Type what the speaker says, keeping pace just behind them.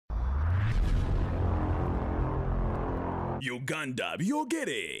Uganda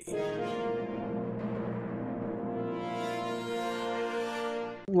BYOGERE.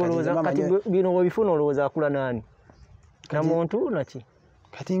 Woloza kati bino wabifuna olowooza akula nani? Namuntu naki?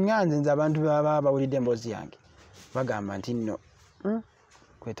 Kati nganze nze abantu baba bawulidde emboozi yange bagamba nti nno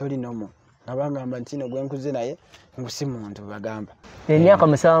kwetoli nomo nga bagamba nti nno gwenkuze naye ngusi muntu bagamba emyaka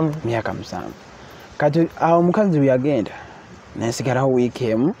 7 myaka 7 kati awo omukazi we yagenda nensigalawo wiiki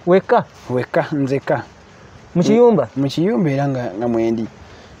emu weka nzeka mu kiyumba era nga mwendi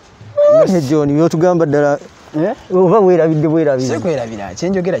ne John yotugamba ddala oba weerabidde sekwerabira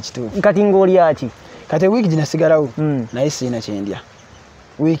kyenjogera kituufu kati ng'oli aki kati wiiki ginasigalawo naye siina kyendya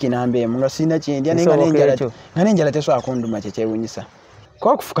wiki nambeemu nga sina kyendya nga n'enjala tesobola kunduma kyekyewuunyisa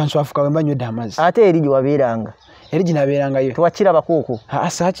kuba kufuka nswafuka bwe banywedde amazzi ate eri gye wabeeranga eri gye nabeerangayo tewakirabako okwo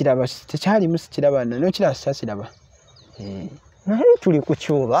saakiraba tekyalimu sikiraba nokiraba saakiraba naye tuli ku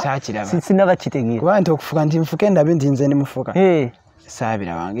kyuba saakiraba sinaba kitegeera kuba nti okufuka nti nfuke ndabe nti nze ndi mufuka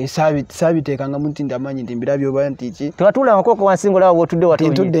saabirabange saabiteekanga mu nti ndamanyi nti mbirabye oba nti ki tewatuula makoko wansi ng'olaba bw'otudde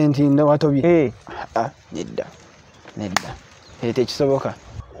watobye ntudde nti watobye nedda tekisoboka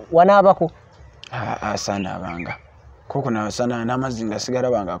wanaabako asanaabanga koko nasana n'amazzi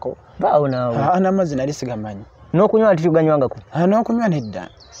ngasigalabangako baawo naawe n'amazzi nali sigamanyi n'okunywa nti tuganywangako n'okunywa nedda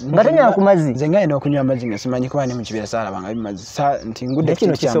nga tonywa ku mazzi nze ngaye n'okunywa amazzi nga simanyi kuba ne mu kibira saalabanga bimazzi nti ngudde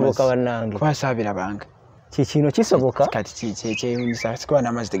kino kisoboka bannange kuba saabirabanga kino kisoboka kati kyewunyisa sikuba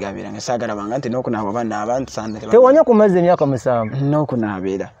n'amazzi tegabeeranga saagalabanga nti n'okunaaba oba naaba tewanywa ku mazzi emyaka 7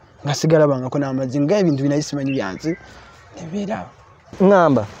 n'okunaabeera nga sigalabangako n'amazzi ng'ebintu binaye simanyi byansi nebeerawo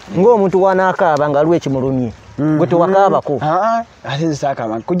ngamba ng'omuntu wanaakaaba ng'aliwo ekimulumye gwe tewakaabako ate nze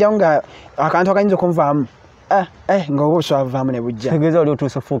saakaaba kujjamu nga akantu akayinza okunvaamu ng'oba osobola ne bujja tegeeza oli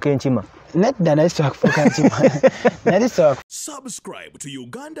otuusa ofuuka enkima nedda naye sobola kufuuka nkima nali sobola Subscribe to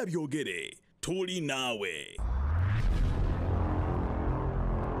Uganda BYOGERE. Tuli naawe.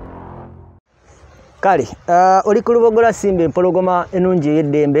 kale oli ku Lubogola Simba empologoma ennungi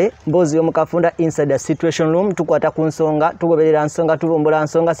ey'eddembe mboozi y'omukafunda inside the situation room tukwata ku nsonga tugoberera nsonga tuvumbula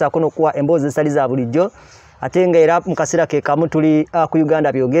nsonga saako n'okuwa emboozi ezitali za bulijjo ate nga era mu kaseera ke kamu tuli ku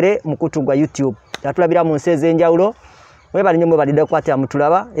Uganda BYOGERE mukutu gwa YouTube yatulabira mu nsi ez'enjawulo mwebali nnyo mwebalidde okukwata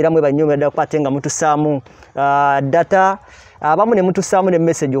mutulaba era mwebali nnyo mwebalidde okukwata nga mutusaamu data abamu ne mutusaamu ne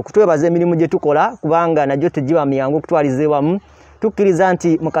message okutwebaza emirimu gye tukola kubanga najjo tegiba miyangu okutwaliza ewamu tukkiriza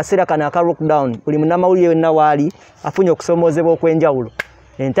nti mu kaseera kano aka lockdown buli munnamawulire wenna waali afunye okusomoozebwa okw'enjawulo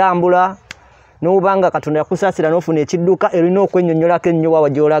entambula n'obanga Katonda yakusaasira n'ofuna ekidduka erina okwennyonnyolako ennyo wawa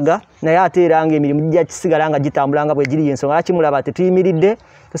gy'olaga naye ate era nga emirimu gijja kisigala nga gitambula nga bwe giri ensonga lwaki mulaba tetuyimiridde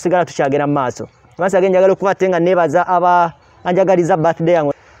tusigala tukyagenda mu maaso maaso age njagala okuba ate nga neebaza abanjagaliza birthday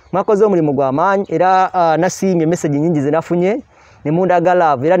yange mwakoze omulimu gw'amaanyi era nasiimye message nnyingi ze nafunye ne mundaga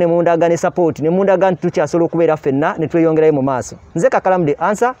love era ne mundaga ne support ne mundaga nti tukyasobola okubeera ffenna ne tweyongerayo mu maaso nze Kakalamu the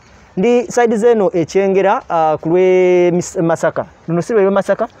answer ndi side zeno ekyengera ku lw'e Masaka luno si lw'e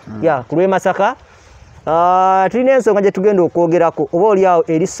Masaka ku lw'e Masaka tulina ensonga gye tugenda okwogerako oba oli awo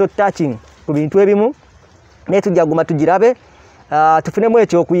eri so touching ku bintu ebimu naye tujja guma tugirabe tufunemu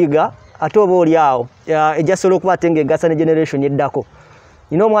ekyokuyiga ate oba oli awo ejjasobola okuba ate ng'egasa ne generation eddako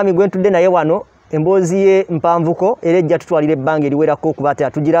nina omwami gwe ntudde naye wano emboozi ye mpanvuko era ejja tutwalira ebbanga eriwerako okuba ate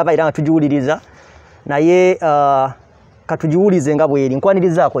atugiraba era nga tugiwuliriza naye katugiwulize nga bweri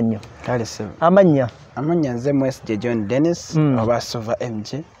nkwanirizaako nnyo amannya nze Mwesigye John Dennis oba Sova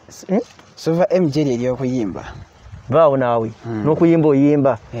MG Sova MG eryokuyimba baawo naawe n'okuyimba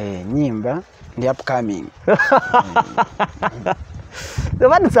oyimba nyimba ndi upcoming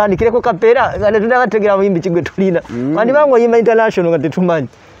oba tusandikireko kapeera nga tetundaba tutegera muyimbi kigwe tulina wandibanga oyimba international nga tetumanyi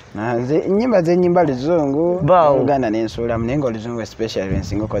nyimba zenyimba luzungu Uganda nensuulamu naye nga oluzungu especially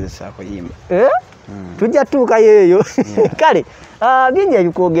lwensinga okozesa kuyimba tujja tutuukayo eyo kale bingi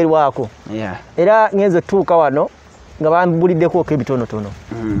ebikwogerwako era ngenze tutuuka wano nga bambuliddeko ebitonotono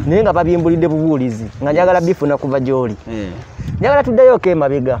naye nga babimbulidde bubuulizi nga njagala bifuna kuva gy'oli njagala tuddeyoko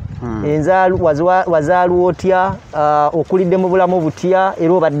emabega wazaalwa otya okulidde mu bulamu butya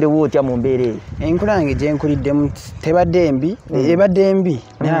era obaddewo otya mu mbeera eyo enkula yange gye nkuliddemu tebadde mbi ebadde mbi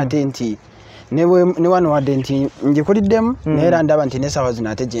naye ate nti ne wano wadde nti ngikuliddemu naye era ndaba nti n'essaawa zino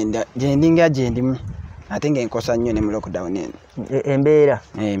ate gyendinga gyendimu ate ng'enkosa nnyo ne mu lockdown eno embeera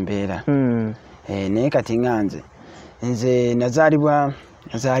naye kati nga nze nazaalibwa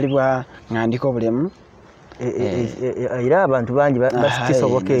nga ndiko obulemu era abantu bangi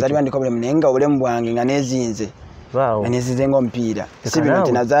kisoboka ekyo nazaalibwa ndiko obulemu naye nga obulemu bwange nga neezinze nga neezinze ng'omupiira si bino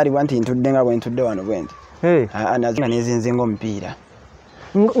nti nazaalibwa nti ntudde nga bwe ntudde wano bwe nti nga neezinze ng'omupiira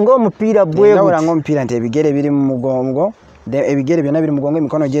ng'omupiira bwewula ng'omupiira nti ebigere biri mu mugongo ebigere byonna biri mu mugongo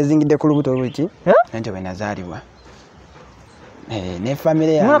emikono gyezingidde ku lubuto luki nti bwe nazaalibwa ne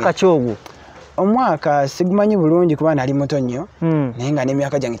family yange mwaka kyogwo omwaka sigumanyi bulungi kuba nali muto nnyo naye nga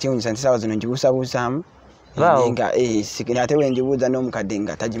n'emyaka gyange kyewunyisa nti saawa zino ngibuusabuusaamu nga ate wenjibuuza n'omukadde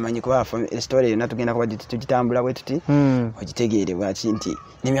nga tagimanyi kuba story yonna tugenda kuba tugitambula bwe tuti ogitegeere bwaki nti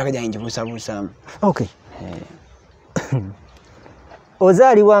n'emyaka gyange ngibuusabuusaamu. Okay.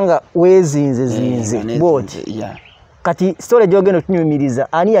 Ozaalibwa nga weezinzezinze bwoti kati story gyogenda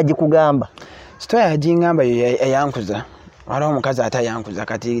otunyumiriza ani yagikugamba? Story yagingamba eyankuza waliwo omukazi ate yankuza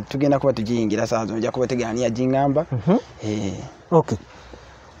kati tugenda kuba tugiyingira saa zino ojja kuba otegera ani yagingamba. Okay.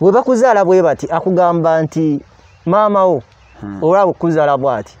 Bwe bakuzaala bwe bati akugamba nti maama wo olwaba okuzaala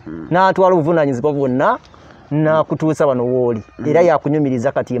bwati n'atwala obuvunaanyizibwa bwonna n'akutuusa wano wooli era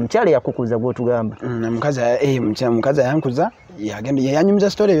yakunyumiriza kati mukyala yakukuza gw'otugamba. Omukazi ayankuza yanyumiza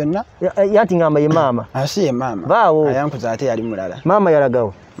story yonna yanti ngamba ye maama. Si ye maama baawo ayankuza ate yali mulala. Maama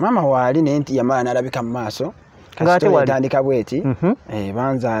yalagawo? Maama waali naye nti yamala n'alabika mu maaso kasito etandika bweti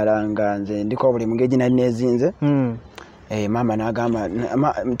banzaala nga nze ndiko obulimu ng'egi nali neezinze. Mama n'agamba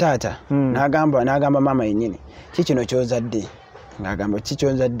taata n'agamba mama yennyini ki kino kyozadde ng'agamba ki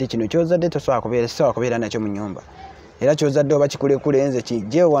kyozadde kino kyozadde tosobola kubeera nakyo mu nnyumba era kyozadde oba kikulekule nze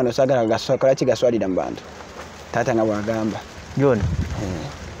kijje wano saagala gasokola kigaswalira mu bantu taata nga bw'agamba. John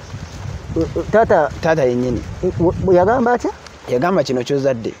taata yennyini yagamba atya? Yagamba kino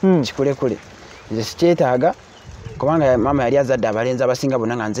kyozadde kikulekule nze sikyetaaga kubanga mama yali azadde abalenzi abasinga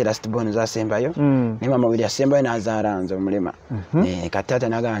bonna nga nze last born zasembayo ne mama buli asembayo n'azaala nze omulema. Kati taata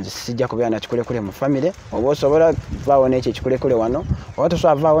n'agamba nti sijja kubeera na kikulekule mu famire oba osobola vaawo n'ekyo ekikulekule wano oba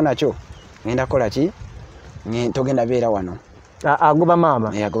tosobola vaawo nakyo ngenda kukola ki togenda beera wano. Agoba maama?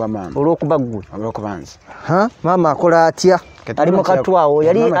 Agoba maama olw'okuba ggwe? Olw'okuba nze. Maama akola atya? Ali mu katwawo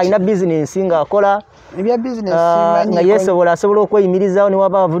yali alina bizinensi ng'akola ebya bizinensi nga yeesobola asobola okweyimirizaawo ne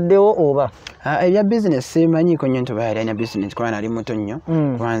waba avuddewo oba? Ebya bizinesi simanyiiko nnyo nti oba yali alina bizinesi kubanga nali muto nnyo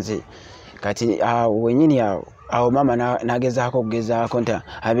kuba nze kati wenyini awo maama n'agezaako okugezaako nti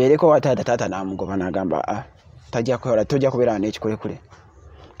abeereko wa taata n'amugoba n'agamba tojja kubeera n'ekikulekule.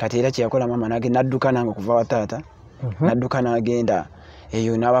 Kati era kyeyakola maama n'adduka nange okuva wa taata n'adduka n'agenda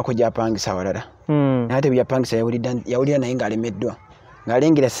eyo n'abaako gy'apangisa walala naye ate byapangisa yawulira naye ng'alemeddwa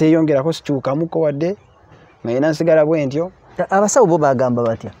ng'alengera seeyongerako sikyukamuko wadde nga yena nsigala bwe ntyo. Abasawo bo bagamba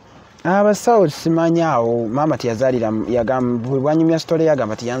batya? Abasawo simanyi awo maama tiyazaalira bwanyumya story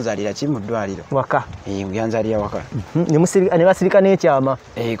yagamba tiyanzaalira ki mu ddwaliro waka yanzaalira waka ne basirika n'ekyama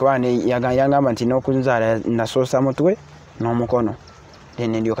kuba yagamba nti n'okunzaala nasoosa mutwe n'omukono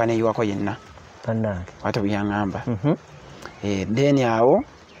then ndyoka neyiwako yenna wate bweyaŋŋamba then awo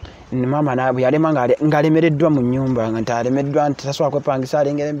maama bwe yalema ng'alemereddwa mu nnyumba nti alemeddwa nti tasobola kwepangisa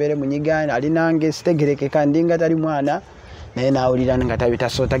alengera embeere munyiga alinange sitegerekeka ndinga tali mwana naye n'awulira nga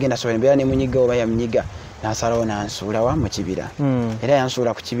tagenda sobola embeera ne munyiga oba yamunyiga n'asalawo n'ansuulawa mu kibira era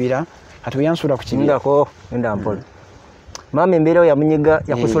yansuula ku kibira ati bwe yansuula ku kibirako enda mpola maama embeera yamunyiga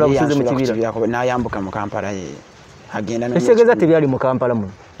yakusuula busuze mu kibira n'ayambuka mu Kampala agenda ekitegeeza tebyali mu Kampala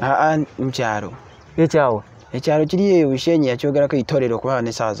muno mukyalo ekyalo kiri Bushenyi yakyogerako itolero kuba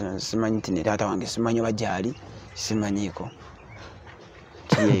ne saawa zino simanyi nti ne taata wange simanyi oba gyali simanyiiko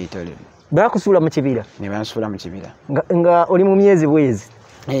kiri itolero. Bakusuula mu kibira? Ne bansuula mu kibira. Nga oli mu myezi bwezi?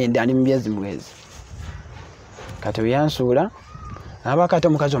 Ndi mu myezi bwezi. Kati bwe yansuula abako ate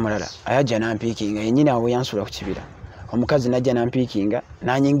omukazi omulala ayajja n'ampiikinga yennyini awo bwe yansuula ku kibira. Omukazi n'ajja n'ampiikinga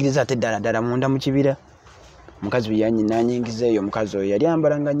n'anyingiriza ate ddala munda mu kibira. Omukazi bwe n'anyingiza eyo omukazi oyo yali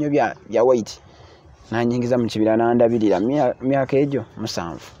ayambalanga nnyo bya white. N'anyingiza mu kibira n'andabirira myaka egyo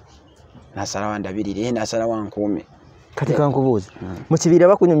 7. N'asalawo andabirire ye n'asalawo ankuume. Kati kankubuuza mu kibira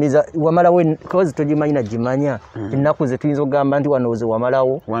bakunyumiza wamalawo kozi togimanyi nagimanya ennaku ze tuyinza okugamba nti wanoze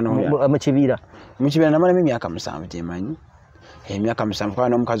wamalawo mu kibira namalamu emyaka 7 gyemanyi emyaka 7 kuba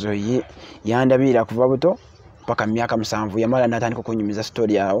n'omukazi oyo yandabirira kuva buto paka mu myaka 7 yamala n'atandika okunyumiza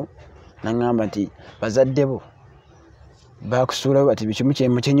story awo n'aŋŋamba nti bazadde bo bakusuulawo bati bikimu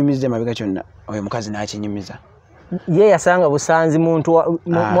kyenyumiza emabega kyonna oyo mukazi n'akinyumiza. Ye yasanga busanzi muntu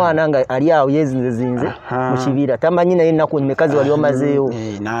mwana nga ali awo yezinzezinze mu kibira tamanyi naye ennaku mekazi wali omazeewo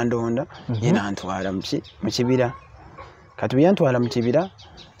n'andonda ye n'antwala mu kibira. Kati bwe yantwala mu kibira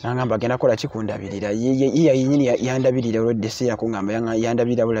n'aŋŋamba agenda kukola kikundabirira ye yennyini yandabirira olwedde si yakuŋŋamba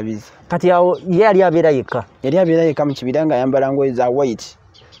yandabirira bulabizi. Kati awo ye yali abeera yekka mu kibira ng'ayambala ngoye za white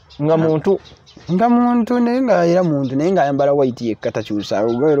nga muntu naye nga naye ng'ayambala white yekka takyusa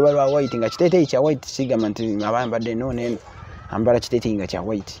olugoye luba lwa white nga kiteeteeyi kya white sigamba nti abayambadde noneeno ambala kiteeteeyi nga kya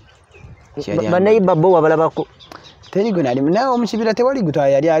white. Bannayibba bo wabalabako? Teri gwe nali naye mu kibira tewali gutwala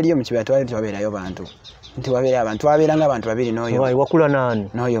yali aliyo mu kibira tewali tewabeerayo bantu nti wabeera abantu wabeeranga abantu babiri n'oyo wakula nani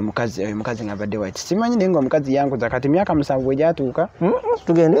n'oyo omukazi nga badde white simanyi naye ng'omukazi yankuza kati myaka 7 bwe gyatuuka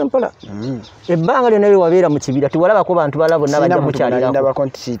tugende mpola ebbanga lyonna lye wabeera mu kibira tiwalabako bantu balala bonna bajja mukyalirako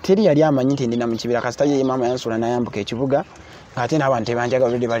nti teri yali amanyi nti ndi na mu kibira kasita ye maama yansula n'ayambuka ekibuga ate n'abantu tebanjaga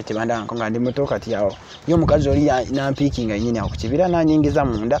babiri bali tebandabako nga ndi muto kati awo ye omukazi oli nampiikinga yennyini awo ku kibira n'anyingiza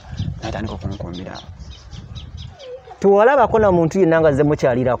munda n'atandika okunkumbira awo tiwalabako na muntu yenna nga azze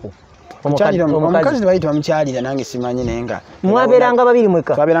mukyalirako omukazi tebayita bamukyalira nange simanyi naye nga mwabeeranga babiri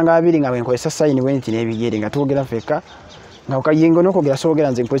mweka twabeeranga babiri nga bwenkozesa sayini bwenti n'ebigere nga twogera feka nga okayengo n'okwogera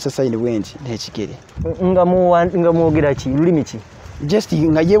soogera nze nkozesa sayini bwenti n'ekigere nga mwogera ki lulimi ki just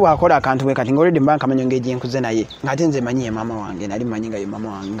nga ye wakola akantu bwe kati ng'olwedde mba nkamanyo ng'egye nkuze naye ng'ate nze manyi ye maama wange nali manyi nga ye maama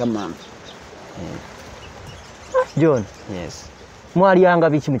wange nga maama John yes mwalyanga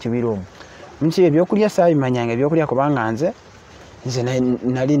biki mu kibira omwo mukiri ebyokulya saabimanyanga ebyokulya kubanga nze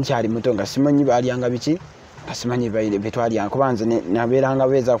nali nkyali muto nga simanyi baalyanga biki nga simanyi betwalyanga kuba nze nabeeranga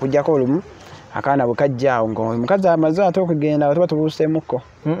beeza okujjako olumu akaana bwe kajja awo ng'omukazi amaze ate okugenda tuba tubuuseemukko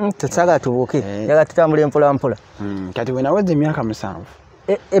tesaagala tubuuke yaga tutambule mpola mpola kati bwe naweza emyaka 7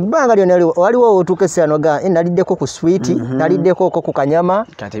 ebbanga lyonna waliwo otuuka essanoga naliddeko ku swiiti naliddeko oko ku kanyama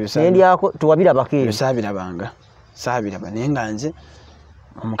nendyako tewabirabako ebyo saabiraba naye nga nze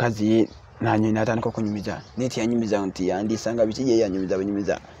omukazi nanyo natandika okunyumiza naye tiyanyumiza nti yandisanga biki ye yanyumiza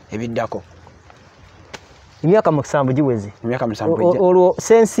bunyumiza ebiddako emyaka 7 giweze emyaka 7 olwo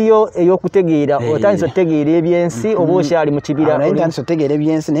sensi yo ey'okutegeera otandise otegeera ebyensi oba okyali mu kibira ntandise otegeera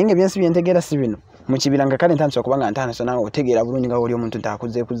ebyensi naye nga ebyensi byentegeera si bino mu kibira nga kale ntandise okuba nga ntandise nange otegeera bulungi nga oli omuntu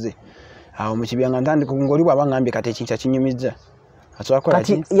ntakuzeekuze awo mu kibira nga ntandika ng'oli bw'aba ngambye kati ekintu kyakinyumiza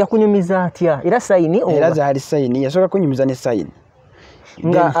kati yakunyumiza atya era sayini era zaali sayini yasooka kunyumiza ne sayini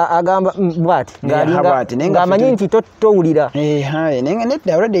nga agamba bwati ng'amanyi nti towulira naye nga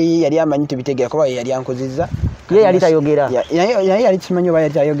nedda olwadde yali amanyi tubitegeera kuba yali ankozizza ye yali tayogera naye yali kimanyi oba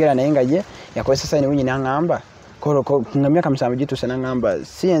yali tayogera naye nga ye yakozesa sayini wenyi n'aŋŋamba nga myaka 7 gituuse n'aŋŋamba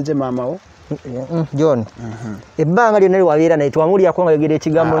si yenze maamawo John ebbanga lyonna lyewabeera naye twamulyako nga yogera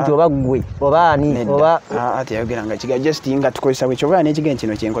ekigambo nti oba ggwe oba ani oba ate yayogeranga ekigambo just nga tukozesa bwe kyoba n'ekigambo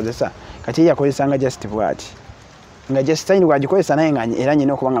kino kyenkozesa kati ye yakozesanga just bwati nga just sayini wagikozesa naye nga era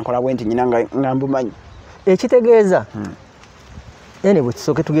nyina okuba nga nkola bwenti nyina nga mbumanyi ekitegeeza ene bwe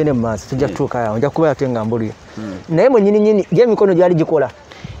kisooke tugende mu maaso tujja kutuuka awo nja kuba ate nga mbulira naye mwennyininyini gy'emikono gyali gikola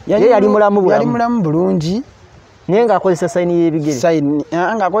ye yali mulamu bulungi naye ng'akozesa sayini y'ebigere sayini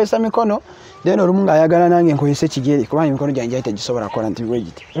ng'akozesa mikono then olumu ng'ayagala nange nkozesa ekigere kubanga emikono gyange gyali tegisobola kukola nti bwe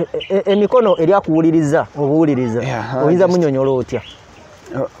giti emikono eri akuwuliriza obuwuliriza oyinza munyonyola otya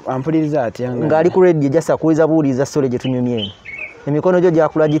ampuliriza atya ng'ali ku radio jasa kuwuliza buwuliriza sole gye tunyumye eno emikono gyo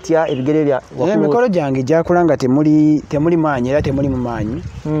gyakula gitya ebigere bya emikono gyange gyakula nga temuli maanyi era temuli mu maanyi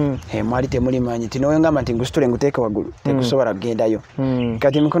mwali temuli maanyi ti nowe ngamba nti ngusitule nguteeke waggulu tekusobola kugendayo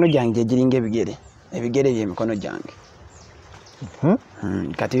kati emikono gyange gye giringa ebigere by'emikono gyange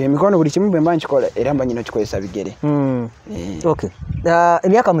kati emikono buli kimu bwe mba nkikola era mba nyina okikozesa bigere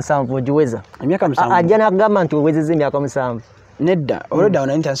emyaka 7 ogiweza ajja n'agamba nti owezeza emyaka 7 nedda olwedda awo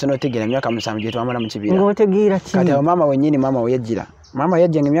nali ntandise n'otegeera emyaka 7 gye twamala mu kibira ng'otegeera ki kati awo maama wennyini maama we yajjira maama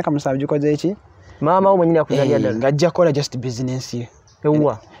yajja nga emyaka 7 gikoze eki maama wo mwennyini akuzalya ddala ng'ajja kukola just business ye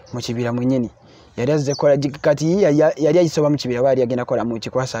ewwa mu kibira mwennyini yali azze kola kati yali ayisoba mu kibira yali agenda kola mu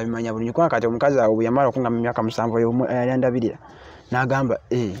kikwasa abimanya bulungi kubanga kati omukazi awo bwe yamala okungamba emyaka 7 yali andabirira n'agamba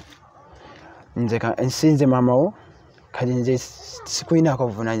nze nsinze maama wo kati nze sikulinaako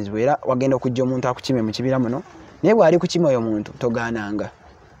buvunaanyizibwa era wagenda okujja omuntu akukime mu kibira muno naye bw'ali kukima oyo muntu togaananga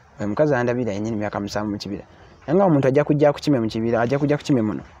omukazi andabirira yennyini emyaka 7 mu kibira naye nga omuntu ajja kujja akukime mu kibira ajja kujja kukime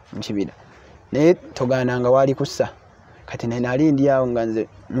muno mu kibira naye togaananga waali kussa kati naye nali ndi awo nga nze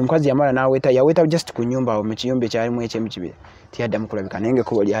omukazi yamala yaweeta just ku nnyumba awo mu kiyumba ekyalimu eky'emu kibira tiyaddamu kulabika naye nga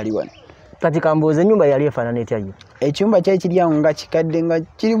ekkubo lyali wano kati kambuuza ennyumba yali efaanana etya yo ekiyumba kyali kiri awo nga kikadde nga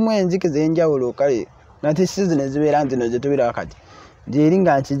kirimu enzikiza enjawulo kale nati si zino ezibeera nzino ze tubeera kati gyeri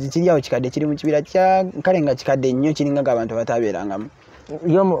nga kiri awo kikadde kiri mu kibira kale nga kikadde nnyo kiringa ng'abantu bataabeerangamu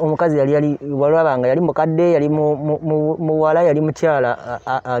yo omukazi yali walabanga yali mukadde yali muwala yali mukyala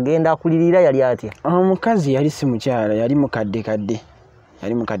agenda akulirira yali atya omukazi yali si mukyala yali mukaddekadde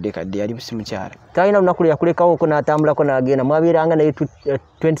yali si mukyala talina lunaku lwe yakulekawoko n'atambulako n'agenda mwabeeranga naye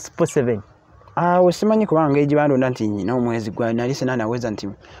 24/7 awo simanyi kubanga egibandonda nti nyina omwezi gwa nali senanaweza nti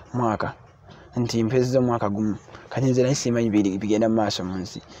mwaka nti mpezeza omwaka gumu kati nze naye simanyi bigenda mu maaso mu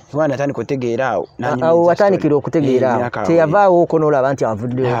nsi kuba natandika otegeera awo watandikira okutegeera awo teyavaawo okonoolaba nti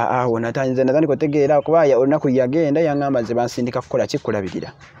avuddewo awo nze natandika otegeera kuba olunaku yagenda yaŋŋamba nze bansindika kukola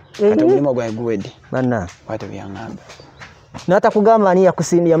kikulabirira kati omulimu gwange guwedde banna bwatyo byaŋŋamba Natakugamba ani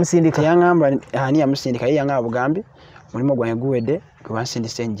yamusindika? Yangamba ani yamusindika ye yanga Bugambi mulimo gwange guwedde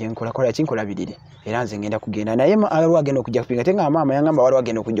kubansindise nje nkola kinkola birire era nze ngenda kugenda naye alwa agenda okujja kupinga tenga mama yangamba walwa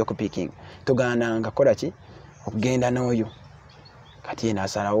agenda okujja kupiking togana ngakola ki okugenda n'oyo kati yena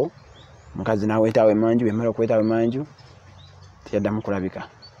asalawo mukazi nawe etawe manju bemala kwetawe manju tiyaddamu kulabika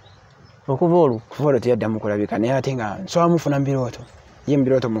okuvolo tiyaddamu kulabika naye ate nga nsobola mufuna mbiroto ye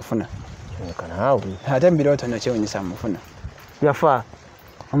mbiroto mufuna kanaawe ate mbiroto nakyewunyisa mufuna yafa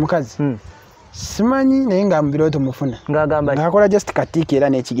omukazi simanyi naye nga mbiroto mufuna ngagamba ngakola just katiki era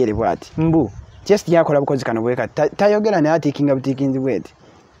n'ekigere bwati mbu just yakola bukozi kano bweka tayogera naye atikinga butikinzi bweti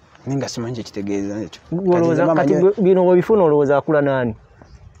ninga simanyi ekitegeeza ekyo kati bino obifuna olowooza akula nani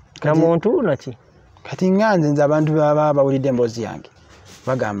na muntu naki kati nganze nze abantu baba bawulidde emboozi yange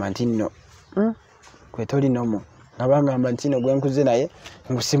bagamba nti nno kwetoli nomo nga bagamba nti nno gwenkuze naye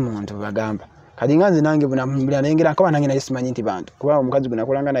ngusi muntu bagamba kati nganze nange buna nengera kuba nange naye simanyi nti bantu kuba omukazi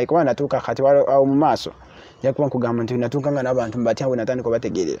gunakolanga naye kuba natuuka kati awo mu maaso yakuba nkugamba nti natuukanga n'abantu mbatya bwe natandika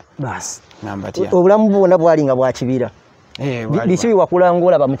obategeerera basi nambatya obulamu bwonna bwali nga bwa kibira biki biwakulanga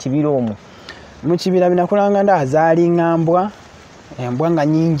olaba mu kibira omwo mu kibira binakulanga ndaazaali ngambwa embwa nga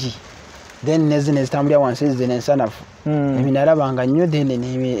nyingi then nezino ezitambulira wansi zino ensanafu ebinalabanga nnyo then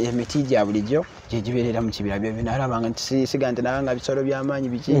emiti gya bulijjo gye gibeerera mu kibira byo binalabanga nti siga nti nalanga bisolo by'amaanyi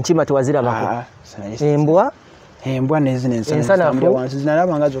biki enkima tewazirabako embwa nezino ensanafu wansi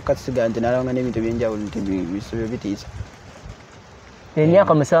zinalabanga zokka siga nti nalabanga n'ebintu ebyenjawulo nti bisolo bitiisa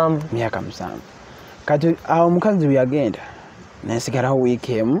emyaka 7 kati awo omukazi bwe yagenda nensigalawo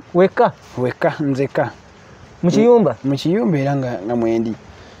wiiki emu wekka nzekka mu kiyumba era nga mwendi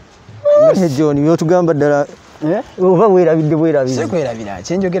John byotugamba ddala oba bwerabidde sekwerabira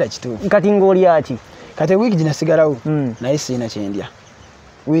kyenjogera kituufu kati ng'olyaki kati wiiki ginasigalawo naye siina kyendya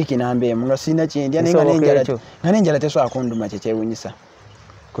wiiki nambeemu nga siina kyendya nga n'enjala tesobola kunduma kyekyewunyisa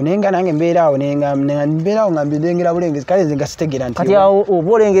kunenga nange mbeeraawo mbeeraawo nga mbirengera bulengezi kale nze nga sitegera nti kati awo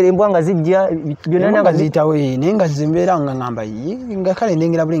oba olengera embwa nga zijja byonna nga ziyitawo naye nga ze mbeeraawo nga ngamba nga kale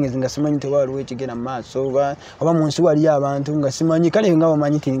ndengera bulengezi nga simanyi nti oba waliwo ekigenda mu maaso oba mu nsi waliyo abantu nga simanyi kale nga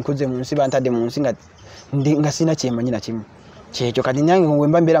bamanyi nti nkuze mu nsi bantadde mu nsi nga sina kyemanyi nakimu kyekyo kati nange bwe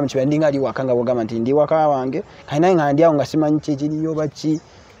mba mbeera mu kibira ndinga ali waka nga bwogamba nti ndi waka wange kati nange nga ndi awo nga simanyi kyekiriyo baki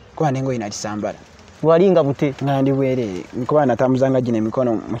kuba nengoyi natisambala walinga bute nga ndi bwerere kuba natambuzanga gino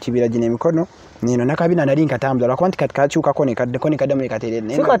emikono mu kibira gino emikono nino nakabina nali nkatambuza lwakuba nti kati kakyukako nekaddamu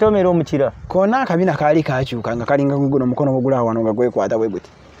ekaterere sikatomera omukira kona akabina kaali kakyuka nga kalinga guno omukono ogulaawo wano nga gwekwata bwe guti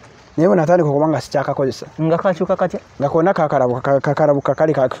naye bwe natandika okuba nga sikyakakozesa nga kakyuka katya nga kona kakarabuka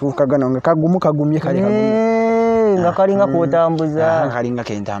kali kakyuka gano nga kagumye kali nga kalinga kwotambuza kalinga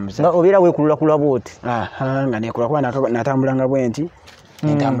kentambuza nga obeera weekulula kulaba oti nga nekula kuba natambulanga bwe nti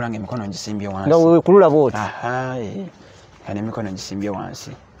entambulanga emikono ngisimbye wansi nga weekulula booti nga n'emikono ngisimbye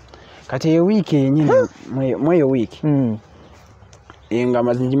wansi kati eyo wiiki enyini mweyo wiiki nga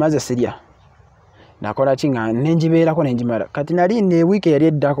ngimaze sirya nakola ki nga nengibeerako nengimala kati nali wiiki eyali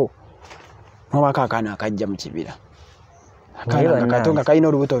eddako mwabako akaana akajja mu kibira akaana nga kato nga kalina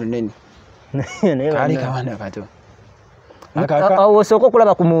olubuto lunene kaali kawana kato awo osooka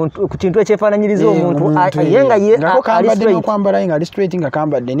okulaba ku kintu ekyefaananyiriza omuntu ye nga ye kambadde n'okwambalayo nga ali straight nga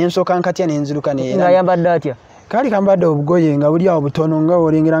kambadde nensooka nkatya nenziruka ng'ayambadde atya kaali kambadde obugoye nga buli awo butono nga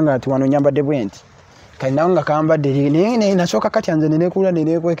olengera nga ati wano nyambadde bwe nti kati nawe nga kambadde naye nasooka katya nze nenekula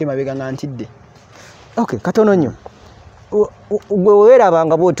nenekweka emabega nga ntidde katono nnyo gwe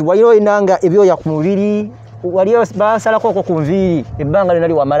weerabanga bwoti wali olinanga ebyoya ku mubiri wali basalako okwo ku nviiri ebbanga lyonna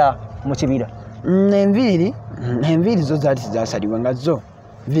liwamala mu kibira enviiri zo zaali tizasalibwa nga zo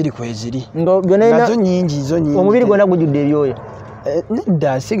nviiri kweziri zo nyingi omubiri gwonna gujjudde ebyoya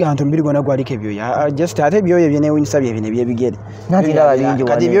nedda siga nti omubiri gwonna gwaliko ebyoya just ate ebyoya byenewunyisa bye bino ebyebigere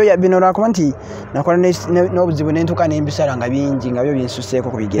kati ebyoya bino lwakuba nti nakola n'obuzibu nentuuka nembisala nga bingi nga byo binsuseeko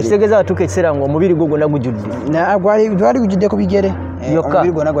ku bigere kitegeeza watuuka ekiseera nga omubiri gwo gwonna gujjudde gwali gujjudde ku bigere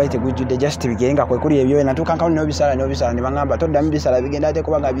omubiri gwonna gwali tegujjudde just bigere nga kwekuli ebyoya natuuka nkalo nobisala ne baŋŋamba toddamu bisala bigenda ate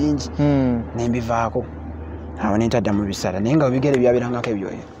kuba nga bingi nembivaako awo nentaddamu bisala naye nga ebigere byabirangako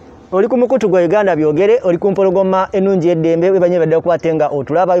ebyoya oli ku mukutu gwa Uganda byogere oli ku mpologoma ennungi eddembe banye badde kukwate nga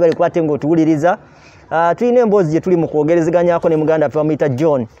otulaba bali kukwate nga otuwuliriza tulina emboozi gye tuli mu kwogerezeganyako ne muganda ffe bamuyita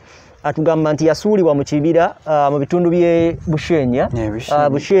John atugamba nti yasuulibwa mu kibira mu bitundu by'e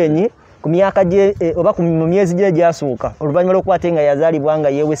Bushenyi ku myaka gye oba mu myezi gye gyasooka oluvannyuma lw'okukwate nga yazaalibwa nga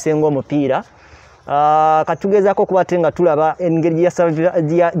yeewesenga omupiira katugezaako okukwate nga tulaba engeri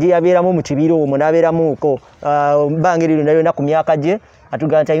gye yabeeramu mu kibira omwo n'abeeramuuko bbanga eryo lyonna ku myaka gye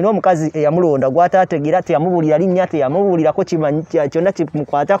atugamba nti alina omukazi eyamulonda gw'ataategeera teyamubuulira linnya teyamubuulirako kyonna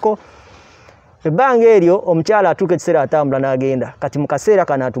kimukwatako ebbanga eryo omukyala atuuka ekiseera atambula n'agenda kati mu kaseera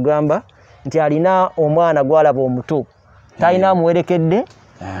kana atugamba nti alina omwana gwalaba omuto talina amuwerekedde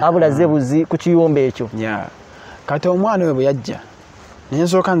abulaze buzi ku kiyumba ekyo kati omwana we bwe yajja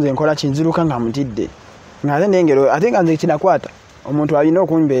nensooka nze nkola kinziruka nga mutidde ng'ate n'engero ate nga nze kinakwata omuntu alina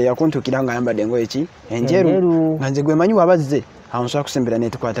okumbeera kuntukira nga ayambadde engoye ki enjeru nga nze gwe manyi wabazze awo nsobola kusimbira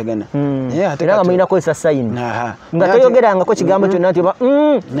netukwatagana era nga mulina kozesa sayini nga toyogerangako kigambo kyonna nti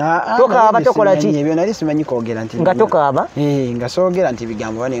tokaaba tokola ki ebyo nali simanyi kwogera nti nga tokaaba nga soogera nti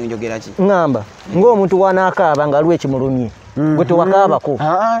bigambo bane njogera ki ŋŋamba ng'omuntu wanaakaaba nga aliwo ekimulumye gwe tewakaabako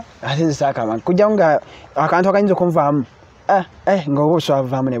ate nze saakaaba kujjamu nga akantu akayinza okunvaamu ng'oba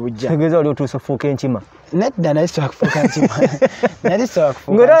oswavaamu ne bujja tegeeza oli otuusa ofuuka enkima nedda nali sobola kufuuka nkima nali sobola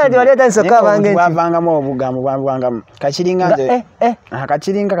kufuuka nkima waleeta nsokka abange nkima bwavangamu obugambo bwavangamu kakiringa nze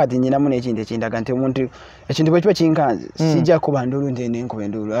kakiringa kati nyinamu n'ekintu ekindaga nti omuntu ekintu bwe kiba kinkanze sijja kuba nduulu nti nenkuba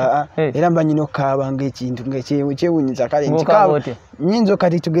enduulu era mba nyina okukaaba ng'ekintu kyewuunyiza kale nkikaaba nyinza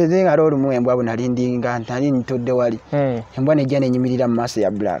kati tugeze nga olumu embwa bwe nali ntudde wali embwa nejja nenyimirira mu maaso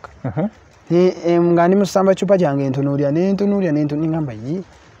ya black nga ndi musamba cupa gyange ntunuulira ngamba yi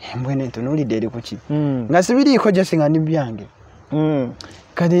embwa nentunuulidde eri kuki nga sibiriiko gyesi nga ndi byange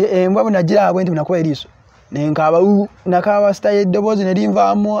kati embwa bwe nagira bwe nti nakuba eriiso nenkaaba nakaaba sitayo eddoboozi ne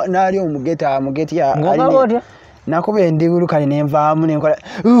linvaamu naali omugeti nakuba endigulu kale nenvaamu nenkola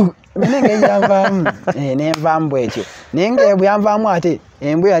nengeyanvaamu nenvaamu bwetyo naye nga bwe yanvaamu ate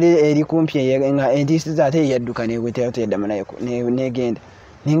embwa yali eri kumpi nga entiisiza ate yadduka nebweteyaddamu nayo negenda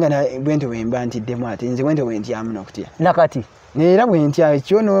naye nga bwentyo bwemba ntiddemu ate nze bwentyo bwentyamu nokutya nakati era bwentya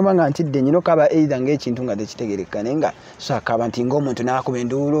ekyo noba nga ntidde nyina okaba either ng'ekintu nga tekitegerekeka naye nga so akaba nti ng'omuntu n'akuba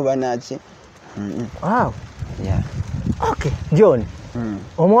enduulu oba naki okay John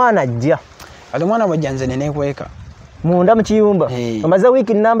omwana ajja ate omwana bwajja nze neneekweka munda mu kiyumba omaze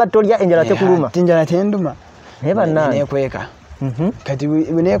wiiki nnamba tolya enjala tekuluma tinjala tenduma naye bannange neneekweka kati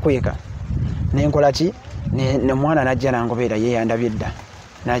bwe neekweka nenkola ki omwana najja nangobeera yeeyandabye dda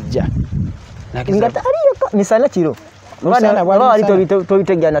najja nga taliyeka misana kiro wali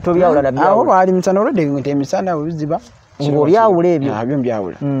tobitegana tobyawula nabyawo wali misana olwedde nti emisana obiziba ng'obyawula ebyo byo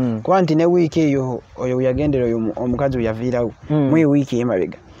mbyawula kuba nti ne wiiki eyo oyo weyagendera oyo omukazi we yaviirawo mu wiiki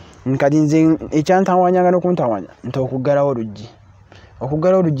emabega kati nze ekyantawanyanga n'okuntawanya nti okuggalawo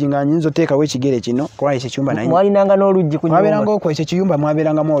oluggi nga nyinza oteekawo ekigere kino kuba ekyo ekyumba naye mwalinanga n'oluggi ku nyumba mwabeeranga okwo ekyo ekiyumba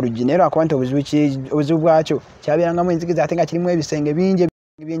mwabeerangamu oluggi naye lwakuba nti obuzibu bwakyo kyabeerangamu enzikiza ate nga kirimu ebisenge bingi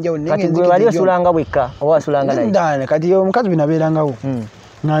ebyenjawulo kati gwe wali osulanga bwekka oba wasulanga naye kati omukazi bwe nabeerangawo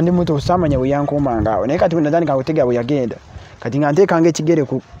nga ndi muto osamanya bwe yankuumanga awo naye kati natandika kutegera bwe yagenda kati nga nteekanga ekigere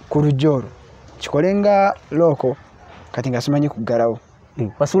ku luggi olwo kikole nga looko kati nga simanyi kuggalawo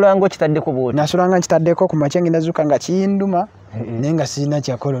wasulanga okitaddeko bwoti nasulanga nkitaddeko ku makya ngenda zuuka nga kinduma naye nga sirina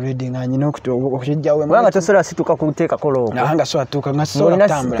kyakola olwedde nga nyina okukijjawo nga tosobola situka kuteekako looko nga sobola tuuka nga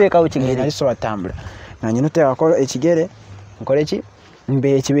sobola kutambula nga nyina oteekako ekigere nkole ki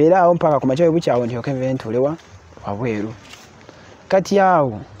mbe kibeeraawo mpaka ku makya webukyawo ndyoke nve ntuulewa wabweru kati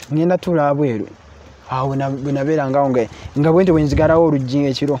awo ngenda tuula wabweru awo bwe nabeerangawo nga bwenti bwenzigalawo oluggi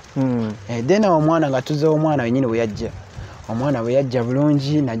ekiro then omwana nga tuzeewo omwana wenyini bwe yajja omwana bwe yajja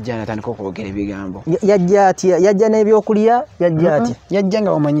bulungi najja natandika okwogera ebigambo yajja atya yajja n'ebyokulya yajja atya yajja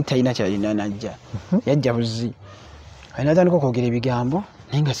nga omanyi talina kyalina najja yajja buzi natandika okwogera ebigambo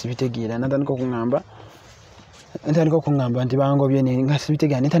naye nga sibitegeera natandika okuŋŋamba nti bangobye nga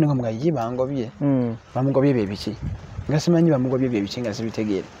sibitegeera netandika omuga ye bangobye bamugobye bebiki nga simanyi bamugobye bebiki nga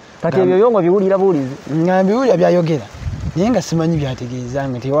sibitegeera kati ebyo byongo biwulira buwulizi nga mbiwulira byayogera naye nga simanyi byategeeza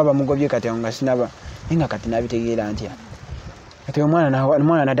nti oba bamugobye kati awo nga sinaba naye nga kati nabitegeera ntya kati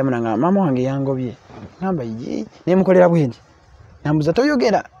omwana naddamu nanga maama wange yangobye ngamba ye nemukolera bwenti nambuza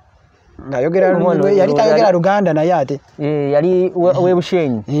toyogera ng'ayogera yali tayogera Luganda naye ate yali we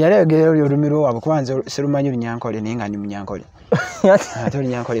Bushenyi yali ayogera olulimi lwabwe kuba nze sirumanyi Olunyankole naye nga ndi Munyankole ate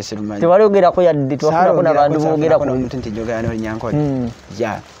Olunyankole sirumanyi tewaluyogerako yadde twafunako n'abantu boogerako n'omuntu nti njogera n'Olunyankole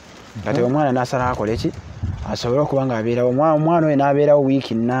kati omwana n'asala akola eki asobole okuba ng'abeerawo omwana oyo n'abeerawo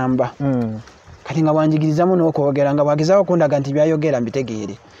wiiki nnamba kati nga bwanjigirizamu n'okwogera nga bwagezaako okundaga nti byayogera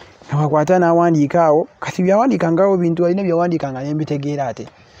mbitegeere nga bwakwata n'awandiika awo kati byawandiikangawo bintu alina byawandiika nga nembitegeera ate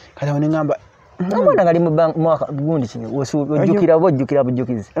kati awo neŋŋamba omwana nga ali mu mwaka gundi kino ojjukira oba ojjukira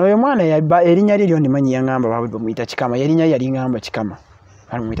bujjukizi oyo omwana erinnya lye lyo ndimanyi yaŋŋamba bamuyita Kikama erinnya lye yali ŋŋamba Kikama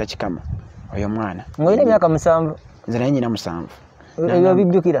balimuyita Kikama oyo omwana ng'olina emyaka 7 nze naye nyina 7 ebyo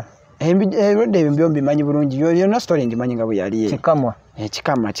bijjukira ebirwadde ebyo mbimanyi bulungi yonna story ngimanyi nga bwe yali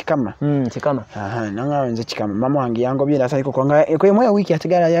kikamwa kikama nanga nze kikama mama wange yangobye ndasaliko kwanga kwemwe wiki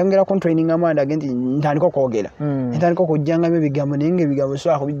atigala yangera ku training amanda agenti ntandiko kwogera ntandiko kujjanga ebigambo nenge ebigambo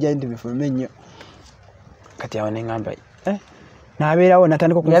so akubijja ndi bifume nnyo kati awo nengamba nabeerawo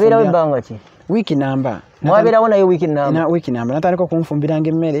natandiko kumfumbira yabeerawo ebbanga ki wiki namba mwabeerawo nayo wiki namba natandiko kumfumbiranga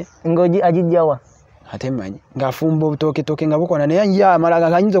emmere ngoji ajijjawa ate manyi ngafumba obutooke nga bukona naye ya malaga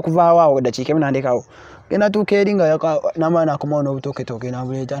kanyinza okuvaawo awo dakiika nandekawo genda tuuka eri nga n'amaana akomawo n'obutooke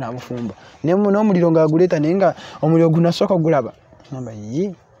nabuleeta nabufumba n'omuliro ngaaguleeta naye nga omuliro gunasooka gulaba ngamba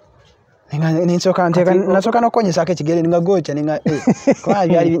yi nasooka n'okukonyesako ekigere nga goca kuba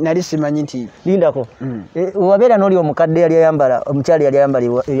nali simanyi nti lindako wabeera n'oli omukadde yali ayambala omukyali yali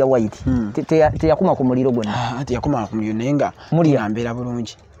ayambala eya white teyakuma ku muliro gwonna teyakuma ku muliro naye nga mbeera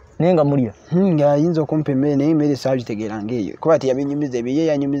bulungi naye nga mulya ng'ayinza okumpa emmere naye emmere saagitegeera ng'eyo kuba teyabinyumiza ebyo ye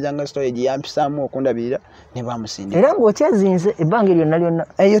yanyumizanga storage yampisaamu okundabirira ne bamusindika era ng'okyazinze ebbanga lyonna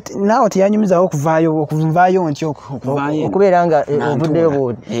eyo naawe teyanyumizawo okuvaayo nti okubeera nga ovuddeyo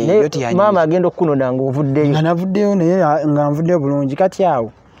bwoti naye maama agenda okukunona ng'ovuddeyo nga navuddeyo naye nga nvuddeyo bulungi kati awo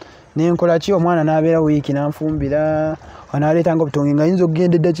nenkola ki omwana n'abeera wiiki n'anfumbira anaaleetanga obutonge ng'ayinza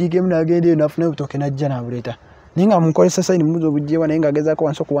okugenda eddakiika emu n'agenda eyo n'afuna obutoke n'ajja n'abuleeta naye nga mukolesa sayini mubuuza obujjeewa naye ng'agezaako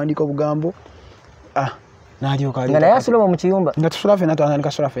wansi okuwandiika obugambo n'alyoka nga naye asulama mu kiyumba nga tusula ffenna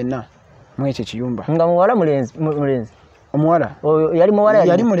twatandika sula ffenna mu ekyo ekiyumba nga muwala mulenzi omuwala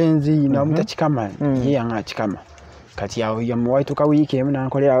yali mulenzi namuta kikama ye yanga kikama kati awo yamuwaituka wiiki emu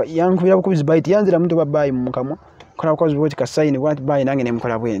nankolera yankubira bukubizi baiti yanzira muntu babaayi mu mukamwa kola bukozi bwoti kasayini bwati baayi nange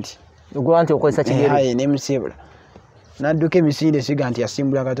nemukola bwenti gwanti okozesa kigere nemusibula nadduka emisinde siga nti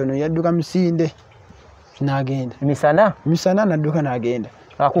yasimbula katono yadduka misinde n'agenda misana nadduka n'agenda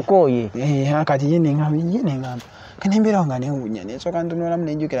akukooye kati ye nengamba kanemberawo nga newunya nesooka ntunulamu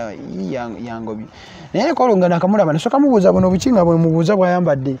nenjukira yangobi naye nekolonga nakamulaba nasooka mubuuza buno buki nga bwemubuuza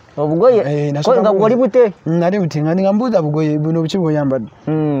bwayambadde obugoye nga gwoli bute nali buti nga mbuuza bugoye buno buki bweyambadde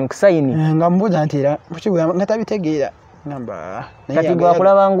kusayini nga mbuuza nti era buki nga tabitegeera ngamba kati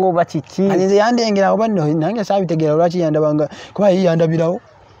gwakulabanga oba kiki nze yandengera oba nange saabitegeera lwaki yandabanga kuba ye yandabirawo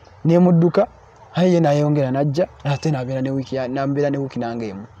nemudduka aye nayongera najja ate nabeera ne wiiki nange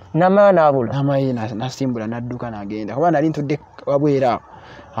emu namala nabula namaye nasimbula nadduka nagenda kuba nali ntudde wabwera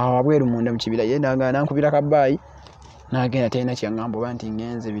awo wabweru munda mukibira ye nankubira kabaayi nagenda talina kyaŋŋamba oba nti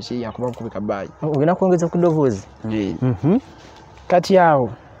ngenze biki yakuba bukubi kabaayi ogenda kwongeza ku ddoboozi kati awo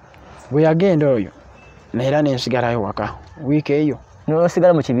bwe yagenda oyo naera nensigalayo waka wiiki eyo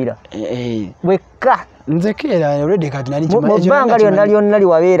nosigala mu kibira wekka nzekeera already kati nali mubbanga lyonna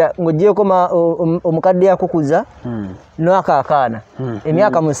liwabeera ng'ogyeko omukadde yakukuza n'akaakaana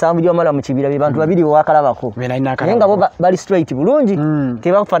emyaka 7 gy'omala mu kibira be bantu babiri wakalabako naye nga bo bali straight bulungi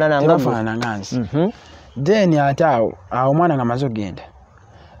tebafaanananga nsi then ate awo omwana nga maze okgenda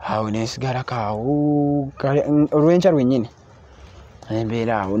awo nensigalako awo olwenkya lwennyini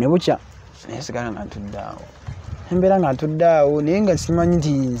embeera awo ne bukya nensigala nga ntudde awo embeera nga ntudde awo naye nga simanyi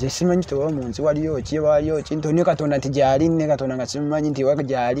nti nze simanyi toba mu nsi waliyo ki ntonye katonda nti gyali ne katonda nga simanyi nti wa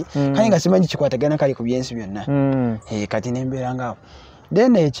gyali kale nga simanyi kikwatagana kali ku byensi byonna kati nembeera ngaawo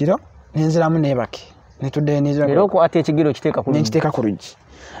then ekiro nenziramu nebake netuddeyo era ate ekigero nekiteeka ku luggi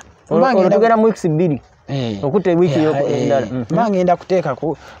olutugera mu weeks 2 okutta wiiki endala mba ngenda kuteeka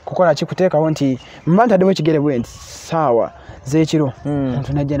kukola kikuteekawo nti mba ntaddewo ekigere bwe nti saawa z'ekiro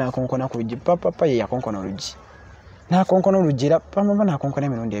omuntu najja nakonkona ku luggi papapa ye yakonkona oluggi nakonkona oluggira pamamba nakonkona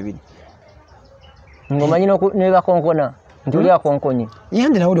emirundi 2 ng'omanyi nebakonkona nti oli akonkonye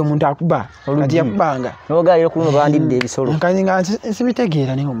yandi nawuli omuntu akuba kati yakubanga nogalire kuno bandidde ebisolo nkanzi nga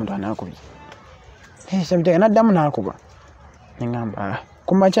sibitegeera naye omuntu anakubye sibitegeera naddamu nakuba neŋŋamba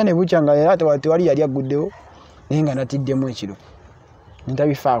kumakya ne bukya nga era tewali yali aguddewo naye nga natiddemu ekiro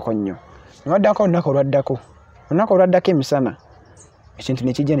ntabifaako nnyo newaddako olunaku olwaddako emisana ekintu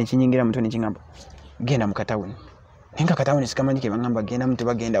nekijja nekinyingira mutwe nekiŋŋamba genda mu katawuni naye nga katawuni sikamanyi ke baŋŋamba genda mu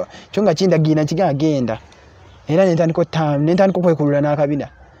tebagendawa kyo nga kindagiina kiga genda era nentandika okwekulula n'akabina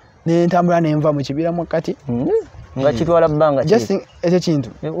nentambula nenva mu kibira mwakkati nga kitwala bbanga ekyo kintu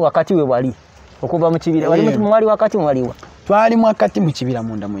wakati we wali okuva mu kibira mwali wakati mwaliwa twali mwakati mu kibira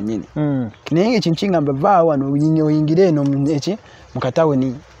munda mwennyini naye nga ekintu kiŋŋamba vaawo wano oyingire eno mu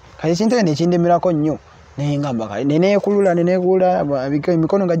katawuni kale ekintu ekyo nekindemerako nnyo naye ŋŋamba kale neneekulula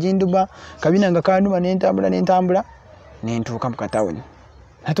emikono nga ginduba kabina nga kanduma nentambula nentuuka mu katawuni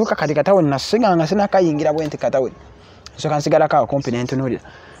natuuka kati katawuni nasiga nga sinakayingira bwenti katawuni soka nsigalako awo kumpi nentunuulira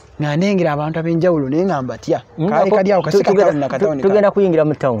nga nengera abantu ab'enjawulo naye nga mbatya kaali kali awo kasika katawuni na katawuni tugenda kuyingira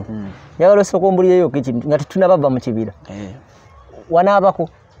mu tawuni njagala osooka ombulireyo nga tetunabava mu kibira wanaabako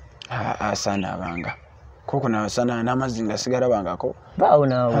Asana banga. Koko na sana n'amazzi ngasigala bangako. Bawo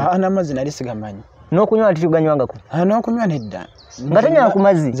nawo. N'amazzi nali sigamanyi. N'okunywa ati tuganywangako. N'okunywa nedda. Nga tanywa ku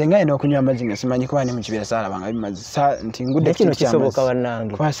mazzi. Nze ngaye n'okunywa amazzi nga simanyi kuba ne mu kibira sala banga bimazzi. Nti ngudde kino kisoboka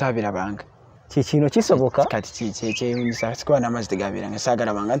bannange. Kwa sabira banga. Kino kisoboka. Kati kyeyunisa sikuba n'amazzi tegabira nga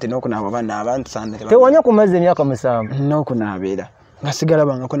saagala banga nti n'okunaaba bana abantu sande. Tewanywa ku mazzi emyaka 7. N'okunaabira. Nga sigala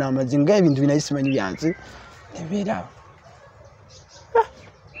banga ko n'amazzi nga ebintu binayi simanyi byanzi. Nebeera.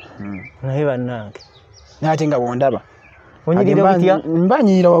 Naye bannange. Nate nga bondaba. Onyirira butya?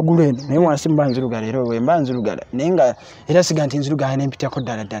 Mbanyira wagulu eno. Naye wansi mbanzirugala era we mbanzirugala. Naye nga era siga nti nzirugala n'empitako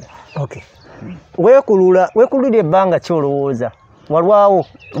ddala ddala. Okay. Weekululira ebbanga kyolowooza. Walwawo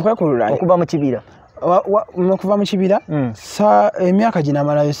okwekulula okuva mu kibira. Okuva mu kibira emyaka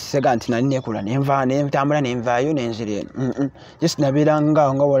ginamalayo sisega nti nali nekula nentambula nenvaayo nenzira eno. Just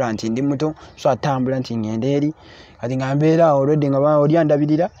nabeeranga nga wola nti ndi muto so atambula nti ngenda eri kati nga mbeera already nga oli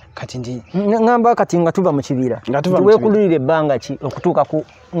andabirira kati ndi ngamba kati nga tuva mu kibira weekululira ebbanga ki okutuuka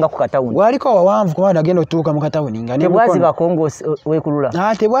nga ku katawuni waliko wawanvu kuba nagenda okutuuka mu katawuni nga tebwaziba kongo weekulula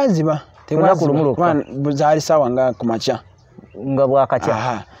tebwaziba zaali sawa nga ku makya nga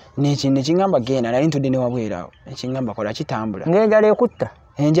bwakakya n'ekintu ekingamba genda nali ntudde ne wabwerawo ekingamba kola kitambula ng'enjala ekutta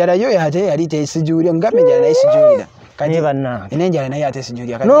enjala yo ate yali teesijuulira ngamba enjala naye sijuulira kati bannange n'enjala naye ate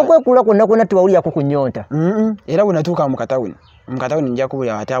sijuulira n'okwekula kwonna kwonna tewawulirako ku nnyonta era bwe natuuka mu katawuni nja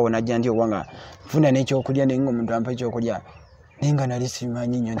kubulira ate awo najja nti obwanga nfuna n'ekyokulya naye ng'omuntu ampa ekyokulya naye nga nali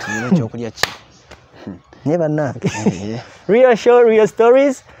simanyi nnyo nti era ekyokulya ki naye bannange real show real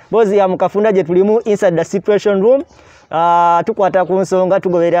stories bozi ya mukafunda gye tulimu inside the situation room. Tukwata ku nsonga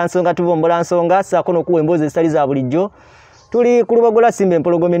tugoberera nsonga tuvombola nsonga saako n'okuwa emboozi ezitali za bulijjo. Tuli ku Lubogola Simba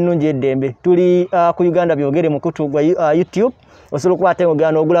empologoma ennungi eddembe. Tuli ku Uganda byogere mukutu gwa YouTube osobola okukwata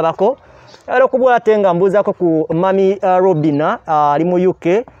engogera n'ogulabako. Era okubwala ate nga mbuuzaako ku mami Robina ali mu UK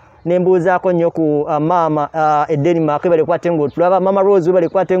ne mbuuzaako nnyo ku maama Denmark bali kwate ng'otulaba mama Rose bali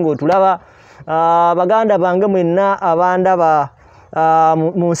kwate ng'otulaba baganda bange mwenna abandaba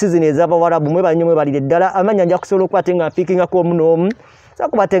mu season ez'abawarabu mwe banywe mwe balire ddala amanya nja kusobola okukwate nga mpikinga ko omu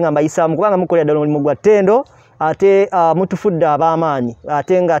sakubate nga mbayisaamu kubanga mukolera ddala omulimu gwa ttendo ate mutufudde ab'amaanyi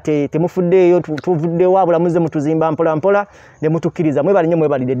ate nga temufuddeeyo tuvuddewo wabula muze mutuzimba mpola mpola ne mutukkiriza mwe balinye mwe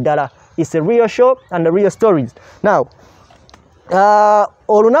balire ddala. It's a real show and the real stories. Now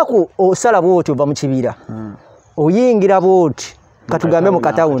olunaku osala bwoti ova mu kibira oyingira bwoti katugambe mu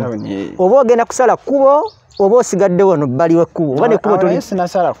katawuni oba ogenda kusala kkubo oba osigadde wano bbali w'ekkubo oba nekkubo toli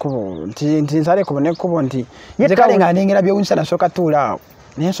sinasala kkubo nti nsale kubo nekkubo nti nze kale nga nengera byewunyisa nasooka tuula awo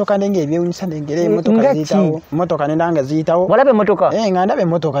nensooka nengera ebyewunyisa nengera emmotoka ziyitawo emmotoka nenanga ziyitawo walaba emmotoka nga ndaba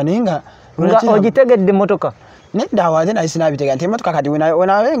emmotoka naye nga ogitegedde emmotoka nedda awo ate nali sinaabitega nti emmotoka kati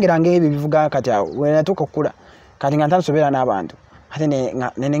wenabengeranga ebyo bivuga kati awo wenatuuka okukula kati nga ntamusobeera n'abantu ate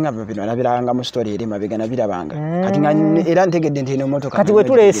nenenga bino nabiranga mu story eri mabega nabirabanga kati nga era ntegedde nti eno emmotoka kati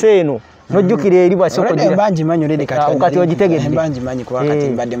wetuleese eno nojjukira eri bwasooka mbanji manyi olede kati ogitegedde mbanji manyi kuba kati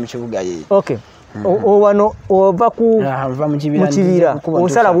mbadde mu kibuga ye okay owano ova mu kibira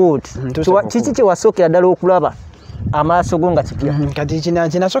osala bwoti kiki kyewasookera ddala okulaba amaaso go nga kipya kati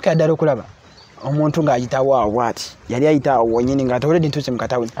kinasookera ddala okulaba omuntu ng'ayitawo awo ati yali ayita awo wonyini ng'ate oledi ntuuse mu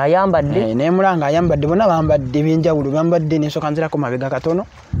katawuni ayambadde nemulanga ayambadde bonna bambadde ebyenjawulo bambadde nensooka nzirako mabega katono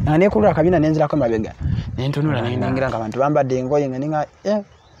nga nekulula kabina nenzirako mabega nentunula nenengera nga abantu bambadde engoye nga ninga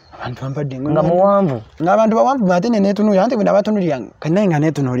abantu bambadde engoye nga muwanvu ng'abantu bawanvu ate nenetunulira ante bwe nabatunulira kati naye nga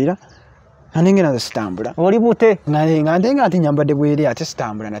netunulira nga nengera nze sitambula oli bute nga nte nga ate nyambadde bweri ate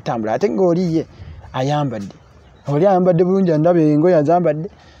sitambula natambula ate ng'oliye ayambadde oli ayambadde bulungi andaba engoye azambadde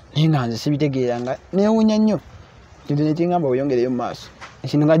naye nga nze sibitegeera nga neewunya nnyo kintu nekingamba weyongereyo mu maaso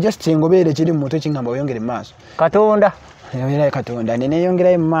ekintu nga just engobeere kiri mu mutwe kingamba weyongere mu maaso katonda era katonda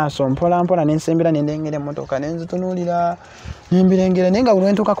neneyongerayo mu maaso mpola mpola nensembera nendengera emmotoka nenzitunuulira nembirengera naye nga buli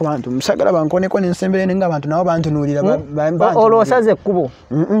lwentuuka ku bantu musagala bankoneko nensembera nenga abantu nabo bantunuulira olwo osaze ekkubo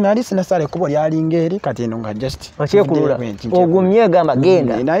nali sinasala ekkubo lyalinga eri kati eno nga just okyekulula ogumye gamba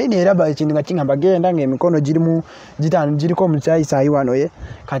genda nali neeraba ekintu nga kingamba genda ngaemikono giriko omukyayisaayi wano ye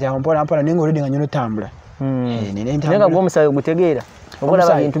kati awo mpola mpola naye nga oledi nga nyo notambula naye nga gwomusayi ogutegeera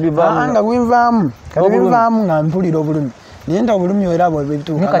obalaba bintu bivaamu nga gwinvaamu kati bivaamu nga mpulira obulumi naye nta obulumi era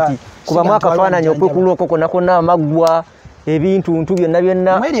bwebituukakati kubamu akafaananyi okwekulula okwo konna konna amaggwa ebintuntu byonna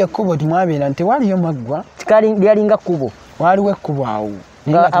byonna mweri ekkubo timwabeera nti tewaliyo maggwa lyalinga kkubo waliwo ekkubo awo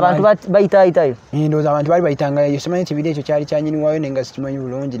nga abantu bayitaayitayo ndowooza abantu baali bayitangayo simanyi ekibira ekyo kyali kyanyiniwayo naye nga sikimanyi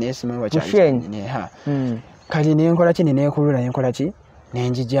bulungi naye simanyi Bushenyi kati nenkola ki neneekulula nenkola ki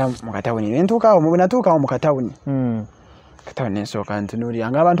nenjija mu katawuni nentuukaawo bwe natuukaawo mu katawuni kata nensoka ntunulira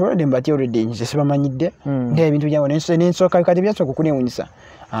nga abantu olode mbati olode nyize sibamanyidde nga ebintu byange nensoka kati byasooka okuneewunyisa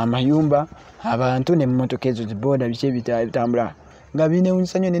amayumba abantu n'emmotoka ezo ziboda biki bitambula nga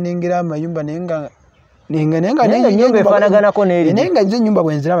bineewunyisa nnyo nenengera amayumba nenga ennyumba efaanaganako n'eri nenga nze ennyumba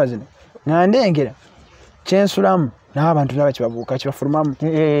bwe nziraba zino nga ndengera kyensulamu n'abantu naba kibabuuka kibafulumamu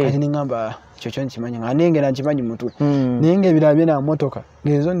kati neŋŋamba kyokyo nkimanyi nga nengera nkimanyi mutwe nenga ebirala byena mmotoka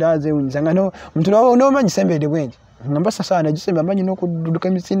ngezo ndaba zeewunyisa nga omuntu n'omanyi semberedde bwenti ngamba sasa nagisembe amanyi n'okudduka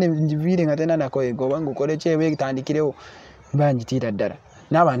emisinde ngiviire nga tena nakoyego obanga ukole kyebwe gitandikirewo mba ngitiira ddala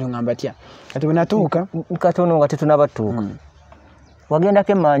n'abantu ngamba tya kati bwe natuuka katono nga tetunabatuuka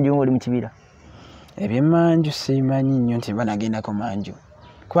wagendako emmanju ng'oli mu kibira ebyemmanju simanyi nnyo nti mba nagendako manju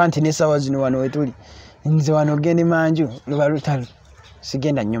kuba nti n'essaawa zino wano wetuli nze wano ogenda manju luba lutalo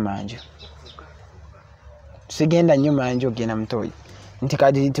sigenda nnyo manju ogenda mutoyi nti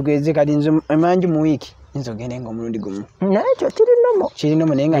kati tugeze kati nze emanju mu wiiki nzo gende ng'omulundi gumu naye ekyo kiri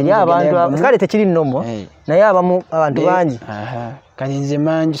nnomo naye nga naye abantu kale tekiri nnomo naye abamu abantu bangi kati nze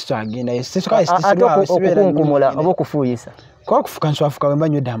manju twagendayo ate okukunkumula oba okufuuyisa kwakufuka nswafuka bwe mba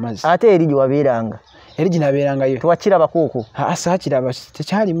nywedde amazzi ate eri gye wabeeranga eri gye nabeerangayo tewakirabako okwo saakiraba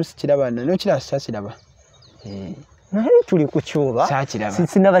tekyalimu sikiraba nokiraba saakiraba naye tuli ku kyoba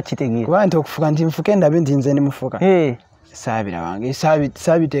sinaba kitegeera kuba nti okufuka nti nfuke ndabe nti nze ndi mufuka saabirabange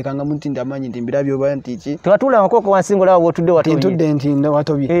saabiteekanga mu nti ndamanyi nti mbirabye oba nti ki tewatuulangako oko wansi ng'olaba bw'otudde watobye ntudde nti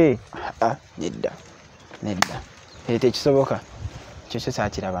watobye nedda tekisoboka kyokyo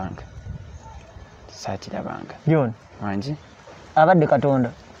saakirabanga John wangi abadde Katonda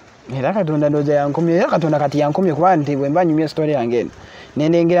era Katonda ndowooza yankomye era Katonda kati yankomye kuba nti bwe mba nyumya sitori yange eno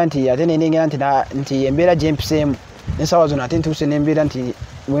nenengera nti embeera gye mpiseemu n'essaawa zino ate ntuuse n'embeera nti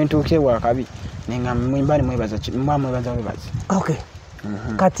bwe ntuuke wakabi nenga mba nimwebaza okay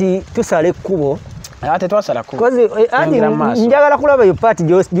kati tusala ekkubo ate twasala kubo njagala kulaba yo paati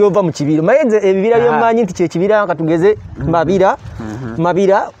gy'ova mu kibira mayenze ebibira by'omanyi nti kyekibira nga tugeze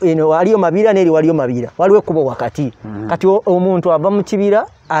mabira eno waliyo mabira n'eri waliyo mabira waliwo ekkubo wakati kati omuntu ava mu kibira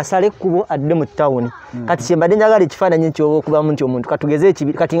asala ekkubo adde mu tawuni kati kyembadde njagala ekifaananyi kyoba okubamu nti omuntu katugeze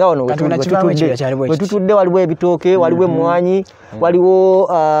ekibira kati nga wano wetutudde waliwo ebitooke waliwo emmwanyi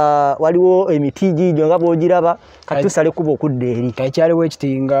waliwo emiti giigyo nga bw'ogiraba kati tusala ekkubo okudda eri kakyaliwo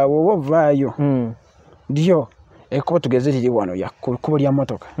ekitinga bw'oba ovaayo Dio ekkubo tugeze liri wano kkubo lya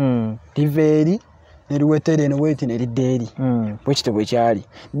motoka liva eri neriwetere eno weti neridde eri bwekito bwe kyali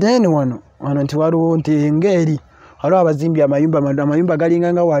then wano nti waliwo nti ng'eri waliwo abazimbi amayumba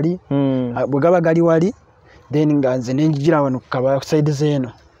galinga nga wali bwe gaba gali wali then nga nze nenjigira wano kukaba side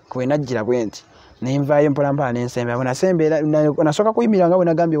zeeno kwe najjira bwenti nenvaayo mpolampola nensembera bwe nasembera nasooka kuyimirira nga bwe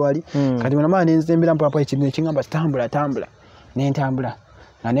nagambye wali kati bwe namala nensembera mpolampola ekintu ekingamba tambula nentambula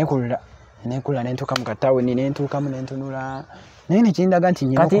nga nekulula nentuuka mu katawuni nentuukamu nentunula naye nekindaga nti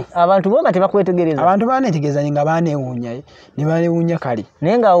kati abantu bo nga tebakwetegereza abantu banetegereza nga baneewuunya ne baneewuunya kale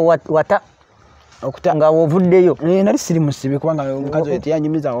naye nga wata nga wovuddeyo nali siri musibe kubanga omukazi oyo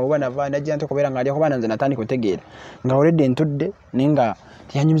teyanyumiza oba nava najja nte kubeera nga ali kuba nanze natandika otegeera nga oledde ntudde naye nga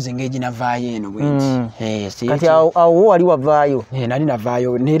teyanyumiza engeri ginavaayo eno bwenti kati awo wali wavaayo nali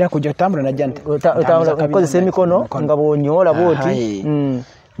navaayo neera kujja kutambula najja okozesa emikono nga bwonyoola bwoti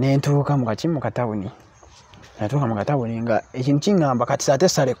nentuuka mu katawuni natuuka mu katawuni nga ekintu kiŋŋamba kati saate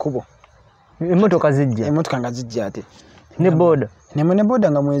sala ekkubo emmotoka nga zijja ate ne boda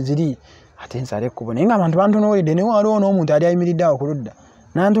nga mweziri ate nsala ekkubo naye nga abantu bantunuulidde naye waliwo n'omuntu ali ayimiridde awo ku ludda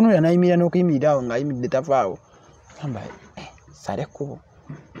nantunuulira nayimirira n'okuyimirira awo ng'ayimiridde tafaawo gamba sala ekkubo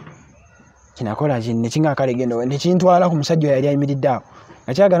kinakola nekiŋŋakale gendo nekintwala ku musajja oyo yali ayimiridde awo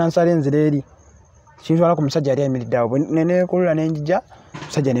nga kyagala nsala enzira eri kintwala ku musajja yali ayimiridde awo nenekulula nenjija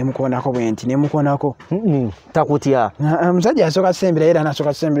musajja nemukoonako bwenti nemukoonako takutya musajja yasooka tusembera era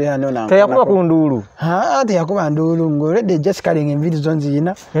nasooka tusembera nona teyakuba ku nduulu teyakuba nduulu ng'oledde jessica nga enviiri zo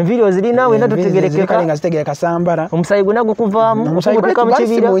nzirina enviiri ozirina wena tutegerekeka nga zitegereka sambala omusayi gwonna gukuvaamu omusayi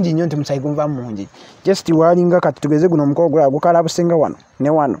mungi nnyo nti musayi guvaamu mungi just walinga kati tugeze guno omukono gulaba gukalabusinga wano ne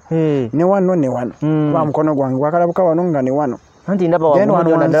wano kuba mukono gwange gwakalabuka wano nga ne wano anti ndaba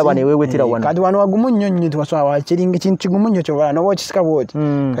wagumu ndaba newewetera wano kati wano wagumu nnyo tiwasobola kiringa kintu kigumu nnyo kyobala noba okisika bwoti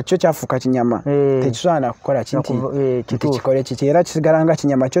kati kyo kyafuuka kinyama tekisobola nakukola kinti kikole kiti era kisigala nga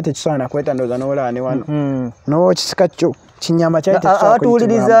kinyama kyo tekisobola nakweta ndooza n'olaba ne wano noba okisika kyo kinyama kyali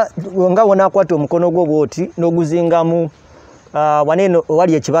abatuwuliriza nga wonaakwata omukono gwo bwoti n'oguzingamu waneno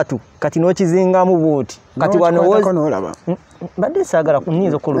wali ekibatu kati n'okizingamu buuti kati wano n'olaba badde saagala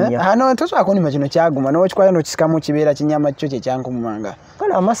kunyiza okulumya no tosobola kunima kino kyaguma n'okikwayo n'okisikamu kibeera kinyama kyo kyekyankumanga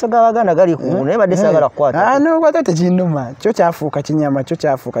kale amaaso g'Abaganda gali ku naye badde saagala kukwata n'okwata tekinnuma kyo kyafuuka kinyama kyo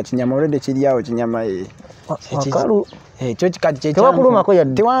kyafuuka kinyama olwedde kiryawo kinyama akalu ekyo kati tewakulumako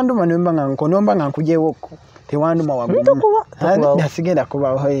yadde tewanduma nomba nga nkujeewoko tewanduma waggulu nasigenda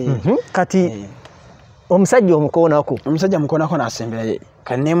kubawo kati omusajja omukoonako n'asembera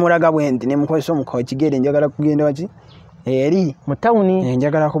kati nemulaga bwendi nemukozesa omukono kigere njagala kugenda waki eri mu tawuni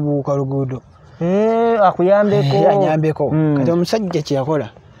njagala kubuuka luguudo akuyambeko kati omusajja kyeyakola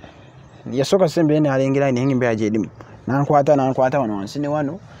yasooka sembere nalengera naye embeera gyerimu nankwata wano wansi ne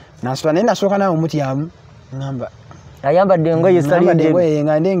wano nasola naye nasooka nawe omutyamu ngamba ayambadde engoye zitalidde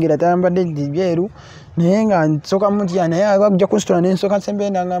nga ndengera tayambadde byeru naye nga nsooka mutya naye ajja kusitula nensooka sembere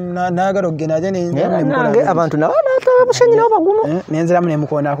nayagala okugenda ate nange abantu nabo nataba Bushenyi nabo bagumu nenziramu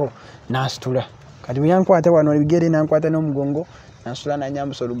nemukoonako nasitula kati bwe yankwata wano ebigere nankwata n'omugongo nansitula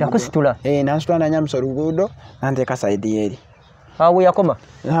nanyambusa oluguudo yakusitula nansitula nanyambusa oluguudo nanteeka sayidi yeeri awo yakoma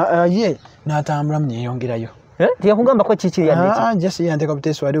ye natambulamu neyongerayo tiyakugambako kiki jesi yanteeka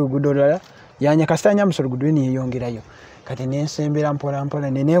buteesi wali oluguudo olulala yanyakasita nyambusa oluguudo neyongerayo kati nensembera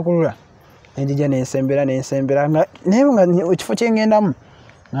mpolampola neneekulula nenjija nensembera naye nga ekifo kyengendamu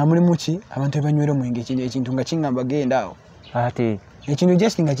nga mulimu ki abantu ebanywera omwenge ekintu nga kingamba genda awo ate ekintu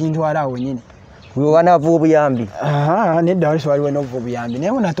jesi nga kintwala awo wenyini wanava obuyambi nedda wali waliwo nova obuyambi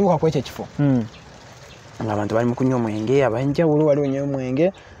naye bwenatuuka ku ekyo ekifo nga abantu bali mu kunywa omwenge abanjawulo waliwo nywa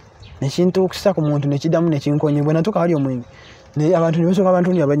omwenge nekintuukisa ku muntu nekiddamu nekinkonye bwenatuuka wali omwenge abantu nebasooka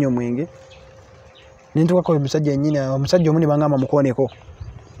abantu ndi abanywa omwenge nentuukako omusajja ennyini omusajja omu ne bangamba mukooneko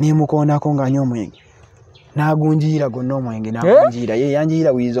nemukoonako ng'anywa omwenge nagunjira gonna omwenge nagunjira ye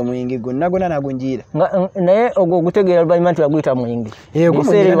yanjira wiiza omwenge gonna nagunjira naye ogwo ogutegeera luvannyuma nti baguyita mwenge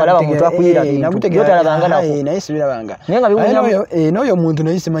ebiseera balaba muntu akuyira naye sibirabanga n'oyo omuntu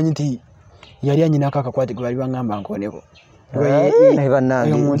naye simanyi nti yali anyinako akakwate gwe bali bangamba nkooneko naye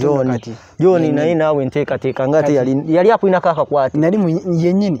bannange John naye naawe nteekateeka ngate yali akulinako akakwate nali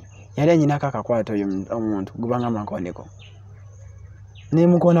yennyini yali anyinako akakwate oyo omuntu gwe bangamba nkooneko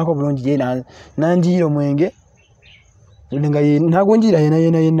nemukoonako bulungi ye nanjira omwenge nga nagunjira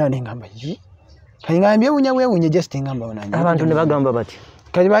yena nengamba kati nga mbyewunya just ngamba abantu ne bagamba bati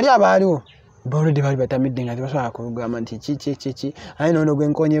kati bali abaaliwo baludde bali batamidde nga tebasobola kugamba nti kiki aye noono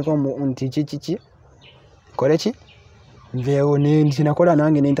gwenkonyeko nti kiki kole ki nveewo sinakola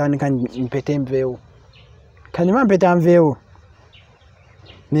nange nentandika mpete nveewo kati mpeta nveewo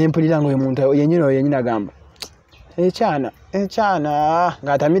nempulira nga oyo muntu yenyini agamba ekyana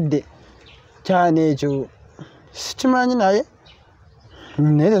ng'atamidde kyana ekyo sikimanyi naye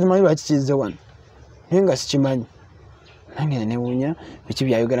tetumanyi lwaki kizze wano naye nga sikimanyi nange newuunya biki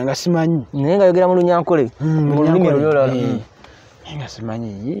byayogera nga simanyi naye nga yogera mu Lunyankole mu lulimi olulala naye nga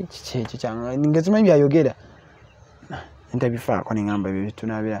simanyi kiki ekyo nga simanyi byayogera ntabifaako nengamba ebyo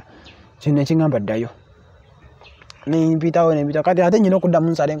bitunabira kino nekingamba ddayo nempitawo kati ate nyina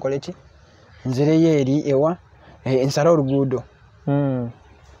okuddamu nsale nkole ki nzireyo eri ewa ensala oluguudo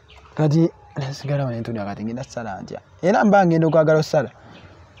kati nsigala wanentunia kati ngenda kusala ntya era mba ngenda okwagala okusala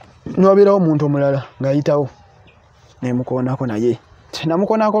nobeerawo omuntu omulala ng'ayitawo nemukoonako naye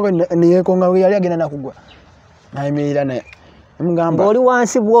namukoonako neyekonga yali agenda nakugwa nayimirira naye mugamba oli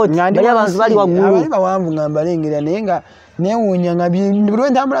wansi bwoti bali abantu bali waggulu abali bawanvu nga mbalengera naye nga newuunya nga buli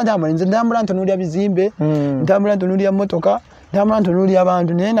ntambula nze ntambula ntunuulira bizimbe ntambula ntunuulira motoka ntambula ntunuulira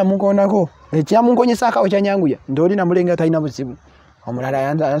abantu naye namukoonako ekyamunkonyesako kyanyanguya nti oli namulengera talina buzibu omulala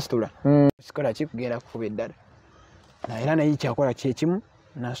yansitula sikola ki kugenda kukuba eddala era naye kyakola kyekimu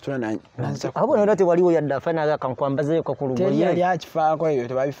nansitula abo naye ate waliwo yadde afaanana kankwambazeeko ku lugoye teyali akifaako ebyo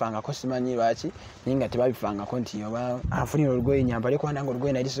tebabifangako simanyi lwaki naye nga tebabifangako nti oba afunira olugoye nyambale kubanga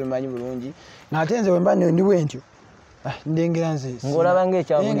olugoye nali simanyi bulungi ng'ate nze wemba ndi bwentyo ndengera nze ng'olaba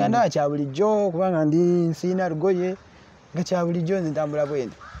nga ndaba kya bulijjo kubanga nsiina lugoye nga kya bulijjo nze ntambula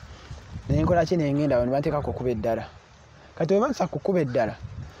bwentyo naye nkola ki nengenda awo ne banteekako okuba eddala kati weba nsa kukuba eddala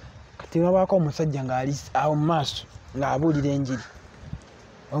kati wabaako omusajja ng'ali awo mu maaso ng'abuulira enjiri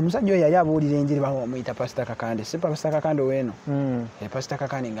omusajja oyo yali abuulira enjiri bamuyita pasita kakande si pasita kakande weeno pasita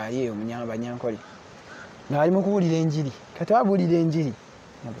kakande ng'ali eyo Banyankole ng'ali mu kubuulira enjiri kati wabuulira enjiri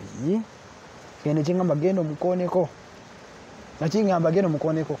genda kingamba genda omukooneko nakingamba genda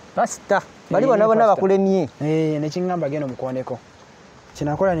omukooneko pasita bali bonna bakulemye nekingamba genda omukooneko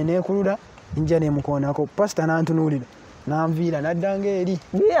kinakola neneekulula njja nemukoonako pasita nantunuulira Nanvira naddanga eri.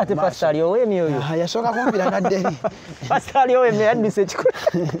 Ye ate pastor ali owemye oyo. Yasooka kumvira nadda eri. Pastor ali owemye aduse kikola.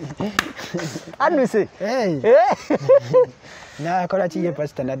 Aduse. Nakola ki ye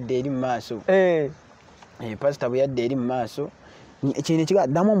pastor nadda eri mu maaso. Pastor bwe yadda eri mu maaso ekintu ekiga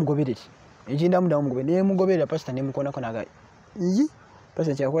ddamu omugoberere. Ekindamu ddamu omugoberere ne mugoberera pastor ne mukonako naga. Yi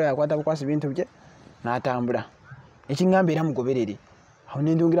pastor kyakola yakwata bukwasi bintu bye n'atambula. Ekingamba era mugoberere. Awo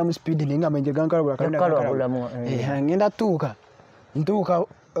ne ndungira mu speed ne ngamba nje gankalabula kalenda. Ngenda tuuka. Ntuuka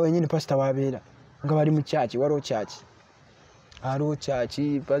wenyini pastor wabeera nga bali mu church waliwo church. Aliwo church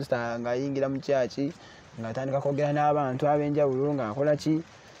pastor nga yingira mu church nga atandika kwogera n'abantu ab'enjawulo nga akola ki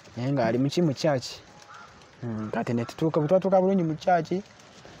naye nga ali mu church. Kati ne tutuuka bulungi mu church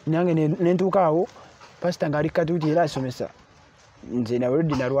nange ne ntuuka awo pastor nga ali katuuti era asomesa. Nze na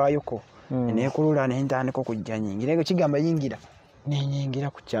oludde nalwayoko ne kulula ne ntandika okujja nyingira ngo kigamba yingira nenyingira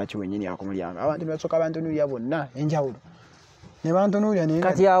ku church wenyini ako mulyango abantu basoka abantu nuya bonna enjawulo ne bantu nuya ne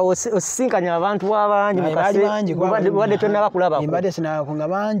kati awo osisinkanya abantu abangi mukase wadde tonna bakulaba mbadde sinako nga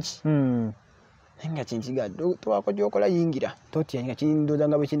bangi nga kinkiga twako gyokola yingira totya nga kindoza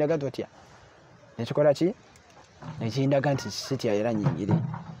nga bwe kindaga totya nekikola ki nekindaga nti sitya era nyingire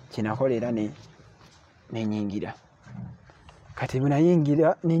kinakolera nenyingira kati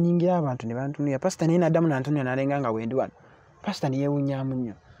munayingira nenyingira abantu ne bantu nuya pastor ne nadamu nantunya nalenga nga wendi wano pastor ne yewunyamu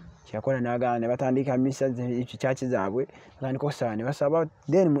nnyo kyakola n'agamba ne batandika misa church zaabwe batandika okusaba ne basaba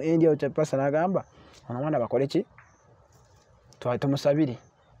then mu end of pastor n'agamba omwana bakole ki tumumusabire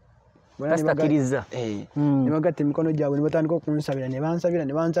pastor kiriza ne bagatta emikono gyabwe ne batandika okunsabira ne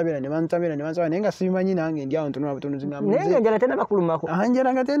bansabira nenga simanyi nange ndi awo ntunula butunuzi ngamba nenga njala tena bakulumako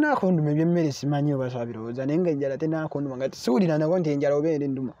anjala nga tena akonduma ebyemmere simanyi obasabirowooza nenga njala tena akonduma nga siwulira nako nti enjala obeera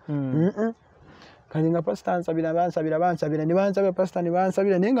enduma kati nga pastor ansabira bansabira ne bansabira pastor ne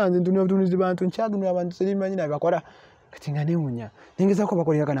bansabira nenga nze ntunula butunuzi bantu nkyadunula abantu simanyi nabe bakola kati nga newunya nengezako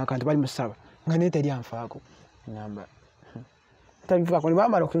bakolera kana akantu bali musaba nga neteri anfaako ngamba tabifaako ne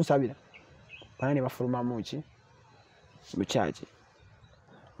bamala okunsabira bana ne bafuluma muki mu church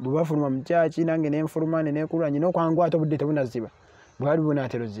bwe bafuluma mu church nange ne nfuluma ne nekulwa nyina okwangu ate obudde tebunaziba bwali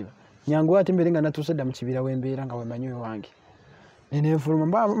bunatero ziba nyangu ate mbere nga natusedda mu kibira wembeera nga wemanyi wange ne nfuluma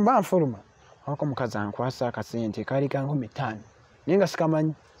mba nfuluma ako mukazi ankwasa akasente kali ka 5,000 nenga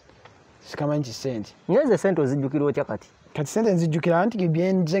sikamanyi kisente nyeze sente ozijjukira otya kati sente nzijjukira anti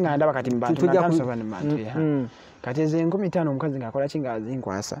byenze nga ndaba kati mbantu kati eze 5,000 omukazi ng'akola ki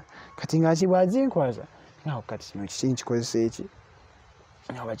ng'azinkwasa kati ng'akibwazinkwasa ng'awo kati kino kiki nkikozesa eki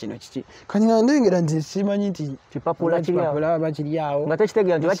ng'aba kino kiki kati nga ndengera nti simanyi nti kipapula bakiri awo nga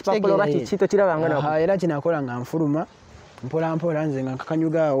tekitegeera nti bakipapula oba kiki tokirabanga nako era kinakola nga nfuluma mpola nze nga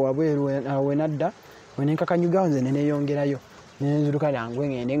nkakanyuga awo wabweru we nadda we ne nkakanyuga nze ne neeyongerayo ne nzuluka nangwe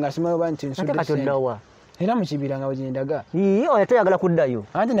ngende nga simanyi oba nti nsudde kati oddawa era mu kibira nga wegendaga oyo toyagala kuddayo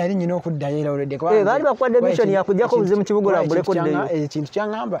anti nali nyina okuddayo era olwedde baali bakwadde mission yakujjako buze mu kibuga olambuleko ddayo ekintu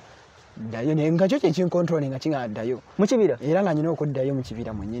kyaŋŋamba ddayo nga kyo kyekinkontrole nga kiŋaddayo mu kibira era nga nyina okuddayo mu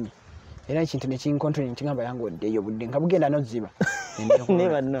kibira mwennyini era ekintu nekinkontrole nekiŋamba yange oddeyo budde nga bugenda nozziba ne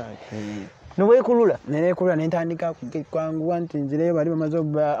bannange nobwekulula nenekulula nentandika kwanguwa nti nzireyo bali bamaze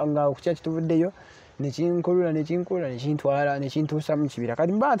nga okukya kituvuddeyo nekinkulula nekintwala nekintuusa mu kibira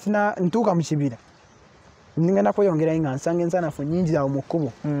kati mba ntuuka mu kibira ngenda kweyongerayo nga nsanga ensanafu nyingi awo mu kkubo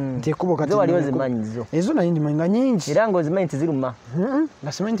nti ekkubo kati waliwo zimanyizo ezo nayo ndimanyi nga nyingi era ng'ozimanyi nti ziruma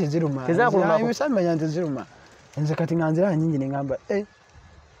nga simanyi nti ziruma samanya nti ziruma nze kati nga nziraba nyingi nengamba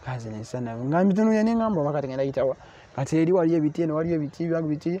kazi nensanafu nga mbitunuya nengamba oba kati ngenda yitawa kati eri waliyo ebiti eno waliyo ebiti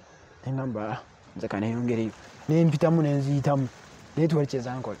biti nengamba nze kaneyongereyo nempitamu nenziyitamu naye tiwali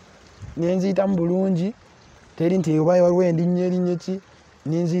kyezankola nenziyitamu bulungi teri nti oba waliwo erinnya ki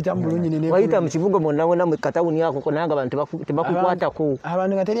nenziyitamu bulungi wayita mu kibuga mwonna mwe katawuni ako nanga abantu tebakukwatako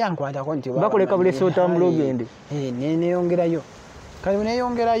abantu nga teri ankwatako nti bakuleka bulesi otambula ogende neyongerayo kale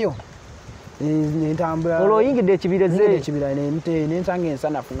neyongerayo nentambula olwo oyingidde ekibira nensanga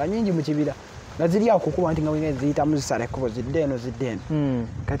ensanafu nga nyingi mu kibira nga ziri awo kukuba nti nga wena ziyitamu zisala ekkubo zidde eno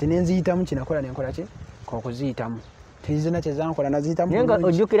kati nenziyitamu kinakola nenkola ki kokuziyitamu tezina kyezankola naziyitamu naye nga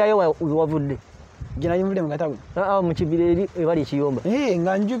ojjukirayo wavudde ginayumvudde mukatawuni mu kibira eri ebali ekiyomba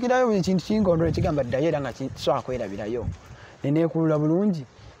nga njukirayo ekintu kinkondola kigamba ddayo era nga kisobola kwerabirayo neneekulula bulungi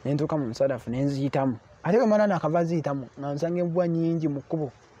nentuuka mu nsanafu nenziyitamu ate bwe mala nakava ziyitamu nga nsanga embwa nyingi mu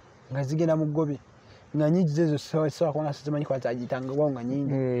kkubo nga zigenda mu ggobe nga nyingi zezo sobola kubanga sizimanyi kuba zagitangawawo nga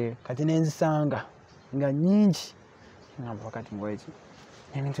nyingi kati nenzisanga nga nyingi ngamba wakati ngweki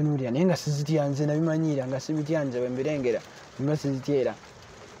nentunuulira naye nga sizitya nze nabimanyira nga sibitya nze wembirengera nga sizityera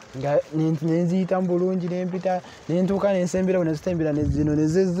nga nenziyitamu bulungi nempita nentuuka nensemberawo nezitembera zino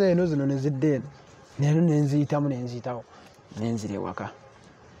nezezzeeno zino nezidde eno nero nenziyitamu nenziyitawo nenzire waka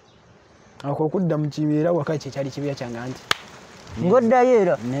ako kudda mu kibira waka kyali kibira kyanganti ngoddayo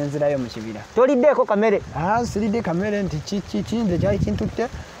era nenzirayo mu kibira toliddeko kamere silidde kamere nti kinze kyali kintutte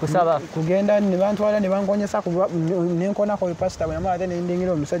kusaba kugenda ne bantwala ne bankonyesa nenkonako pasita bwe namala ate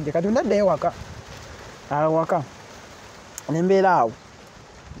nendingira omusajja kati ndaddayo waka waka nembeera awo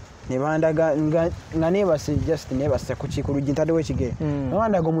ne bandaga nga nebase just nebase ku lugi ntaddewo ekigere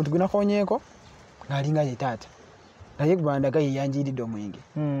nabandaga omuntu gwenakonyeeko ng'alinga ye taata naye bandaga yeyanjiridde omwenge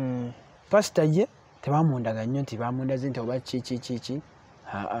pasita ye tebamundaga nnyo nti bamundaze nti oba ki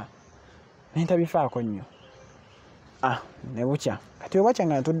nentabifaako nnyo ne bukya kati obakya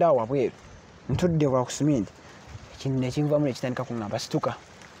nga ntudde awo wabweru ntudde kwa ku siminti ekintu nekinvamu nekitandika kuŋŋamba situka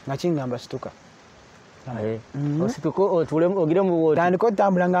nga kiŋŋamba situka tandika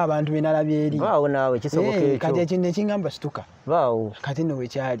otambula ng'abantu benalabye eri kati ekintu nekiŋŋamba situka kati no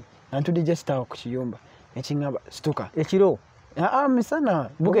wekyali ntudde just awo ku kiyumba nekiŋŋamba situka ekiro misana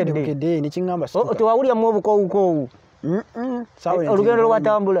bukedde nekiŋŋamba situka tewawulyamu obukowukoowu olugendo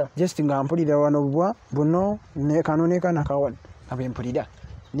lwatambula just nga mpulira wano bwa buno kano nekanakawano abempulira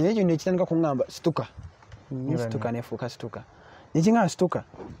naye ekyo nekitandika kuŋŋamba situka situka nefuuka situka nekiŋŋamba situka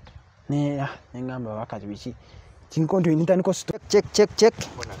neŋŋamba wakati biki kinkonto nitandika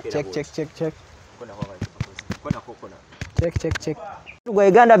gwa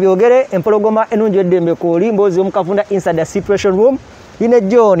Uganda byogere empologoma enungi eddembe kooli mbozi omukafunda inside the situation room ine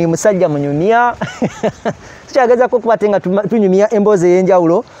John Mwesigye munyumya tukyagezako kubate nga tunyumya emboozi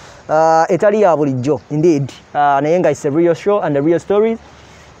ey'enjawulo etali ya bulijjo indeed naye nga it's a real show and a real story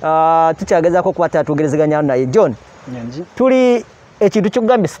tukyagezako kubate tugerezeganya naye John tuli ekintu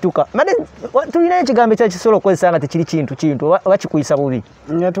kyokugambye situka made tulina ekigambo ekyakisobola okukozesa nga tekiri kintu oba kikuyisa bubi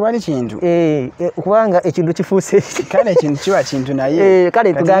nga tewali kintu kubanga ekintu kifuuse kale ekintu kiba kintu naye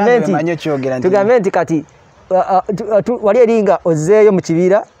kale tugambe nti kati wali eringa ozzeeyo mu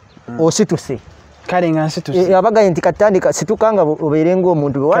kibiira osituse kale nga nsituse abagaye nti katandika situka nga obeere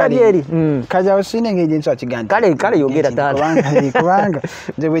ng'omuntu bwe walabye eri kaja osine engeri nti wakiganda kale yogera taata kubanga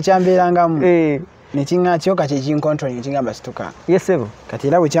nze bwe kyambeerangamu nekinga kyoka kyekinkontrol nekingamba situka yesebo kati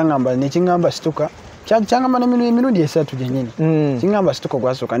era bwe kyangamba nekiŋŋamba situka kyangamba n'emirundi esatu gyennyini kiŋŋamba situka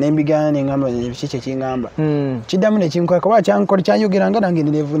ogwasooka nembigana neŋŋamba biki kyekiŋŋamba kiddamu nekinkola kuba kyanyogeranga nange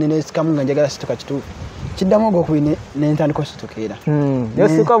nenesikamu nga njagala situka kituufu kiddamu ogwokubiri nentandika osituka era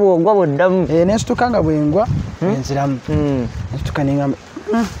nesituka bwongwa bwoddamu nesituka nga bwengwa enziramu nesituka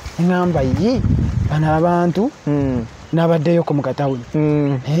neŋŋamba yi bano abantu nabaddeyoko mu katawuni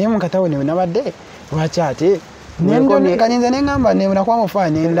naye mu katawuni we nabadde lwaki ate kaninze neŋŋamba nakwamufa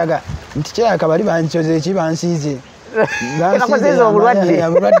nendaga nti kyeraka bali bankyoze eki bansiize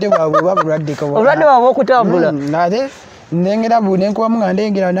obulwadde bwabwe bwabwe okutambula ate nengera nenkubamu nga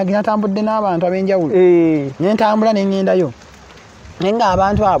ndengera natambudde n'abantu ab'enjawulo nentambula nengendayo naye nga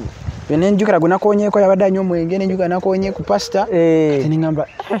abantu abo nenjukira gwe nakonyeeko yabadde anywa omwenge nenjukira nakonye ku pasita ate neŋŋamba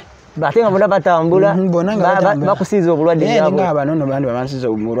bate nga bona batambula bakusiiza obulwadde nga abanono bandi babansiiza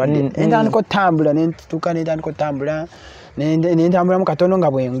obulwadde nentandika otambula nentandika otambula nentambulamu katono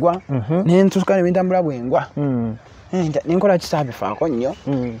nga bwengwa nentuuka nentambula bwengwa nenkola kisaabifaako nnyo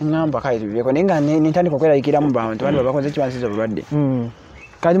ŋŋamba kale tubieko naye nga nentandika okweraliikiramu bantu bandi babakoze kibansiiza obulwadde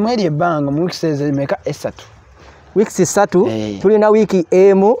kati mweri ebbanga mu wiikisi ezimeka esatu wiikisi 3 tulina wiiki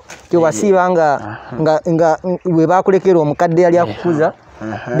emu gyewasiiba nga bwe bakulekera omukadde yali akukuza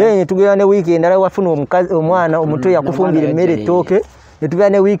then tugenda ne wiiki endala wafuna omwana omuto yakufumbira emmere ettooke netugenda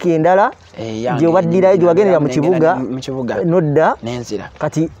ne wiiki endala gyewaddirayo gyewagendera mu kibuga nodda nenzira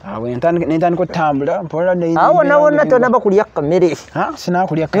kati nentandika otambula awo wonna tonaba kulya kamere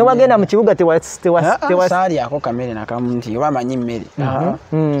sinakulya naye wagenda mu kibuga saalyako kamere nakamu nti oba amanyi mmere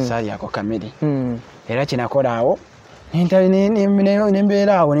saalyako kamere era kinakola awo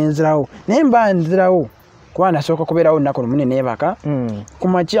nembeera awo nenzirawo naye mba nzirawo kuba nasooka kubeerawo olunaku lumu neneebaka ku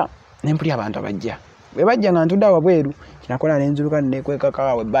makya nempulya abantu abajja bwe bajja nga ntudde awo bweru kinakola nenzuluka nekwekaka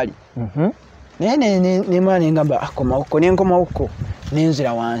awo ebbali naye nemala nengamba komawuko nenkomawuko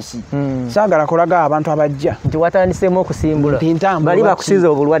nenzira wansi saagala kulaga abantu abajja nti watandiseemu okusimbula bali bakusiiza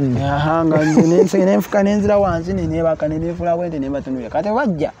obulwadde nenfuka nenzira wansi neneebaka neneefulawo ente nebatunulira kati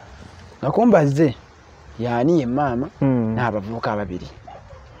bajja nga kumbazze yaani ye maama n'abavubuka ababiri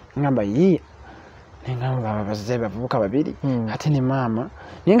ngamba yiye nengamba bazze bavubuka babiri ate ne maama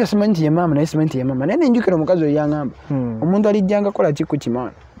naye nga simanyi nti ye maama naye simanyi nti ye maama naye nenjukira omukazi oyo yaŋŋamba omuntu alijjanga kola ki ku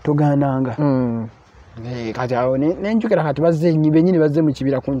kimaana togaananga kati awo nenjukira kati bazze bennyini bazze mu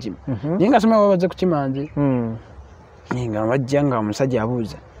kibira kunkima naye nga simanyi baba bazze ku kimanzi nga bajja nga omusajja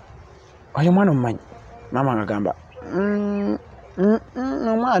abuuza oyo omwana omumanyi maama ngagamba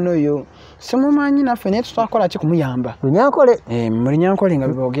omwana oyo simumanyi naffe naye tutakola ki kumuyamba Lunyankole muri Nyankole nga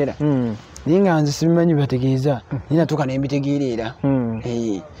biboogera ninga nze sibimanyi bategeeza nina tuka nembitegera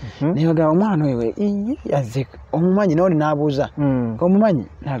naye bagamba omwana oyo yazze omumanyi nawe n'abuuza omumanyi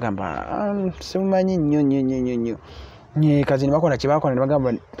n'agamba simumanyi nnyo kazini bakola kye bakola ne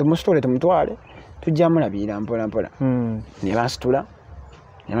bagamba tumusitule tumutwale tujja mulabira mpola ne bansitula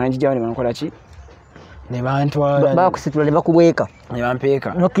ne banjijjawo ne bankola ki ne bantwala bakusitula ne bakubweka ne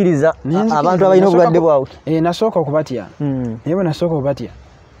bampeeka nokkiriza abantu abalina obulwadde bwawe nasooka okubatya naye bwe nasooka okubatya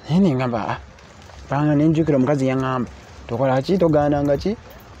naye nengamba banga nenjukira omukazi yaŋŋamba tokola ki togaananga ki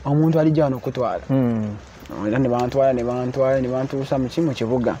omuntu alijja wano okutwala era ne bantuusa mu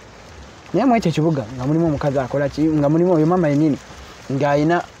kibuga naye mu ekyo ekibuga nga mulimu omukazi akola ki nga mulimu oyo mama yennyini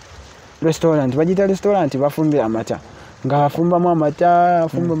ng'alina restaurant bagiyita restaurant bafumbira amata nga afumbamu amata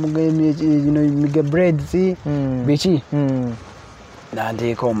afumba mige breads biki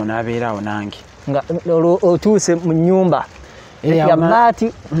nanteeka omwo n'abeeraawo nange nga otuuse mu nnyumba yabaati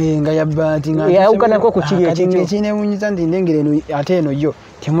nga yabaati yawukanako ku kiri ekikyo ekinewunyiza nti ndengera eno ate eno yo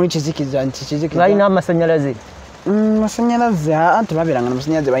temuli kizikiza nti kizikiza balina amasanyalaze masanyalaze anti babeeranga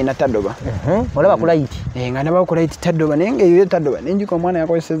namasanyalaze balina taddoba olaba kulayiti nga nabakulayiti taddoba naye ngaeyo taddoba nenjuka omwana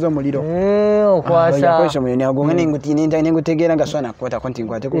yakozeseza omuliro okwasa omuliro nagonga nengutegeera nga swana kukwatako nti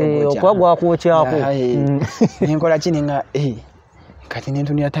nkwate okuba gwakwokyako nenkola ki nenga kati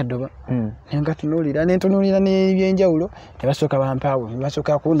nentunira taddoba nenkatunuulira n'ebyenjawulo ne basooka bampaawo ne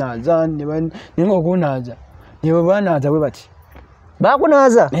basooka kunaaza nenga okunaaza ne bwe banaaza bwe bati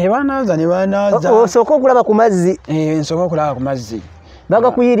bakunaaza ne banaaza osooka okulaba ku mazzi nsooka okulaba ku mazzi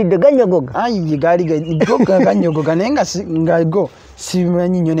bagakuyiridde ganyogoga ayi gaali ganyogoga naye nga go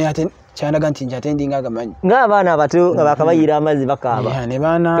simanyi nnyo naye ate kyandaga nti nti ate ndinga agamanyi ng'abaana abato nga bakabayira amazzi bakaaba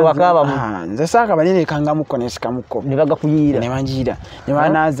tewakaabamu nze saakaba nenekangamukko nesikamukko ne bagakuyiira ne banjiira ne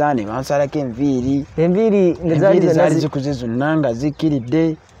banaaza ne bansalako enviiri zaali zikuze zonna nga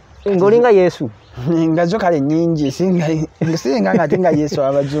zikiridde ng'olinga Yesu nga zo kale nnyingi singa ngate nga Yesu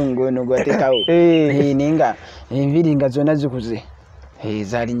abazungu ono gwateekawo naye nga enviiri nga zonna zikuze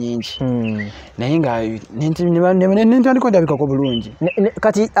zaali nyingi naye nga nentandika ondabikako bulungi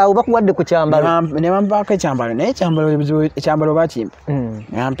kati awo bakuwadde ku kyambalo ne bampaako ekyambalo naye ekyambalo bakimpa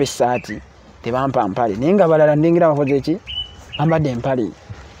ne bampa essaati tebampa mpale naye nga balala ndengera bakoze eki bambadde empale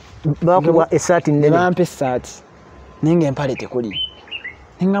bakuwa essaati ne bampa essaati naye nga empale tekuli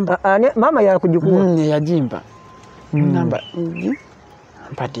maama yakugikuwa yagimpa ngamba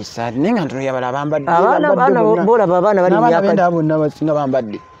mpati saadi naye nga ntunuulira bala bambadde bolaba abaana bali myaka benda bonna basinga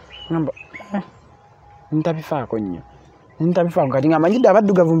bambadde ngamba ntabifaako nnyo ntabifaako kati nga manyidde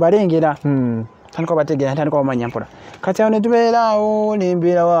abaddugavu mbalengera tandika bategeera ntandika bamanya mpola kati awo ne tubeeraawo ne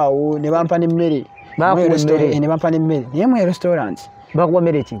mbeerawo awo ne bampa n'emmere ne bampa n'emmere naye mu restaurant bakuwa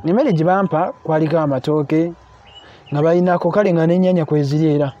mmere ki emmere gye bampa kwaliko amatooke nga balinako kale nga n'ennyanya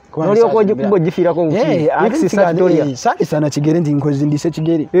kweziri era ng'ogifiirako saali sana kigere nti ndise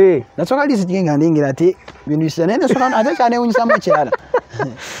kigere nasooka liisi kigere nga ndengera ate binduyisa naye nasooka ate kyanewunyisamu ekirala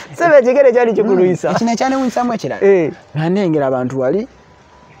sebe ekigere kyali kikuluyisa kino ekyanewunyisamu ekirala nga ndengera abantu wali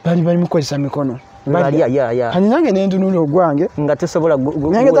bali mukukozesa mikono kati nange nentunula ogwange nga tosobola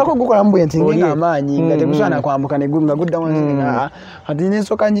nengezako gukolamu bwe nti ngenga amaanyi nga tegusaana kwambuka nga gudda wansi kati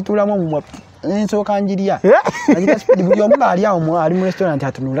nensooka njitulamu omumwa nensooka njirya agita speed buli omu ali awo ali mu restaurant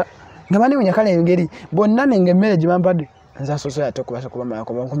atunula nga banewunya kale engeri bonna nenga emmere gye bampadde nze asoose ate okubasa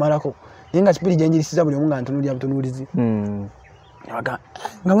kumalako naye nga speed gyenjirisiza buli omu nga ntunulira butunuulizi nga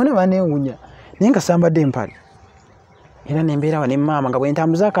bonna banewunya naye nga sambadde empale era nembeerawo ne maama nga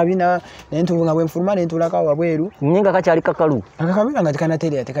bwentambuza akabina nga bwenfuluma nentulako awo wabweru naye nga kakyali kakalu akakabina nga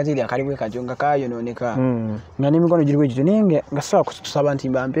tekanaterera tekaterera kali bwe katyo nga kayonooneka nga n'emikono giriwo ekityo naye nga sobola kusaba nti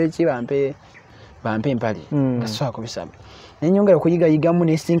bampe eki bampe empale nga sobola kubisaba nenyongera okuyigayigamu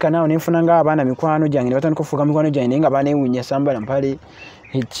nesinkanaawo nenfuna ng'abaana mikwano gyange ne batandika okufuuka mikwano gyange naye nga banewunya sambala mpale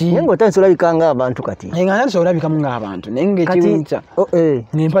eki naye ng'otandise olabika ng'abantu kati nga natandise olabikamu ng'abantu naye ngaekiwunyisa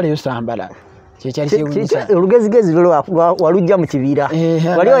ng'empale yo sambala olugezigezi walujja mu kibiira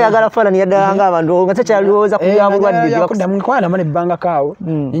wali oyagala faanani yaddala ng'abantu nga tekyaliwooza ku bya bulwadde nebbanga kaawo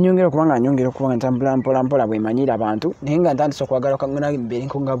nenyongera okuba nga nyongera okuba nga ntambula mpolampola bwemanyira abantu naye nga ntandise okwagala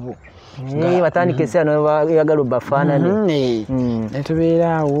mbeereko nga bo batandika esaano yagala bafaanane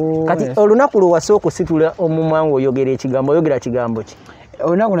netubeeraawo kati olunaku lwe wasooka okusitula omumwa ng'oyogera ekigambo oyogera kigambo ki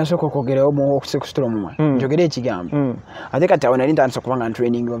olunaku nasooka okwogera okusitula omumwa njogera ekigambo ate kati awo nali ntandise okuba nga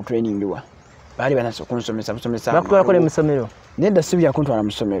ntrainingibwa baali bananse okunsomesa busomesa bakutwalako nemusomero nedda si byakuntwala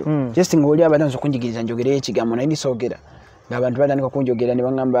mu ssomero just ng'oli abatanse okunjigiriza njogerayo ekigambo naye ndisoogera ng'abantu batandika okunjogera ne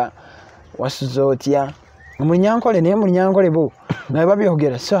baŋŋamba wasuze otya Munyankole naye Munyankole bo nga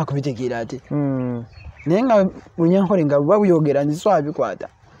babyogera so akubitegeera ate naye nga Munyankole nga babyogera nziso abikwata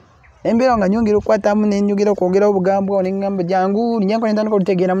embeera nga nyongera okukwatamu n'enjogera okwogera obugambo n'engamba jangu Nyankole ntandika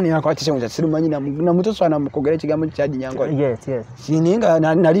okutegeera mu n'akwata ekyo sirumanyi na mutoso na mukogera ekigambo kya Nyankole sininga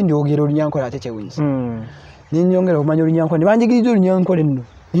nali ndiogera Nyankole ate kyewunsi n'enjongera okumanya Nyankole banjigiriza Nyankole nno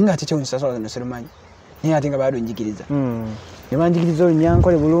ninga ate kyewunsi saso na sirumanyi naye ate nga bado njigiriza ne banjigiriza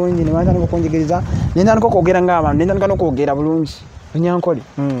Nyankole bulungi ne bantandika okunjigiriza n'entandika okwogera ng'abantu n'entandika n'okwogera bulungi Nyankole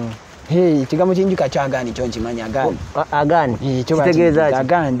ekigambo kinjika kyagandi kyo nkimanya agandi kitegeeza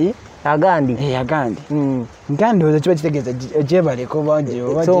agandi ngandi ozo kiba kitegeeza gyebaleko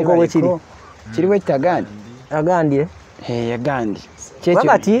kiriwo ekitagandi agandi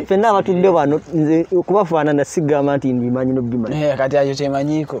wakati fenna abatudde wano nze kubafaanana sigamba nti ndimanyi nobimanya kati ayo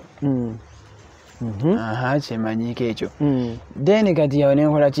kyemanyiiko kyemanyiiko ekyo then kati yawe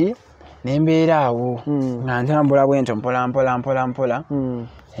nenkola ki nembeera awo nga ntambula bwentyo mpola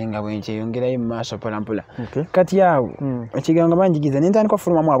nga bwenkyeyongerayo mu maaso mpola kati awo ekigambo banjigiza nentandika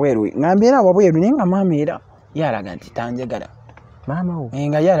okufulumamu wabweru nga mbeera awo wabweru naye nga maama era yalaga nti tanjagala maama wo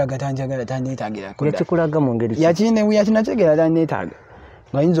nga yalaga tanjagala tanneetagira yakikulaga mu ngeri yakinategera tanneetaaga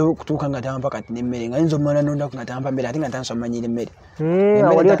nga yinza okutuuka nga tampa kati nemmere nga yinza omwana nondaku nga tampa mmere ate nga tansomanyira emmere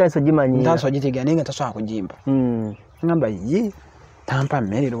wali otanso gimanyira ntanso gitegera naye nga tasobola kugimba ngamba ye tampa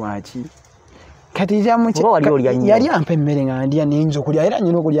mmere lwaki kati yali ampa emmere nga ndya neyinza okulya era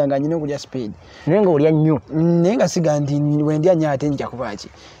nyina okulya nga nyina okulya speed naye nga olya nnyo naye nga siga nti wendya nnyo ate nja kubaaki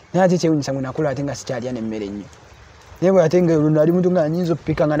naye ate kyewunyisa ngu nakula ate nga sikyalya nemmere nnyo naye bwe ate nga nali muntu nga nyinza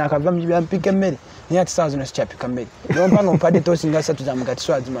okupika nga nakava mpika emmere naye ate saawa zino sikyapika mmere nompa nga ompadde toosi nga 3 za mugati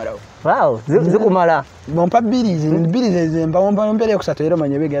so azimalawo zikumala bompa 2 zempa ompeera 3 era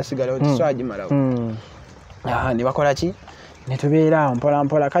omanya ebega yasigalawo so agimalawo ne bakola ki ne tubeera awo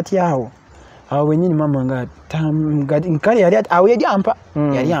mpola kati awo wenyini mama nga kale yali ampa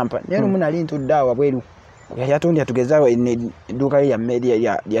naye lumu nali ntudde awo wabweru yali atundya tugezaawo edduuka lya mmere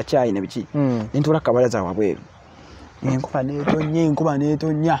lya caayi ne biki nentula kabalaza awo wabweru enkuba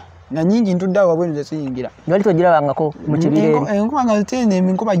netonya nga nyingi ntudde awo wabweru nze siyingira yali togirabangako mu kibireeri enkuba nga tene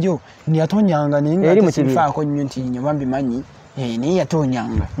enkuba gyo yatonyanga naye nga sifaako nnyo nti nyoba mbimanyi naye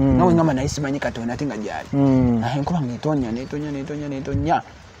yatonyanga nawe ngamba naye simanyi katonda ate nga gyali enkuba nga netonya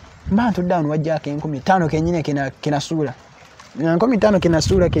mba ntudde awo wajjako 15 kennyini kenasuula 15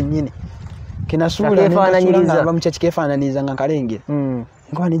 kenasuula kennyini kenasuula mukyaki kefaananyiriza nga nkalengera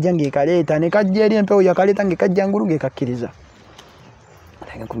enkuba nejja ng'ekaleeta ne kajja eri empewo yakaleeta ng'ekajja ngulu ng'ekakkiriza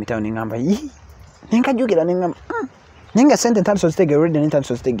 15 neŋŋamba nenkajjukira neŋŋamba naye nga sente ntandise ozitegeera olwedde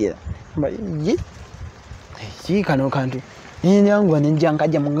nentandise ozitegeera kano kantu nenyanguwa nejja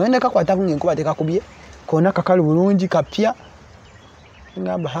nkajja mugenda kakwatako ng'enkuba tekakubye koona kakalu bulungi kapya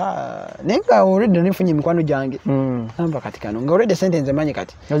ngamba naye nga already nefunye mikwano gyange ngamba kati kano nga already sente nze manyi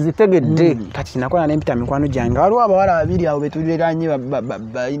kati ozitegedde kati nakola nempita mikwano gyange waliwo abawala 2 awo betuliranye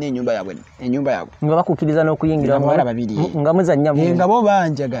balina ennyumba yaabwe nga bakukkiriza n'okuyingira abawala 2 nga muzannya nga bo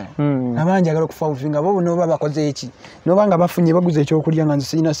banjagala okufa bufi nga bo noba bakoze eki noba nga bafunye baguze ekyokulya nga nze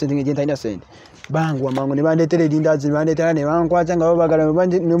sirina sente nga gyentalina sente banguwa mangu ne bandeetera erindazi bandeetera ne bankwata nga babagala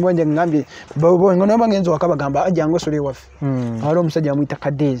nebonje ngambye noba ngenza waka bagamba jangu osule ewaffe wali omusajja amuyita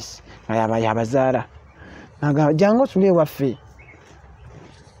Kadezi nga yabazaala jangu osule ewaffe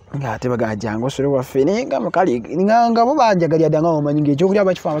nga ate bagala jangu osule ewaffe naye nga bo banjagalya ddanga omanyi ngaekyokulya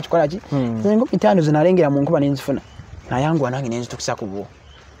bakifa bakikola ki 15 zinalengera mu nkuba nenzifuna nayanguwa nange nenzitukisa ku bo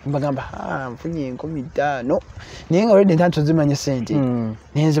mbagamba nfunye 15 naye nga olwedde ntandise zimanye sente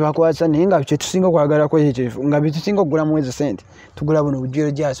nenzibakwasa naye nga kye tusinga okwagalako ekyo nga bitusinga okugula muwezi sente tugula buno bujjero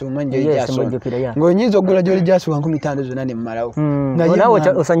gyasi omanyi ng'onyinza okugula gyoli gyasi wa 15 zonna nemmalawo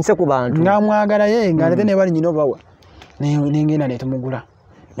nawe osanyise ku bantu nga mwagala ye nga ate ne bali nyina obawa nengenda netumugula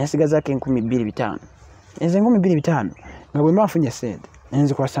nesigazaako 25 ezo 25 nga bwe mba nfunye sente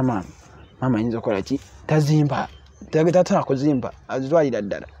nenzikwasa maama ayinza okukola ki tazimba tatala kuzimba azitwalira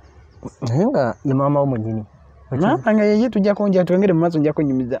ddala naye nga ye maama wo mwennyini maama nga yeye tujjako nja twengere mu maaso njako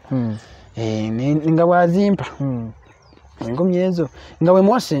nyumiza nga bwazimba 10 ezo nga bwe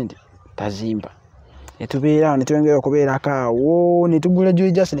muwa sente tazimba netubeera awo netwengera okubeerako awo netugula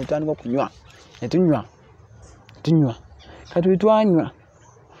gyojasi netutandika okunywa netunywa kati twanywa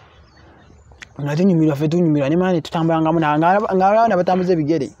nga tunyumirwa ffe tunyumirwa ne maana tutambulangamu ng'abaana batambuza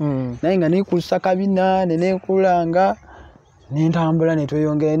ebigere naye nga neekuusa kabina neneekulanga nentambula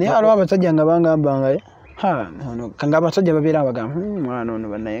netweyongera naye aliwo abasajja nga bangambanga nga abasajja babeera bagamba mwana ono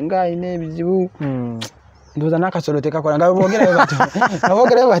banaye ng'alina ebizibu ndoza nakasolo tekakola ngabogera batyo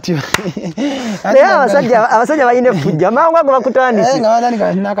abogera batyo abasajja bayine kujja mangu ngo bakutandise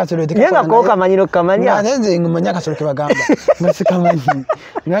ngabana nakasolo tekakola yenga koka manyiro kamanya nze ngumanya kasolo kebagamba ngasikamanyi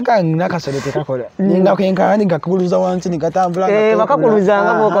nakasolo tekakola ninga kwenka ngakuluza wansi nikatambula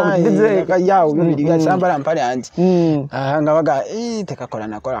bakakuluzanga boka yawo bibiri gasambala mpale anti ngabaga tekakola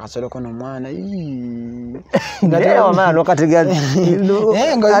nakola kasolo kono mwana ngati wamana nokategera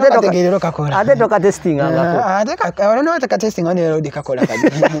ngategerero kakola ate toka testing ate no ate testing on ero dikakola kadi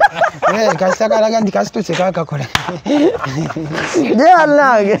kasakala gandi kasituse kakola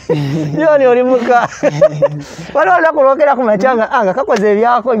alage yoni olimuka wala kulokera ku machanga anga kakoze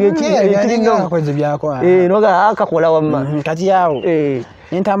byako byekino kakoze byako noga akakola wamma kati yawo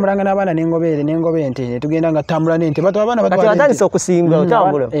Nentambulanga n'abaana n'engobe ente tugenda nga tambula n'ente bato abaana batwala ente atandise okusimba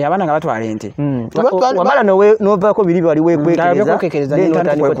otambula abaana nga batwala ente wamala novako biri bali wekwekereza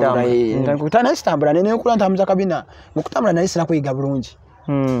ntandika sitambula nenekula ntambuza kabina ngokutambula nali sina kuyiga bulungi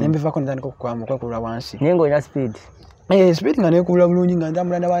nembivako ntandika okwekulula wansi naye ng'olina speed speed nga nekubula bulungi nga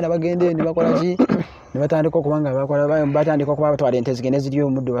ntambula n'abaana bagende ne bakola ki ne batandika okuba nga batandika okuba batwala ente zigende ziri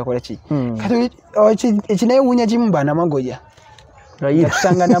omuddo bakola ki kati ekinewuunya kimu baana magoya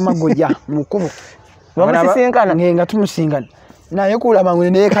kusanga namagoya mukubu bamusisinkana nga tumusingana naye kulaba ngo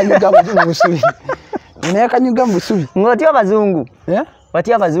nekanyuga mu busubi nekanyuga mu busubi ngoti abazungu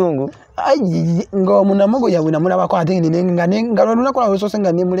bati abazungu ngo munamagoya buna mulabako ate nga lunakola osose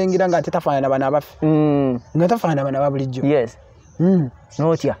nga nemulengira nga ate tafaana bana abafi nga tafaana bana babulijjo yes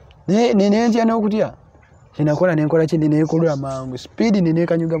notya nentya n'okutya kinakola nenkola kindi nekulula mangu speed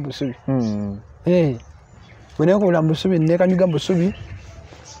nekanyuga mu busubi Wene ko busubi nekanyuga busubi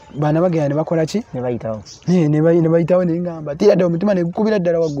bana bagenda ne bakola ki ne bayitawo ne bayitawo ne ngamba tira ddala omutima ne gukubira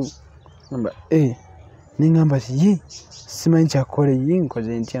ddala waggulu ngamba ne ngamba simanyi kyakole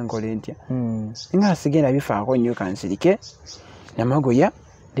nkoze ntya nga sigenda bifaako nnyo kansirike namagoya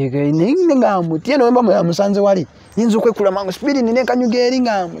ne ngamutya nowemba musanze wali yinza okwekula mangu speed nekanyuga eri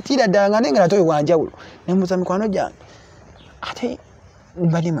ngamutira ddala nga nengera toyo wanjawulo nembuza mikwano gyange ate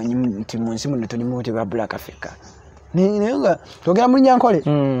mbali manyi nti munsi muno tulimu kuti ba Black Africa nenga togera muri nyankole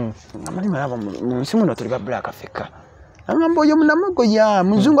amali maraba munsi muno tuli ba Black Africa amambo yo munamagoya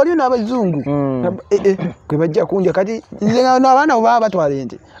muzungu aliyo n'abazungu kwe bajja kunja kati nze n'abaana baba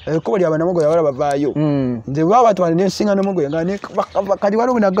batwalente ko bali abana magoya wala bavaayo nze baba batwalente singa n'amagoya ngane kati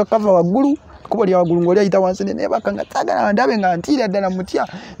wali unagakava waggulu ko bali waggulu ngoli ayita wansi ne bakanga tsagala ndabe nga ntira ddala mutya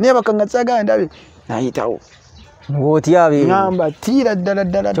ne bakanga tsagala ndabe nayitawo ngotyabe ngamba tira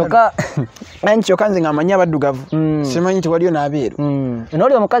ddala choka ancho kanze ngamanya baddugavu simanyi twaliyo nabeero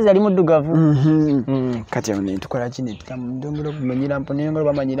noli omukazi ali muddugavu kati ne tukola kine tukamndongolo kumanyira mponengo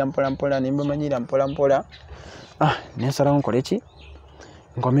bamanyira mpola nimba manyira mpola nesala nkole ki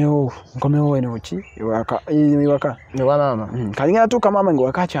nkomewo eno ki iwaka ne wa mama kalinga tuka mama ngo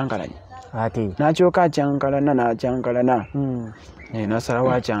wakacyankalanya ati nacho kacyankalana nasala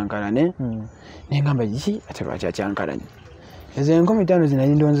wacyankalane nengamba ate lwakyacankalanye ezo 15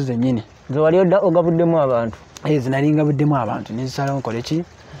 zinali ndonzo zennyini nze wali ogabuddemu abantu zinalinga buddemu abantu nenzisalawo nkole ki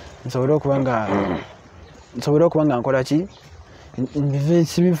nsobole okuba nga nkola ki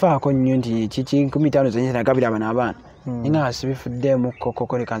sibifaako nnyo nti kiki 15 zennyini nagabira abana abaana ninga sibifuddemu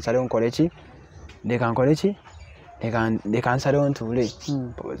kokoko leka nsalewo nkole ki leka nkole ki leka nsalewo ntuule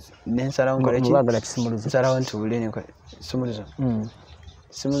nensalawo nkole ki nsalawo ntuule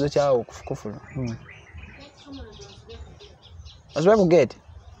simuzo kyawo kufulu Azwa kugete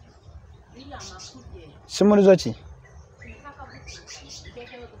simulizo ki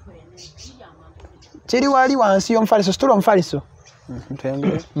kiri wali wansi y'omufaliso situla omufaliso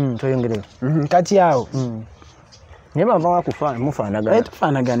toyongere kati yawo naye bava wakufana mufaanagana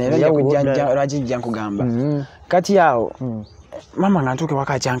tufaanagana era lwakijja nkugamba kati yawo mama nga ntuuke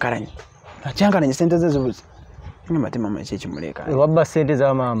waka acyankalanye sente ze zibuze ngamba te mama ekyekimuleeka wabba sente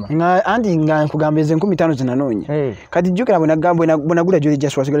za mama anti nga nkugamba ezo 15 zinanoonya kati jjukira bwenagula gyoli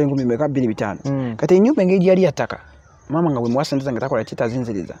just wasigala 25 kati ennyumba engeri yali yattaka mama nga bwe muwa sente zange takola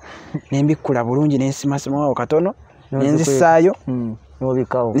kitazinziriza nembikkula bulungi nensimasimaawo katono nenzisaayo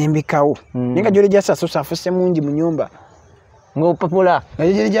nembikawo naye nga gyoli just asusa afuse mungi mu nyumba ng'opapula nga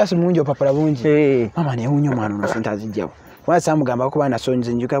gyoli just mungi opapula bungi mama newuunya omwana ono sente azijjawo kubanga samugamba kuba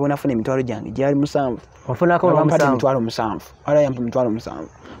nasonze njukira bwe nafuna emitwalo gyange gyali 7 ofunako emitwalo 7 ala yampa emitwalo 7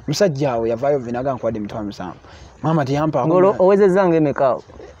 musajja awo yavaayo vinaga nkwadde emitwalo 7 mama teyampa ngolo owezezanga emekaawo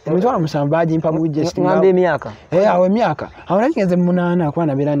emitwalo 7 bagimpa bujje ngamba emyaka awo emyaka awo nakigenze mu 8 akuba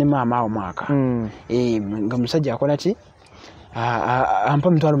nabeera ne maama awo mwaka nga musajja akola ki ampa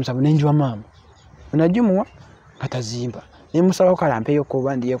emitwalo 7 nenjiwa maama najumuwa katazimba nemusalawo kale ampeyo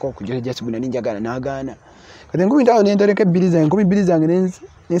kuba ndiyeko okujja jasi bwe nali njagala n'agaana kati 15 nentereka ebbiri zange 12 zange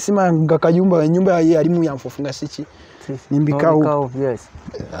nesima nga kayumba nyumba ye ali mu yanfofu nga siki nimbikawo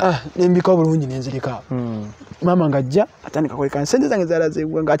nimbikawo bulungi nenzirika mama ngajja atandika koleka sente zange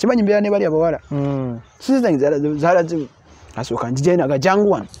zalazeebwa nga akimanyi mbeera ne bali abawala sente zange zalazeebwa asooka njijena nga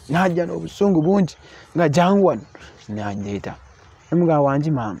jangu wano najja n'obusungu bungi nga jangu wano nandeeta emuga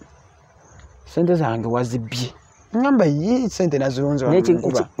wangi mama sente zange wazibye ngamba yi sente nazilonze mu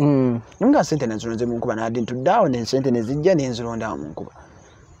nkuba nga sente nazilonze mu nkuba nadi ntuddawo ne sente nezijja nenzilonda mu nkuba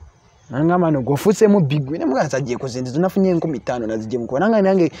ngamba no gofuse mu bigwe ne muga sajje ko sente tunafunye 15 nazijje mu nkuba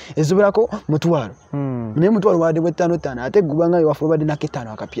nange ezibulako mutwalo ne mutwalo wade bwe 5 ate gubanga yafu bade na 5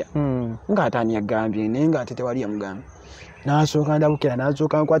 akapya nga atani yagambye ne nga atete wali yamugambye nasooka ndabukira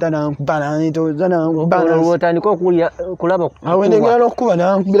nasooka nkwata nankubana nitozana nkubana olwotandika okulya kulaba awendengera n'okukuba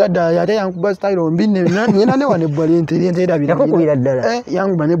nankubira ddala ate yankuba style mbinne nina ne wane bwali enterabira yakukubira ddala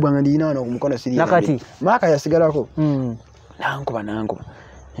yankuba ne bwanga ndina wano ku mukono siri nakati maaka yasigalako nankuba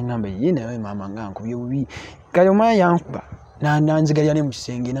engamba yine we mama ngankubye bubi kayoma yankuba nanzigalya ne mu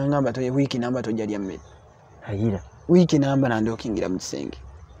kisenge nangamba to wiki namba tojalya mmere ayira wiki namba nandokingira mu kisenge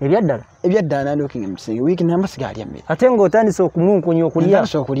ebyaddala nandokingira mu kisenge wiki namba sigalya mmere ate ng'otandise okumunkunya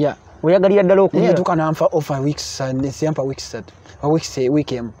okulya oyagalira ddala okulya tuka namfa offer weeks nesiampa weeks 3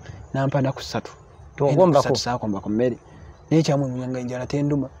 week emu nampa naku 3 togombako sakombako mmere nekyamwe munyanga enjala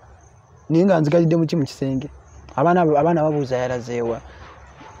tenduma ninga nzigalidde mu kimu kisenge abaana babuuza yalazeewa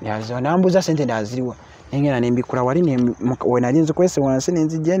nambuuza sente ndaziriwa nengena nembikula wali wenalinzi kwese wansi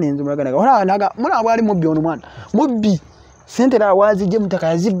nenzijja nenzimulaganaga muna bwali mubbi ono mwana mubbi sente na wazijje mutaka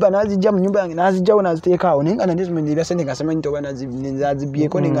yazibba nazijja mu nyumba yange nazijjawo naziteekaawo nenga nandizimenyeera sente nga semanyi toba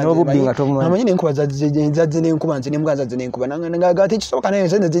nazibyeko nengamanyi nenkuba zazze nenkuba nze nemuga zazze nenkuba nga ate kisooka naye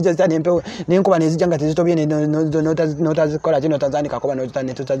sente zijja zita nempewo nenkuba nezijja nga tezitobye notazikola ki notazandikakoba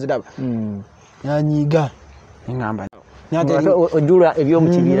netutaziraba nanyiga engamba ojula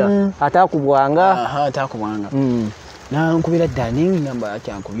ebyomukibira atakubwanga nankubira ddala nengamba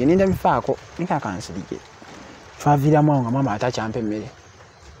akyankubye nendabifaako nekakansirike faviramu nga mama atakyampa emmere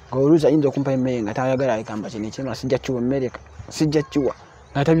ng'oluusi ayinza okumpa emmere nga tayagala ayikamba kino ekyema sijja kiwa emmere sijja kiwa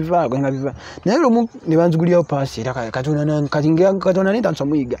nga tabivaako nga biva naye lumu ne banzigulirawo paasi era katonda nentansa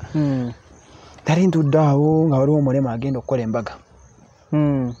muyiga tali ntudde awo nga waliwo omulema agenda okukola embaga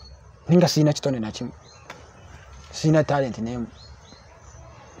nga sirina kitone nakimu sina talent name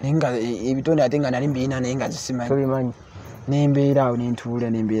nenga ebitone ate nga nali mbina naye nga zisimanyi nembeera awo nentuula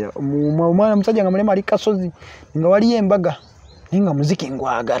nembeera omwana musajja nga mulema ali kasozi nga waliyo embaga nenga muziki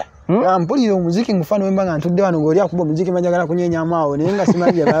ngwagala mpulira omuziki ngufana wembaga ntudde wano ng'oli akuba omuziki manjagala kunyenyama awo naye nga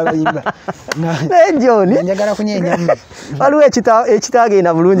simanyi babayimba njagala kunyenyama waliwo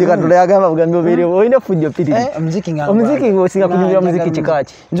ekitagenda bulungi Katonda yagamba bugambi obeere olina fujjo piri omuziki ng'osinga kunyumira muziki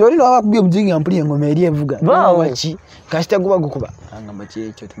kikaki nze oli lwaba akubye omuziki nga mpulira engoma eri evuga baki kasita guba gukuba angamba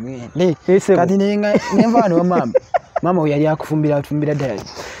kyekyo tumwende kati nenvaano wamama mama yali akufumbira ddala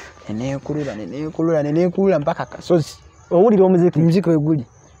neneekulula mpaka kasozi owulira omuziki weguli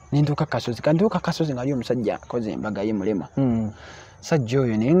nentuuka kasozi kantuuka kasozi nga ali omusajja akoze embaga ye mulema sajja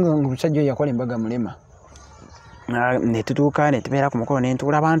oyo naye omusajja oyo yakola embaga mulema netutuuka netubeera ku mukolo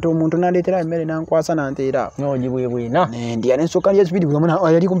nentuula abantu omuntu nandeetera emmere nankwasa nanteera nogibwebwena nendya nensooka ndya sipidi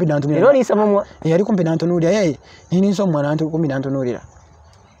yali kumpi yali kumpi nantunuulira ninsa omwana kumpi nantunuulira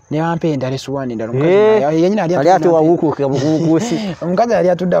newampa endala esuwaani endala ate wawukuuka bukuukuusi omukazi yali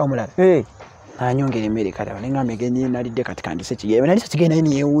atudde awo mulala anyongera emmere kati nengamba egenye nalidde kati kandise kigere nalisa kigere naye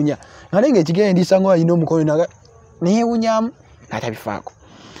neyewuunya naye ngaekigere ndisanga alina omukono neyewuunyamu ngatabifaako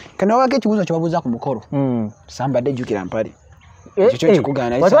kano wabako ekibuuzo kyebabuuza ku mukolo sambadde jjukira mpale ekyo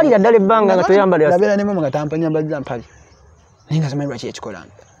kikugaana watwalira ddala ebbanga nga toyambalirabeera ne mama nga tampanyambaliza mpale naye nga simanyi lwaki ekikola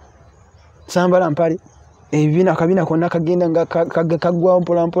sambala mpale ebibiina akabina konna kagenda nga kaggwawo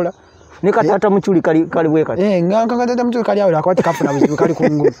mpolampola ne katata mukyuli kali bwe kati nga katata mukyuli kali awo akwati kafuna buzibu kali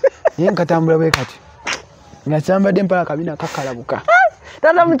kungulu naye nkatambula bwe kati nga sambadde mpala akabina kakalabuka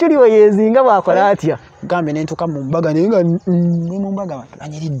tata mukyuli we yezinga bwakola atya gambe nentuuka mu mbaga naye nga mu mbaga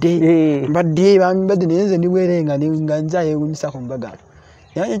banyiridde mbadde naye nze ndiweerenga nga nza yewunyisa ku mbaga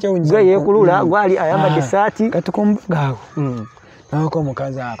gwe yeekulula gwali ayambadde essaati kati ku mbaga awo nawako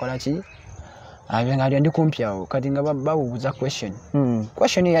omukazi akola ki nga ndi kumpi awo kati nga babuuza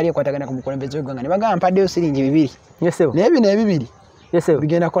question yali ekwatagana ku mukulembeze w'eggwanga ne bagamba mpaddeyo siringi 2 naye bino ebibiri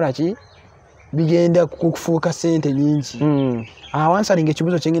bigenda kukola ki bigenda kufuuka sente nyingi awo ansalinga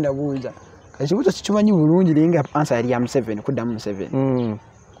ekibuuzo kyengenda buuza ekibuuzo kikimanyi bulungi naye nga ansa yali ya 7 kuddamu 7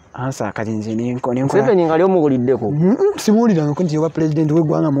 ansa kati nze nga ali omuwuliddeko simuwulirangako nti oba pulezidenti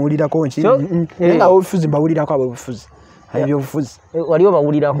w'eggwanga muwulirako naye nga obufuzi mbawulirako ab'obufuzi ebyobufuzi wali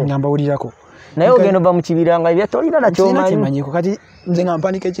obawulirako nga mbawulirako naye ogenda ova mu kibira nga ebya tolina nakyo omanyi kati nze nga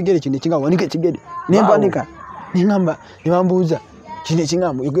mpanika ekigere kino ekingawanika ekigere nempanika nengamba nebambuuza kino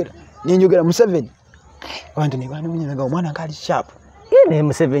ekingamba yogera nenjogera Museveni abantu ne banemunyaga omwana kali sharp ne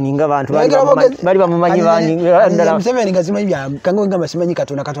Museveni nga abantu bali bamumanyi bangi Museveni nga simanyi kango ngamba simanyi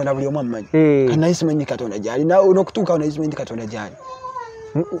katonda buli omu amumanyi kana simanyi katonda gyali n'okutuuka ono simanyi katonda gyali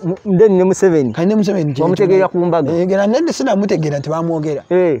ndeni ne Museveni bamutegeera ku mbaga egera nende sinamutegeera nti bamwogera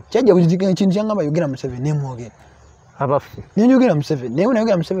kyajja kujika ekintu kyangamba yogera Museveni nemwogera abafu nenjogera Museveni naye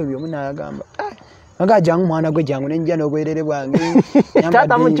nayogera Museveni omu n'agamba nga jangu mwana gwe jangu nenjja n'obwerere bwange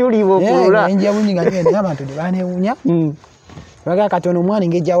tata mukyuliibwa okulula nenjja bunyiga naye abantu ne baneewunya baga katono omwana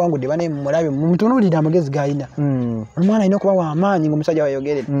ngejja wangudde banemulabe mumutunuulira amagezi g'alina omwana alina okuba w'amaanyi ng'omusajja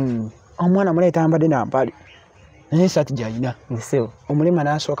wayogerera omwana muleeta ambadde nampale naye esaati gy'alina omulema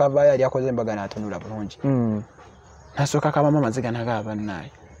n'asooka avaayo yali akoze embaga n'atunula bulungi n'asooka akabamu amaziga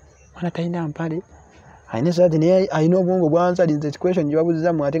nagaabannaye omwana talina mpale alina esaati naye alina obwongo bwansalinze ekikweshoni gye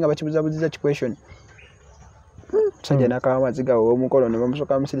babuzizamu ate nga bakibuzabuziza kikweshoni omusajja n'akaba amaziga ow'omukolo ne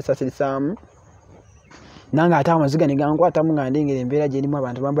bamusooka bamusirisa nange ate amaziga ne gankwatamu nga ndengera embeera gyerimu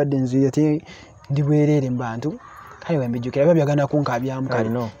abantu bambadde enziiri ate ndi bwereere mu bantu kale wembijjukira biba byagala kunkaabyamu kale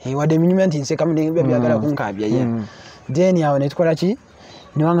wadde eminyumya nti nsekamu biba byagala kunkaabya ye then awo ne tukola ki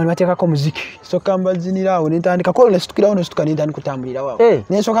niwanga ne bateekako muziki sooka mbazinira awo nentandikako nesituukirawo nesituuka nentandika kutambulirawo awo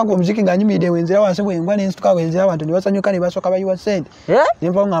nensooka ku omuziki nga nyumidde wenzira wansi bwengwa nensituuka wenzira abantu ne basanyuka ne basooka bayiwa ssente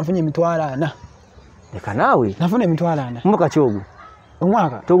nenvawo nga nfunye emitwalo 4 leka naawe nafuna emitwalo 4 mwaka ki ogwo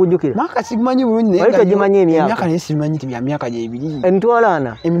omwaka togujjukira mwaka simanyi bulungi naye togimanyi emyaka naye simanyi ti bya myaka gye ebiri emitwalo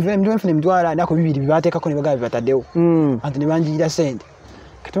 4 emitwalo 4 ako bibiri bibateekako ne bagamba bibataddewo anti ne banjirira ssente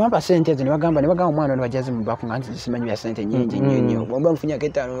kati bampa ssente ezo ne bagamba omwana ono bajazi mu baku nga nti simanyi bya ssente nnyingi nnyo bwomba nfunyako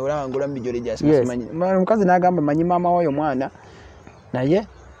 5 olaba ngula mu bijole gya simanyi omukazi n'agamba manyi maama wayo omwana naye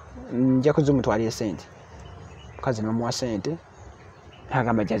nja kuzimutwalira ssente omukazi n'omuwa ssente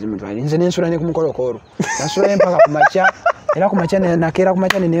n'agamba jazi mutwalire nze nensula ne ku mukolokolo nasulayo mpaka ku makya era ku makya nakeera ku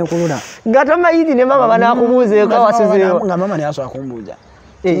makya neneekulula nga tomayiti ne mama banakubuuzeeko awasuzeewo nga mama naye asobola kumbuuza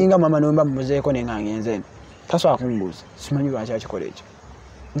nga mama nomba mumuzeeko ne nga ngenze eno tasobola kumbuuza simanyi lwaki akikola ekyo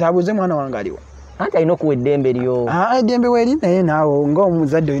nti abuuze mwana wange aliwo anti alina okuwa eddembe lyo eddembe weeri naye naawe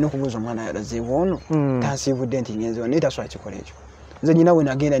ngaomuzadde olina okubuuza omwana yalazeewo ono tansiibudde nti ngenzewo naye tasobola kikola ekyo nze nyina we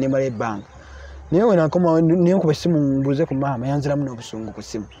nagenda nemala ebbanga naye wenakoma nenkuba essimu mbuuze ku maama yanziramu n'obusungu ku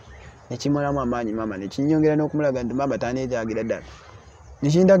ssimu nekimalamu amaanyi maama nekinyongera n'okumulaga nti maama taneetaagira ddala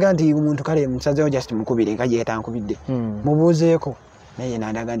nekindaga nti omuntu kale musazeewo just mukubire nga gyetankubidde mubuuzeeko naye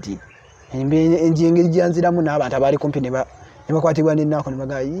nandaga nti engeri gyanziramu n'abantu abaali kumpi ne bakwatibwa n'ennaku ne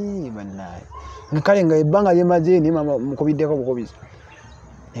bagaa bannaaye nga kale nga ebbanga lyemaze naye maama mukubiddeko bukubizi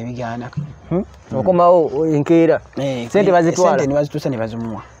nebigaana okomawo enkeera sente bazitwala sente ne bazituusa ne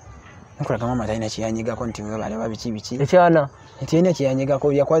bazimuwa nkulaga mama talina kyeyanyigako nti balaba biki ekyana talina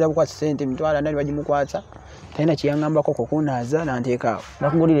kyeyanyigako yakwata bukwasa sente emitwalo 4 bagimukwasa talina kyeyaŋŋambako kukunaaza nanteekaawo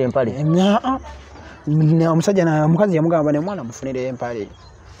nakugulira empale omusajja omukazi yamugamba nemwana mufunire empale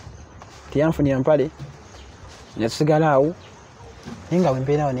tiyanfunira empale netusigala awo naye nga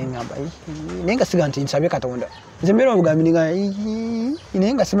wembeerawo neŋŋamba naye nga siga nti nsabye katonda nze mbeera obugambi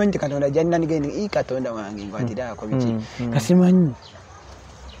naye nga simanyi ti katonda gyalina nigeni katonda wange nkwatiraako biki nga simanyi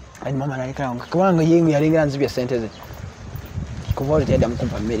ali mama nalekaawo kubanga yengu yalengera nzibya ssente ze kuba olwo teyaddamu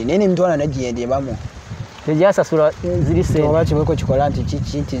kumpa mmere naye nemitwalo nagyendebamu tegyasasula ziri sente oba kiweko kikola nti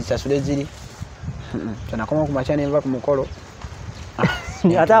kiki nti zisasule ziri nakoma ku makya nenva ku mukolo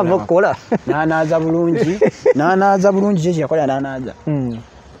ate ava okukola nanaaza bulungi kyekiyakola nanaaza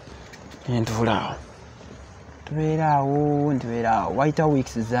nentuulaawo tubeeraawo wayitawo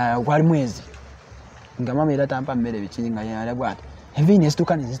weeks gwali mwezi nga mama era tampa mmere biki nga yalabwati envi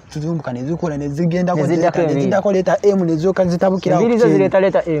nezituuka nezitutumbuka nezikola nezigendako leeta m nezoka zitabukirazireeta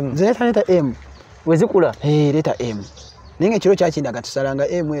leeta m wezikula leeta m naye nga ekiro kyakindaga tusalanga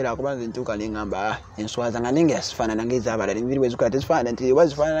m era kubanza ntuuka neŋŋamba enswaza nga nenge yasifaanana ng'ez'abalala enviri wezikola tezifaanana nti oba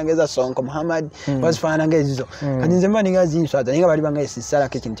zifaanana ng'eza sonko muhammad oba zifaanana ng'ezizo kati nze mba ninga zinswaza naye nga bali banga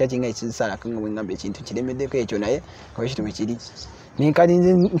esisalako ekintu kyakinga ekizisalako nga bweŋŋamba ekintu kiremeddeko ekyo naye nga bwekito bwe kiri kati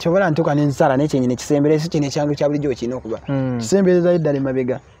nze nsobola ntuuka nenzisala naye kyenyini kisembere si kino ekyangu kya bulijjo kirina okuba kisemberezayo eddala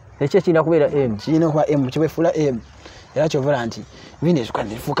emabega ekyo kirina kubeera m kirina okuba m kibwefuula m era kyovola nti vinezuka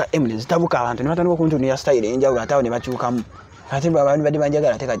nezifuuka m nezitabuka abantu nebatandika okuntunira style enjawulo ate awo ne bakyukamu ate abantu badde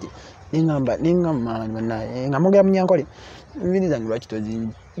banjagala ate kati neŋŋamba nga mwogera munyankole enviri zange lwaki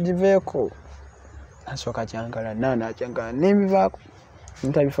toziveeko asooka kyankala nakyankala nembivaako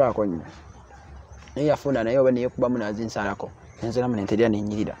ntabifaako nnyo naye yafuna naye oba neyekubamu nazinsalako nenziramu nenterera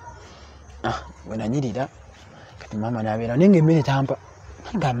nenyirira bwe nanyirira kati maama nabeera naye nga emmere tampa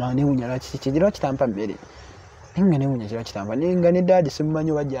ngama ne unyala kigira kitampa mbere ninga ne unyala kitamba ninga ne dadi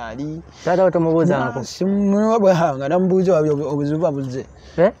simumanyo bajali tata otomubuuzangako simumanyo bwahanga nambuuza obuzibu babuze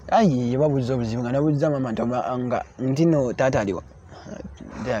ayi babuze obuzibu nga nabuuza mama ntanga ntino tata aliwa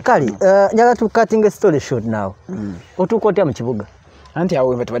kali njagala tukatinga story short now otuuka otya mu kibuga anti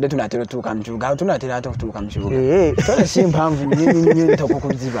awo bwe tubadde tunatera tuuka mu kibuga tunatera ate okutuuka mu kibuga tole simpanvu nnyo ntoko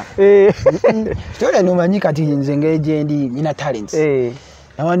kuziba tole nomanyi kati nze ng'egyendi nina talents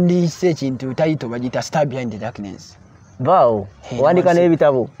nawandiise ekintu tayito bagita Star Behind the Darkness. Wow, wandika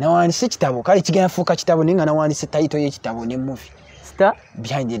n'ebitabo. Nawandiise ekitabo kale kigenda fuuka kitabo ninga nawandiise tayito y'ekitabo ne movie. Star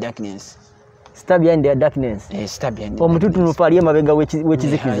Behind the Darkness. Star Behind the Darkness. Star Behind the Omututunufu ali emabega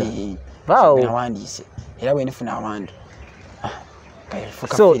w'ekizikiza. Wow. Nawandiise era bwe nifuna awandu.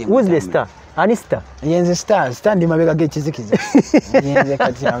 So, who's the star? Ani star? Yenze star ndi mabega g'ekizikiza. Yenze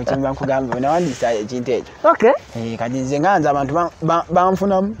kati awo kimba nkugamba nawandiisa ekintu ekyo. Okay. Kati nze nganze abantu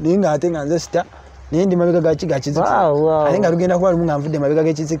banfunamu ninga ate nganze star ndi mabega g'ekizikiza. Wow. Ate nga lugenda kuba lumu nga nvudde mabega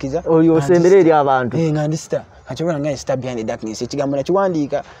g'ekizikiza. Oyo osembera eri abantu. Nga ndi star. Akibona nga Star Behind the Darkness ekigambo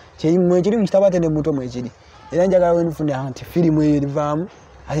nakiwandiika kiri mu kitabo ate ne muto mwekiri. Era njagala we nfune anti firimu eyo erivaamu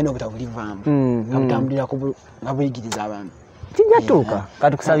ate n'obutabo bulivaamu. Abutambulira nga buyigiriza abantu. Kijatuuka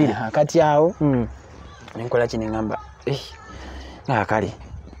katukusabire kati awo nenkola kino ngamba kale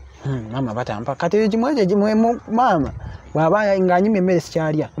mama batampa kati ekimwe mama bw'aba ng'anyima emmere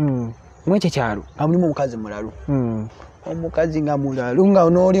sikyalya mwekyo kyalo amulimu omukazi mulalu omukazi nga mulalu nga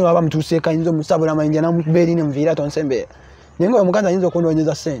n'oli waba mutuuseeko ayinza omusabula amayinja namubeeri ne muviira tonsembeera naye nga omukazi ayinza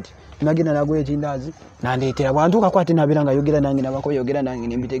okunonyeza ssente nagenda nagula ekindaazi nandeetera bwantuukako ate nabeera nga yogera nange nabako yogera nange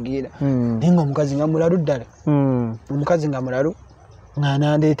nembitegeera naye nga omukazi nga mulalu ddala omukazi nga mulalu nga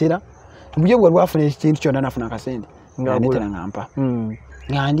nandeetera obulyo bwe lwafuna ekintu kyonna nafuna akasente ngandeetera nga mpa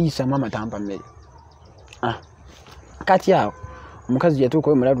nga ndiisamu amatampa mmere kati awo omukazi yatuuka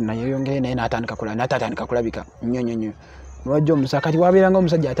we mulalu naye yongere naye n'atandika kulabika nnyo wajja omusajja kati wabeeranga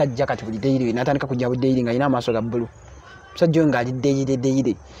omusajja atajja kati buli deyiri n'atandika kujja budeyiri ng'alina amaaso ga bbulu omusajja oyo ng'ali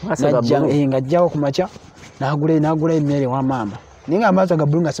deyiri ng'ajjawo ku makya n'agula emmere wa maama naye nga amaaso ga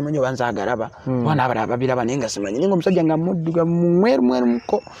bbulu nga simanyi oba nze agalaba abaana abalaba babiraba naye nga simanyi naye nga omusajja nga muddugavu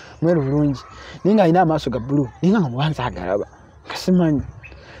mweru bulungi naye nga alina amaaso ga bbulu naye nga oba nze agalaba nga simanyi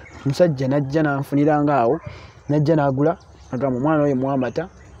omusajja n'ajja n'anfuniranga awo n'ajja n'agula agamba omwana oyo muwa amata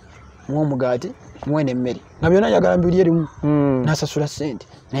muwa omugaati muwe n'emmere nga byonna njagala mbiri erimu n'asasula ssente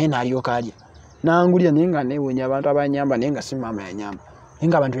naye n'alyoka alya n'angulira naye nga neewuunya abantu abanyamba naye nga si maama yanyamba naye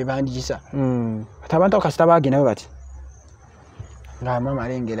nga abantu be bandigisa kati abantu awo kasita baagenda bwe bati nga maama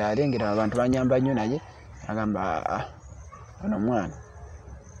alengera abantu banyamba nnyo naye agamba ono omwana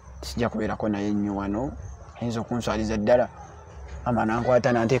sijja kubeerako naye nnyo wano ayinza okunswaliza ddala maama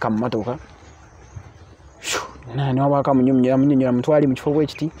nankwata nanteeka mu motoka niwabaka munyonyola mutwali mu kifo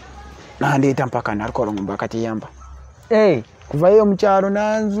bwekiti nandeeta mpaka Nalukolongo mbakatiyamba kuvayo mu kyalo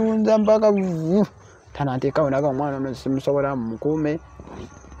nanzunza mpaka tananteekawo naga omwana ono simusobola mukuume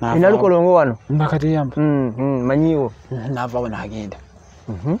Nalukolongo wano mbakatiyamba manyiwo navaawo n'agenda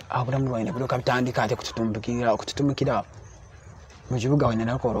awo bulamu bwalina bulyoka bitandika ate kututumukira mu kibuga wene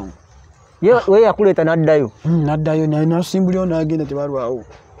Nalukolongo we yakuleeta n'addayo nasimbulirawo n'agenda tebalwawo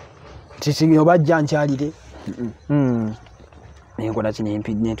obajja nkyalire nenkola ki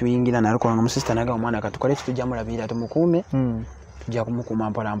netuyingira Nalukolongo musisita naga omwana katukole kitujja mulabirira tumukuume tujja kumukuuma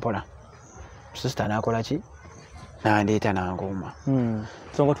mpola mpola musisita nakola ki nandeeta nankuuma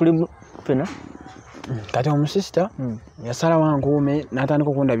songa tuli fena kati omusisita yasala wankuume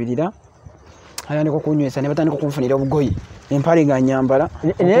natandika okundabirira atandika okunywesa ne batandika okunfunira obugoye empale nga nyambala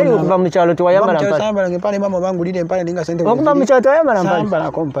naye okuva mu kyalo tewayambala empale mama bangulira empale ninga sente okuva mu kyalo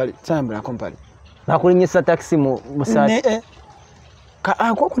tewayambala empale bakulinyisa taxi mu saati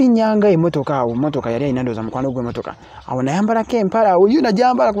okulinyanga emotoka awo motoka yali alina ndooza mukwano gw'emotoka awo nayambalako empale awo yo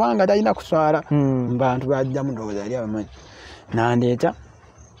najambala kubanga talina kuswala bantu bajjamu ndowooza yali abamanyi nandeeta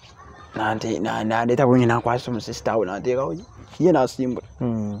bulungi nakwasa omusisita awo nateekawo ye nasimbula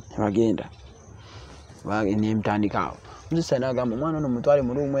nebagenda nemutandika awo omusisita nagamba omwana ono mutwale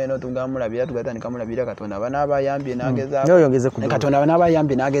mu luumu eno tugamulabira tugatandika mulabira Katonda banaabayambye nagezaako Katonda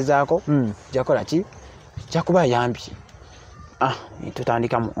banaabayambye nagezaako jakola ki jakubayambye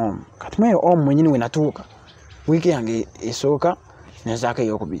tutandika mu omu kati mweyo omu mwenyini we natuuka wiiki yange esooka nezaako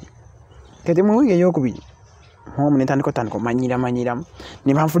eyokubiri kati mu wiiki eyokubiri omu netandika omanyiramu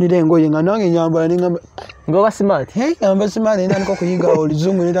ne banfunira engoye nga nange nyambala nengamba ngoba smart ngamba smart netandika okuyiga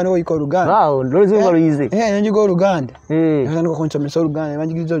oluzungu netandika okuyiga Oluganda oluzungu luyize nenyiga Oluganda netandika okunsomesa Oluganda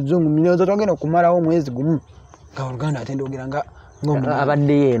nebanjigiriza oluzungu minooza twagenda okumalawo omwezi gumu nga Oluganda ate ndogera nga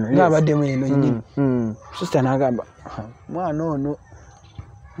abaddemu eno nyini sisita nagamba mwana ono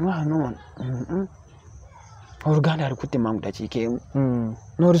no Oluganda alikutte mangu dakiikeemu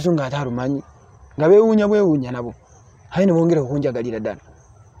n'Oluzungu ate alumanyi nga beewuunya nabo aye ne bongera okunjagalira ddala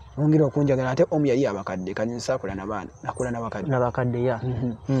bongera okunjagala ate omu yali abakadde kati nsaakula n'abaana nakula n'abakadde ya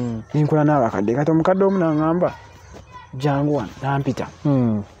nenkula n'abakadde kati omukadde omu n'aŋŋamba jangu wano nampita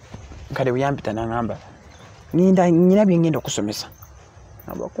kale bwe yampita n'aŋŋamba nina bye ngenda okusomesa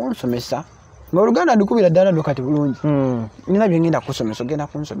aba kunsomesa ng'Oluganda ndikubira ddala ndo kati bulungi nina bye ngenda kusomesa ogenda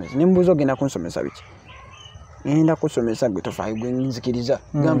kunsomesa nembuuza ogenda kunsomesa biki ngenda kusomesa gwe tofaayo gwe nzikiriza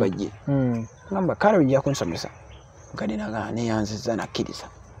gamba jje ngamba kale ojja kunsomesa mukadde neyanziza nakkiriza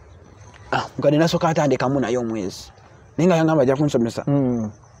mukadde nasooka atandikamu naye omwezi naye nga yangamba ajja kunsomesa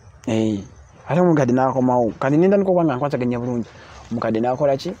ate omukadde n'akomawo kati nenda niko kubanga nkwasaganya bulungi omukadde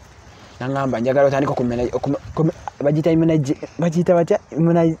n'akola ki n'aŋŋamba njagala otandika bagiyita batya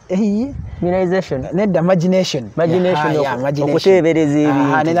immunization nedda imagination okuteebereza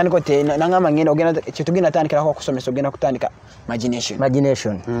ebintu n'aŋŋamba ngenda kyetugenda atandikirako okusomesa ogenda kutandika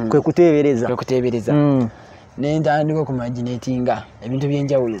imagination kwe kuteebereza nentandika okumaginatinga ebintu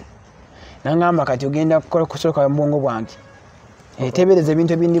byenjawulo n'aŋŋamba kati ogenda kusooka mu bwongo bwange teebereza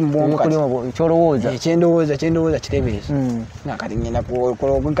ebintu ebindi mu bwongo kyolowooza kyendowooza kiteebereza nga kati ngenda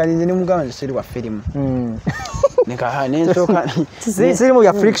kati nze nemugamba nze siri wa firimu nensooka sirimu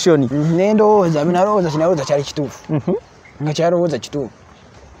bya friction nendowooza kinalowooza kyali kituufu nga kyalowooza kituufu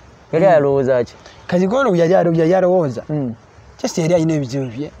yali alowooza ki kati golo yali alowooza kyesi yali alina ebizibu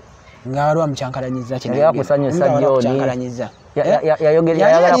bye ng'alwa mukyankalanyiza yakusanyusa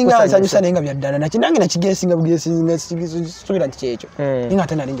yayogerasanyusa naye nga byaddala nange nakigesinga bugesinga suubira nti kyekyo naye nga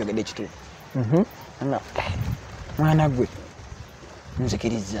ate nali njogedde ekituufu mwana gwe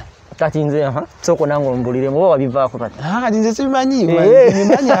nzikiriza kati nze soko nange ombuliremu oba wabivaako kati nze sibimanyi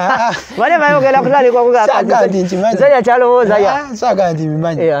bale bayogera kutandika yakyalowooza saaga nti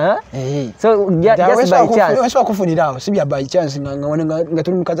bimanyi wesobola kufunirawo si bya by chance nga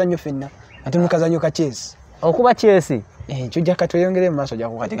tuli mukazanyo fenna nga tuli mukazanyo ka chesi okuba chesi kyojja kati oyongere mu maaso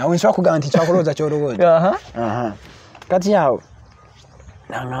gyakukati nga wensobola kugamba nti kyakulowooza kyolowooza kati awo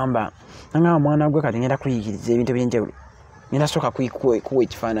n'aŋŋamba mwana gwe kati ngenda kuyigiriza ebintu ebyenjawulo ngenda sooka kuwa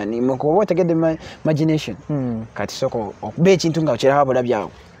ekifaananyi kuba otegedde imagination kati sooka okuba ekintu nga okiraba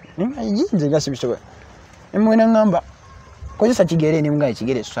bulabyawo nze nga sibisobola emwena ŋŋamba kozesa kigere nemuga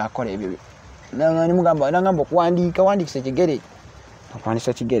ekigere saakola ebyo n'aŋŋamba wandikisa ekigere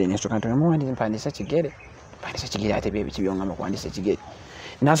okuwandisa kigere nesooka mpandisa kigere ate byebiki byoŋŋamba kuwandisa ekigere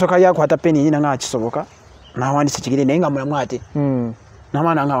nasooka yakwata peni nyina nga kisoboka nawandisa ekigere naye nga mulamu ate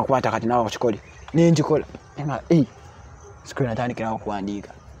n'amaana nga wakwata kati nawe okikole nenkikola sikuli natandikirawo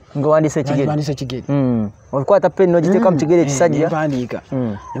okuwandiika ng'owandisa ekigere okwata peni n'ogiteeka mu kigere ekisajja mpandiika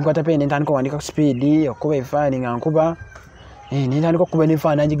nenkwata peni nentandika owandiika ku sipiidi okukuba ebifaananyi nga nkuba nentandika okukuba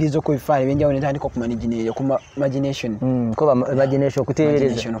n'ebifaananyi nanjigiriza okuba ebifaananyi ebyenjawulo nentandika okuba imagination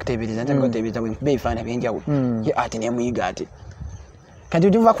okuteebereza ntandika okuteebereza bwe nkuba ebifaananyi ebyenjawulo ye ate nemuyiga ate kati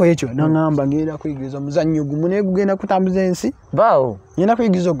otuvaku ekyo n'aŋŋamba ngenda kuyigiriza omuzannyo gumu naye gugenda kutambuza ensi baawo ngenda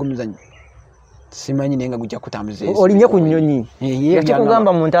kuyigiriza ogwo omuzannyo simanyi naye nga gujja kutambuza ensi olinye ku nnyonyi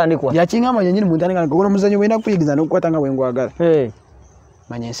yakikugamba mu ntandikwa yakingamba nyenyini mu ntandikwa gogola omuzannyo bwenda kuyigiza n'okukwata nga bwe ngwagala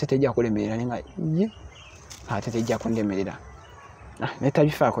manya ensi tejja kulemerera naye nga ate tejja kundemerera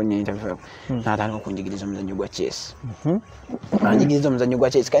netabifaako nnyeni tabifaako n'atandika okunjigiriza omuzannyo gwa chess anjigiriza omuzannyo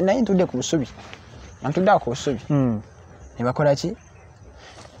gwa chess kati naye ntudde ku busubi ntudde ako ku busubi ne bakola ki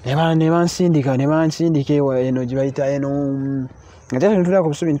ne bansindika eno gye bayita eno nga tete ntudde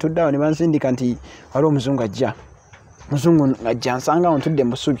ku busubi ntudde awo ne bansindika nti waliwo omuzungu ajja nsangawo ntudde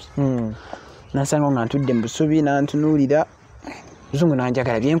mu busubi nansangawo nga ntudde mu busubi nantunuulira omuzungu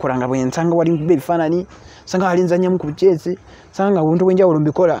nanjagala byenkola nga bwensanga wali nkuba ebifaananyi sanga wali nzannyamu ku bukyesi sanga nga buntu bwenjawulo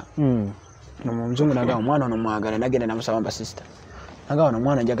mbikola omuzungu nagamba omwana ono mwagala nagenda namusaba mbasisita nagamba ono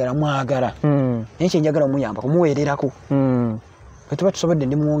omwana njagala mwagala naye kyenjagala omuyamba kumuweererako bwetuba tusobodde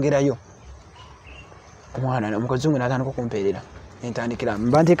ndimuwongerayo omwana omuzungu natandika okumpeerera nentandikira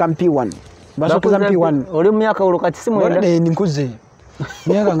mbanteeka P1 basokeza P1 oli mu myaka ulo kati si mwenda nkuze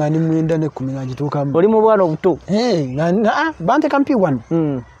myaka nga ndi mwenda n'ekkumi nga ngituukamu oli mu bwana obuto banteeka P1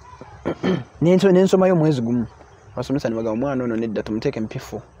 nensomayo omwezi gumu basomesa ne bagamba omwana ono nedda tumuteeke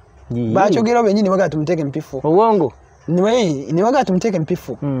P4 bakyogerawo bennyini bagala tumuteeke P4 obwongo ne bagala tumuteeke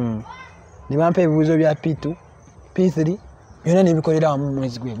P4 ne bampa ebibuuzo bya P2 P3 byonna nebikolera wamu mu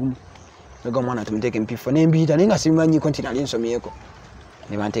mwezi gwe gumu naga omwana tumuteeke P4 nembiyita naye nga simanyiko nti nali nsomyeko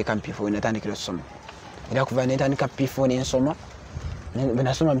ne banteeka P4 natandikira okusoma era kuva netandika P4 nensoma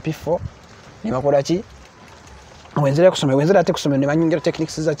benasoma P4 ne bakola ki wenzera kusoma wenzera ate kusoma ne banyongera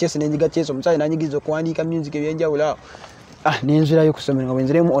techniques za chess nenjiga chess omusaayi nanyigiriza okuwandiika music ebyenjawulo nenzirayo kusomera nga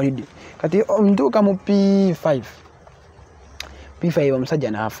bwenziremu holiday kati ntuuka mu P5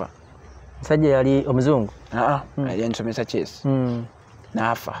 omusajja n'afa. Musajja yali omuzungu? Yali ansomesa chess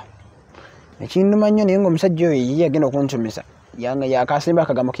n'afa. Ekinduma nnyo naye ng'omusajja oyo ye yagenda okunsomesa yakasimba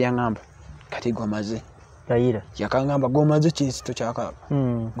akagambo ke yaŋŋamba kati gomaze yayira yakaŋŋamba gomaze chess tokyakaaba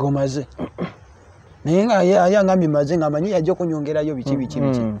gomaze naye nga yali aŋŋambye maze ng'amanyi yajja okunyongerayo biki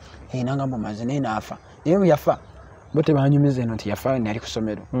n'aŋŋamba maze naye n'afa naye bwe yafa bo tebanyumiza eno nti yafa nali ku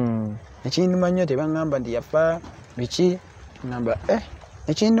ssomero. Ekinduma nnyo tebaŋŋamba nti yafa biki ŋŋamba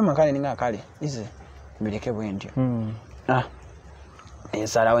ekinduma kale ninga kale ize mbireke bwe ntyo.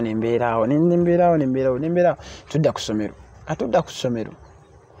 Ensalawo nembeerawo tudda ku ssomero atudda ku ssomero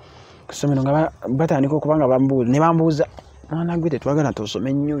nga batandika okuba nga bambuuza ne bambuuza mwana gwe tetwagala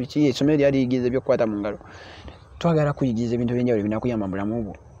tosome nnyo biki essomero lyali liyigiza ebyokukwata mu ngalo twagala kuyigiriza ebintu ebyenjawulo binakuyamba mu bulamu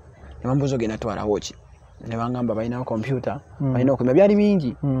bwo ne bambuuza ogenda twalawo ki ne bangamba balinawo kompyuta balina okwimba byali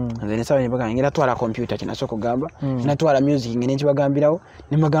bingi nze nesawa nebagamba ngenda twala kompyuta kinasooka okugamba natwala music ngene nkibagambirawo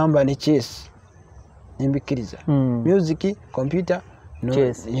ne mbagamba ne chess nembikkiriza music kompyuta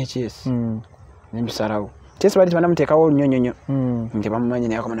chess nembisalawo chess bali banamuteekawo olunyonyonyo nti bamumanyi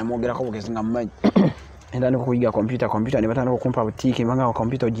naye akoma namwogerako bugezi nga mumanyi entandika okuyiga kompyuta ne batandika okumpa butiiki mbanga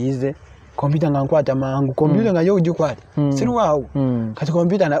kompyuta ogiyize kompyuta nga nkwata mangu kompyuta nga yo ogikwata sirwawo kati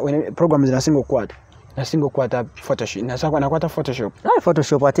kompyuta program zinasinga okukwata Photoshop nakwata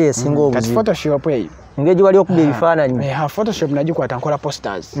Photoshop ate esinga obuzibu kati Photoshop eyo engeri wali okuba ebifaananyi Photoshop nagikwata nkola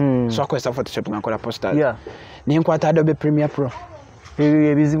posters so akozesa Photoshop nga nkola posters nenkwata Adobe Premiere Pro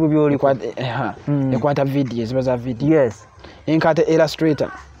ebizibu byoli ekwata video ziba za video enkata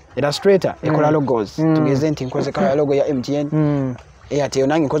Illustrator ekola logos tugeze nti nkoze kaya logo ya MTN Airtel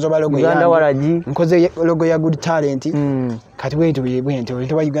nange nkoze ba logo ya Uganda Walaji nkoze logo ya Good Talent kati bwente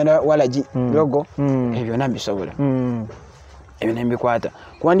olitoba Uganda Walaji logo ebyo nambisobola ebyo nembikwata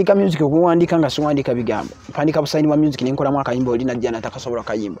kuwandika music okuwandika nga siwandika bigambo mpandika busaini wa music nenkola mwaka yimba oli najja natakasobola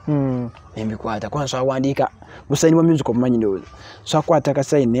kayimba nembikwata kwanso awandika busaini wa music obumanyi ndoza so akwata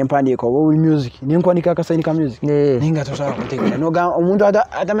kasaini nempandika obu music nenkwandika kasaini ka music ninga tosobola kutegeera noga omuntu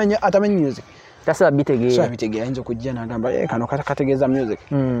atamenya music tasaba bitegeera ayinza okujja n'agamba kano kategeeza music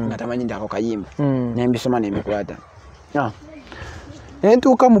nga tamanyi ndako kayimba nembisoma nembikwata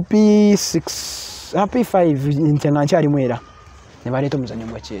nentuuka mu P6 P5 nti nga nkyalimu era ne baleeta omuzannyo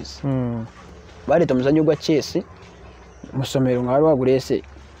gwa chess baleeta omuzannyo gwa chess mu ssomero nga waliwo aguleese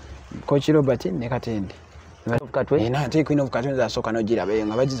Coach Robert ne Katende nate Queen of Katende zasooka n'ogiraba eyo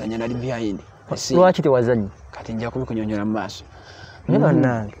nga bagizanya nali behind lwaki tewazannya kati nja kubikunyonyola mu maaso ne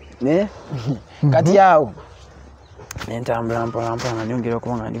bannange kati awo nentambula mpolampola nga nyongera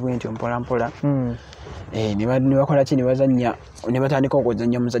okuba nga ndi bwentyo mpolampola ne bakola ki ne bazannya ne batandika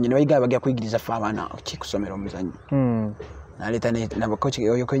okuzannya omuzannyo ne bayiga bagenda kuyigiriza ffe abaana kikusomera omuzannyo naleeta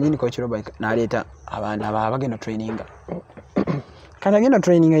oyo kwenyini Coach Robert naleeta abaana abagenda traininga kati agenda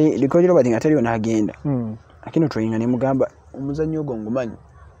traininga Coach Robert nga teriyo n'agenda akino traininga ne mugamba omuzannyo ogwo ngumanyi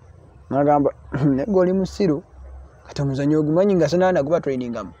n'agamba nega oli musiru kati omuzannyo ogumanyi nga sinaana guba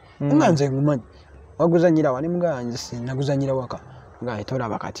trainingamu nga nze ngumanyi waguzannyira wa ne mugamba nze sinaguzannyira waka nga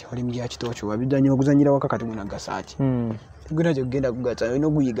etolaba kati oli mujya kitooki wabizannya oguzannyira waka kati gunagasaaki teguna kye kugenda kugatsa olina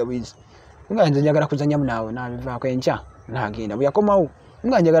oguyiga bwizi nga nze njagala kuzannyamu naawe nabivaako enkya n'agenda bwe yakomawo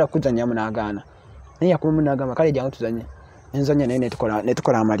nga njagala kuzannyamu n'agaana naye yakomamu n'agamba kale jangu tuzannye nenzannya naye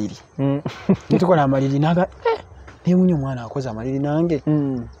netukola amaliri netukola amaliri naga newunya omwana akoze amaliri nange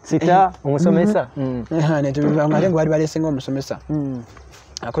sita omusomesa netubivanga ate ngwali baleesenga omusomesa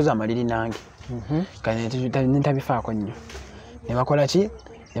akoze amaliri nange kati netabifaako nnyo ne bakola ki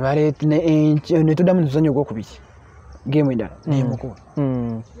netuddamu nozannyo ogwokubiri game endala nemukuba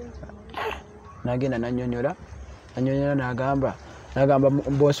nagenda nanyonyola n'agamba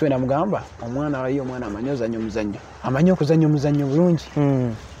bosi we namugamba omwana waliyo omwana amanyi ozannya omuzannyo amanyi okuzannya omuzannyo bulungi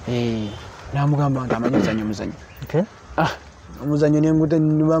namugamba nti amanyi ozannya omuzannyo omuzannyo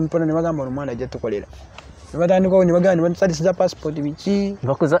nembampola ne bagamba omwana ajja tukolera nebatandikawo nebagamba nebatusatisiza passport biki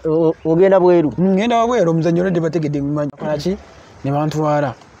ogenda bweru ngenda wabweru omuzannyo olwo tebategedde mumanyi kolaki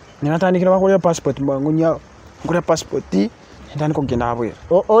nebantwala nebatandikira bakolera passport mbwangunya nkola passport entandika okugenda wabweru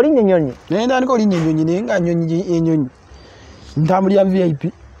olinya ennyonyi naye ntandika olinya ennyonyi naye nga enyonyi ntambulira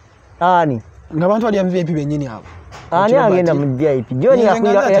VIP ani nga abantu bali VIP bennyini abo ani agenda mu VIP John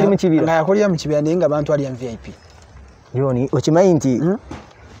yali mu kibira nga yakolera mu kibira naye nga abantu bali VIP John okimanyi nti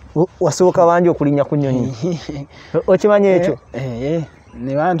wasooka bangi okulinnya ku nnyonyi okimanyi ekyo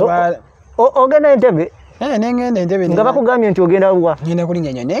ne bantu ogenda Entebbe nengenda Entebbe nga bakugambye nti ogenda wa ngenda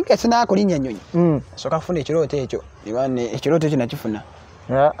kulinnya nnyonyi naye nga sinaakulinnya nnyonyi sooka kufuna ekirooto ekyo ekirooto ekyo nakifuna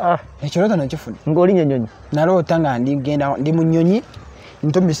Ekirooto nakifuna. Ng'oli nnyonyi. Naloota nga ndi mu nnyonyi.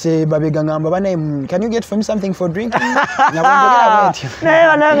 Ntumise babega ngamba bana can you get for me something for drinking? Naye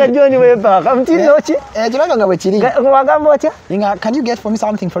bananga John webaka mtindo ki? Kiraba nga bwe kiri. Wagamba otya? Nga can you get for me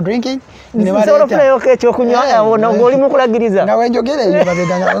something for drinking? Solo play okay kyokunywa wona ng'oli mu kulagiriza. Nga wenjogera ebyo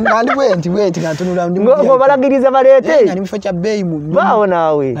babega nga ndi bwenti nga ntunula ndi. Ngo balagiriza baleete. Nga ndi mufo kya beyi mu. Baawo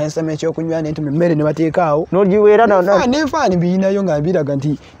naawe. Nasema ekyokunywa ne ntume mmere ne bateekaawo. N'ogiweera na. Nefaani biyinayo nga biraga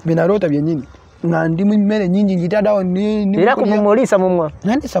nti binaloota byennyini. Nga ndi mu mmere nyingi ngitadawo ni era kumumulisa mumwa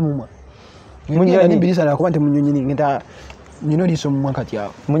nandisa mumwa munyonyi bilisa na kubante munyonyi ngita nino liso mumwa kati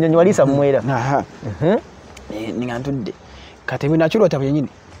yao munyonyi walisa mumwera aha ni ngantudde kati bina kirota byenyini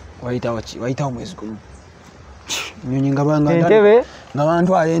waita omwezi gumu nyonyi ngabanga entebe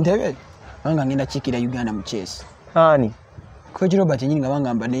ngabantu ale entebe banga ngenda chikira Uganda mu chess ani ko Robert nyinyi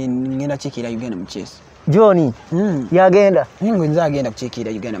ngabanga mba ngenda chikira Uganda mu chess Johnny yagenda ningo nza agenda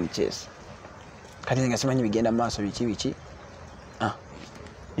kuchikira Uganda mu chess kati ngasimanyi bigenda maaso biki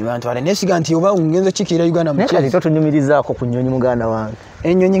ni bantu wale nesiga nti oba ungenza chikira Uganda mu kati totunyumirizaako ku nnyonyi muganda wange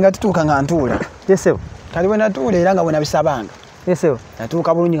ennyonyi nga tutuuka nga ntuula yesewo kali bwe natuula era nga bwe nabisabanga yesewo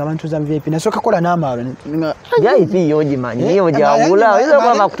natuuka bulungi nga bantuuza mu VIP nasooka kola n'amaalo VIP yogimanyi yo gyawula oyinza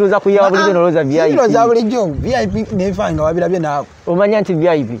okuba bakutuuza kuyawa bulijjo nolowooza VIP nolowooza bulijjo VIP neefa nga wabirabye naawe omanya nti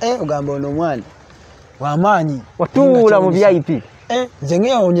VIP ogamba ono omwana w'amaanyi watuula mu VIP nze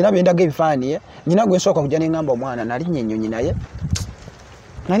ngeyo nyina bendaga ebifaani nyina gwesooka kujja n'engamba omwana nalinnya ennyonyi naye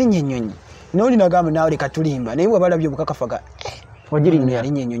nalinnya ennyonyi n'oli nagamba naawe leka tulimba naye bwe balabye obukakafaga ogirinnya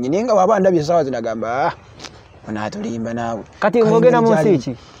nalinnya ennyonyi naye nga waba ndabye essaawa zinagamba onaatulimba naawe kati ng'ogenda mu nsi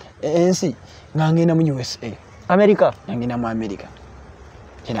ki ensi nga ngenda mu USA America ngenda mu America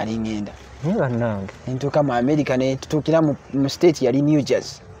kyenali ngenda bannange ntuuka mu America ne tutuukira mu state yali New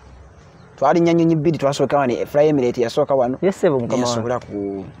Jersey twalinya nnyonyi bbiri twasooka wano Fly Emirates yasooka wano yesebo mukama yansuula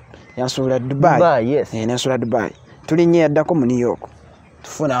ku yansuula Dubai yes yansuula Dubai tulinnya yaddako mu New York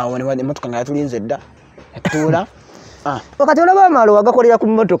tufuna awo ne emmotoka nga yatulinze dda atuula wakati olaba amaalo wagakolera ku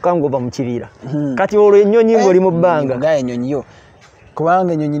mmotoka ng'ova mu kibira kati olwo ennyonyi ng'oli mu bbanga nga ennyonyi yo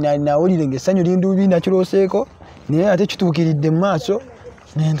kubanga ennyonyi nawulire ng'essanyu linduubi nakirooseeko naye ate kituukiridde mu maaso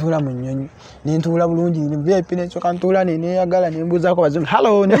nentuula mu nnyonyi nentuula bulungi VIP nensooka ntuula neneyagala nembuuzaako bazungu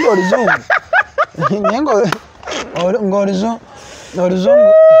hallo nenga oluzungu nenga ng'oluzungu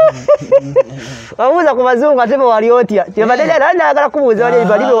wabuuza ku bazungu ate bwe wali otya kyebadde nayagala kubuuza wali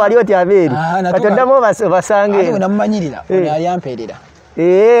bali bwe wali otya abeeri kati oddamu obasange ate wenamumanyirira ali ampeerera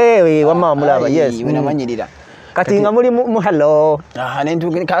wamma mulaba yes wenamanyirira kati nga muli mu hallo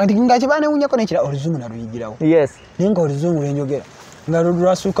nga kyebanewunyako nekira oluzungu naluyigirawo yes naye nga oluzungu lwenjogera nga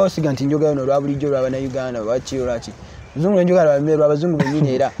lwasuukawo siga nti njogera no lwa bulijjo lw'Abannayuganda lwaki olwaki oluzungu lwenjogera lwamere lw'abazungu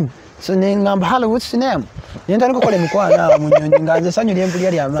bennyini era so nengamba hello what's your name nentandika okukola emikwano awo mu nnyonyi nga nze essanyu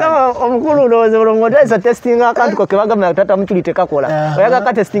lyempulya ly'amaanyi omukulu ndowooza bulongo otayisa testinga akantu ko ke bagamba tata mutuli tekakola oyaga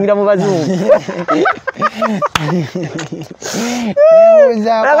katestingira mu bazungu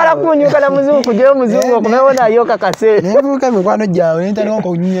oyagala kunyuka na muzungu kujeyo muzungu okumewo nayo kakase nevuuka emikwano gyawe nentandika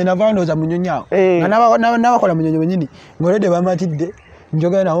okunyunya nava ndowooza mu nnyonyi awo nga nabakola mu nnyonyi bennyini ng'olwedde bamatidde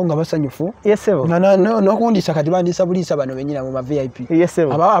njogera nawo nga basanyufu yesebo n'okundiisa kati bandiisa buliisa bano bennyina mu ma VIP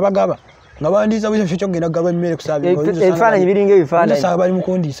yesebo abagaba nga bandiisa buliisa kyo kyogenda kugaba emmere kusaabira ebifaananyi biringa ebifaananyi bali mu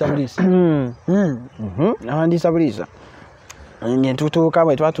kundiisa buliisa abandiisa buliisa ntutuuka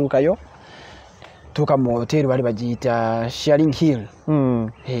bwe twatuukayo tuuka mu hoteri bali bagiyita Sharing Hill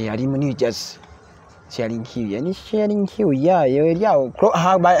ali mu New Jersey Sharing Hill yani Sharing Hill yayo eryawo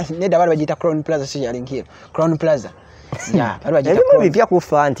nedda bali bagiyita Crown Plaza Sharing Hill Crown Plaza ebimu bipya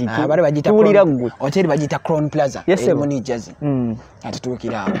kufa nti tuwulira ggwe hoteri bagiyita Crown Plaza mu New Jersey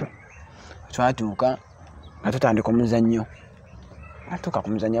atutuukira awo twatuuka nga tutandika omuzannyo atuuka ku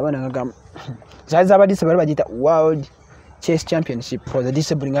muzannyo abaana ngagamba zaali zabadise bali bagiyita World Chess Championship for the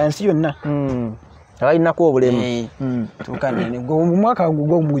Disabled nga nsi yonna abalinako obulemu mu mwaka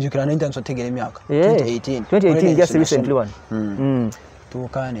gw'omujjukira naye ntanso otegeera emyaka 2018 just recently one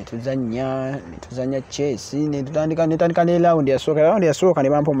tuuka netuzanya chess netandika ne lawundi yasooka ne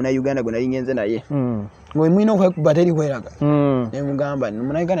bampa omunauganda gwe nali ngenze naye ngwe mwina okwekuba teri kweraga nemugamba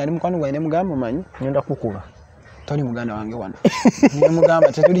omunauganda ali mukwano gwange nemugamba omanyi ngenda kukuba toli muganda wange wano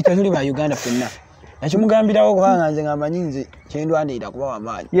nemugamba tetuli ba Uganda ffenna nakimugambirawo kubanga nze nga mmanyi nze kyendwanirira kuba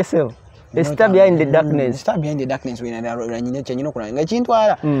wamaanyi yesebo Stay behind the darkness. Stay behind the darkness when I chenyino kuna nga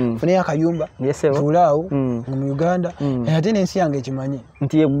chintwala fune yakayumba tulaawo mu Uganda ate nensi yange ekimanyi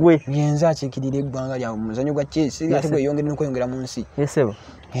nti yeggwe ngenza akikirira eggwanga lya muzanyo gwa chess ate gwe yongera n'okweyongera mu nsi yesebo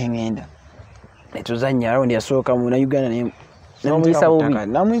ngenda netuzanya raundi yasooka mu Uganda ne Namuyisa bubi.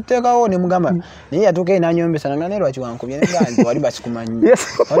 Namuyitekawo ne mugamba naye yatuuka n'anyombesa nanga ne lwaki wankubye ne ganzi wali basikumanyi.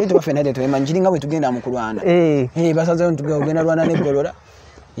 Wali tubafena de twemanyi kiringa bwe tugenda mu kulwana. Basazeyo tugenda lwana ne Golola.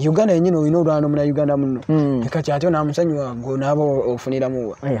 Uganda yenyine olina olwana mu Uganda muno. Kati ate n'amusonyiwa go n'abo ofuniramu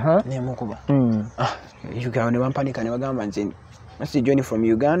wa. Ne mukuba. Uganda ne bampanika ne bagamba nti Mwesigye John from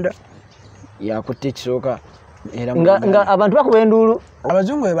Uganda yakutte ekisooka. Nga abantu bakuba enduulu.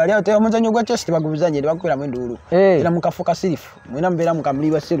 Abazungu bali awo omuzannyo gwa chess bagubuzanye bakubiramu enduulu. Era mukafuka sirifu. Mwina mbeera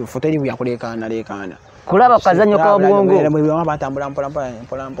mukamulibwa sirifu teri byakulekaana lekaana. Kulaba kazannyo ka bwongo. Mwe batambula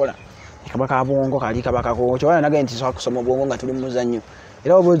mpola. Kabaka abwongo kali kabaka ko. Kyobala nagenda nti soka kusoma obwongo nga tuli mu muzannyo.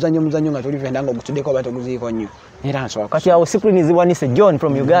 Era obuzannyo nga tuli venda nga ogutuddeko batoguziiko nnyo. Era nsoka. Kati awo screen ziwanise John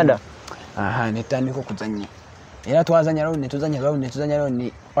from Uganda. Netandika okuzannya. Era twazanya lawo netuzanya lawo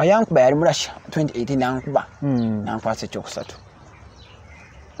ni Wayankuba yali Russia 2018 nankuba. Nankwasa ekyokusatu.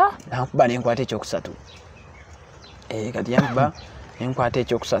 Nankuba nenkwata ekyokusatu. Kati yankuba nenkwata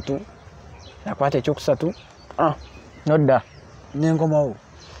ekyokusatu. Nakwata ekyokusatu. Nodda. Nenkomawo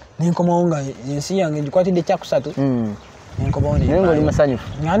nga ensi yange ngikwatidde ekyakusatu. Nenkomawo ne. Nengo oli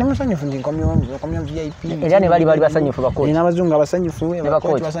masanyufu. Ngani musanyufu nkomyewo VIP. Era ne bali basanyufu bakozi. N'abazungu abasanyufu,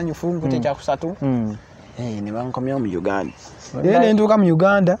 abakozi basanyufu nkutte ekyakusatu. Ne bankomyewo mu Uganda. Ne ntuuka mu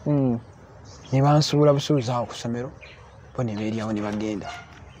Uganda. Ne bansuula busuuzi awo ku ssomero. Bo ne beeryawo ne bagenda.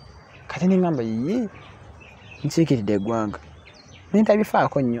 Kati ne ngamba nsiikiridde eggwanga.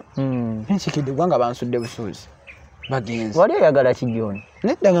 Nentabifaako nnyo. Nsiikiridde eggwanga bansudde busuuzi. Bagenzi. Wali oyagala ki John?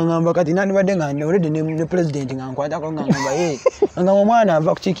 Nedda nga ngamba kati nandibadde nga already ne president nga nkwatako nga ngamba nga omwana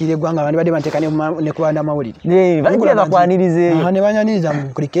ava kukiikirira eggwanga bandibadde banteeka ne kulanda mawulire. Bajja bakwanirize. Ne banyaniriza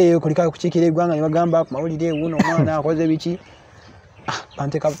kulika kukiikirira eggwanga ne bagamba ku mawulire wuno omwana akoze biki.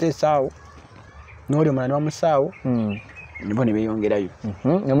 Banteeka buteesaawo. N'oli omulala ne bamusaawo. Bo ne beeyongerayo.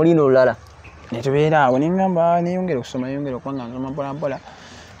 Ne mulina olulala. Ne tubeera awo ne ngamba neyongera okusoma yongera okubanga nsoma mpolampola.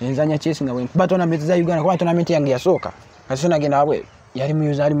 Nzanya chesi nga bwe kuba tournament za Uganda kuba tournament yange yasooka. Kati nagenda abwe yali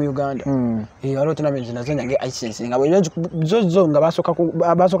mu Uganda. Waliwo tournament nazanya nge license nga bwe zozo nga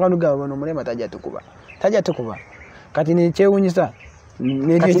basooka nuga bano mulema tajja tukuba. Kati ne kyewunyisa.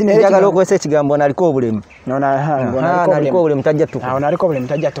 Njagala okwesa ekigambo naliko obulemu. Naliko obulemu tajja tukuba. Naliko obulemu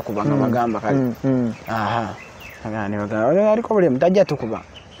tajja tukuba nga bagamba kale. Ne bagamba naliko obulemu tajja tukuba.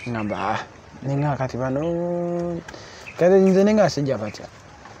 Ngamba ninga kati bano kale nze ninga sijja batya.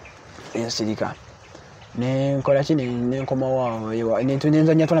 Ensirika. Nenkola kini nenkomawo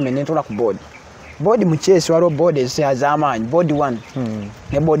nenzanya tournament nentola ku board. Board mu chess waliwo board ez'amaanyi. Board 1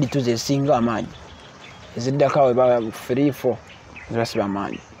 ne board 2 zesinga amaanyi. Eziddakawo ba 3-4 zibasiba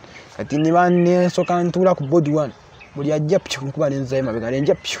amaanyi. Kati nesooka ntuula ku board 1. Buli ajja kuba nenzayo mabega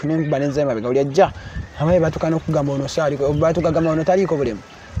nenja nenkuba nenzayo mabega buli ajja abaye batuuka n'okugamba ono saaliko batukagamba ono taliiko bulemu.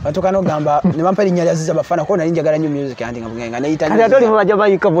 Batuuka n'ogamba ne bampa erinnya lya Ziza Bafana ko nali njagala nnyo music anti nga neyita kati atoli mu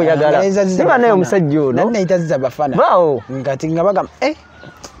bajamayika bw'oyagala siba naye omusajja ono nali neyita Ziza Bafana ngati nga bagamba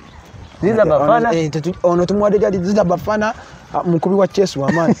Ziza Bafana ono tumuwadde lyali Ziza Bafana mukubi wa chess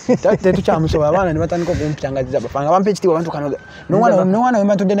w'amaanyi tetukyamusobola abaana ne batandika okumpita nga Ziza Bafana nga bampa ekitiibwa bantuuka n'omwana we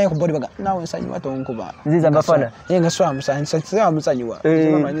batudde naye ku boodi baga naawe nsonyiwa tonkuba Ziza Bafana nga swa musonyiwa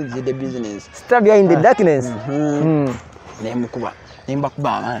manyi zidde business stab in the darkness nemukuba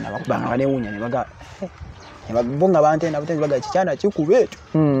nembakuba abaana nabakuba nga banewuunya ne baga bo nga bantenda butenzi baga kikyanda kikuba ekyo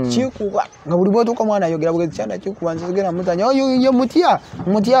kikuba nga buli bwotuuka omwana ayogera bugezi kikyanda kikuba nzigenda muzanya ye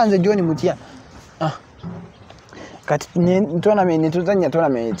mutya nze John mutya kati netuzanya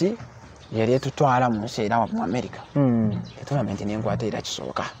tournament yali etutwala mu nsi era mu America tournament nenkwata era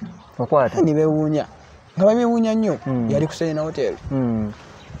kisooka okwata nibewuunya nga babewuunya nnyo yali ku Serena Hotel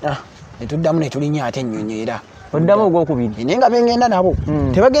netuddamu netulinya ate ennyonyi era oddamu ogwokubiri naye nga bengenda nabo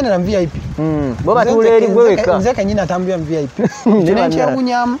tebagenda na VIP bo batuula eri gwe wekka nze kenyini atambulira mu VIP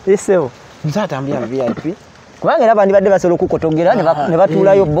nekyewuunyamu isebo nze atambulira mu VIP kubanga era bandibadde basobola okukotogera ne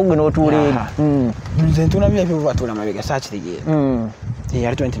batuulayo bogwe n'otuula eri nze ntuna mu VIP bo batuula mabega saakitegeera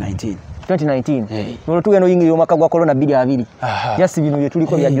yali 2019 olwo tugenda oyingirira omwaka gwa corona 2020 jasi bino bye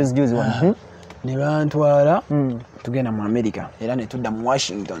tuliko bya juzijuzi wano ne bantwala tugenda mu America era ne tudda mu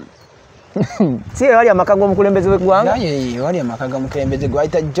Washington si wali amaka g'omukulembeze w'eggwanga wali amaka g'omukulembeze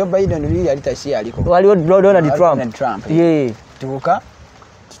gwayita Joe Biden biri yali tasi aliko waliwo Donald Trump tuuka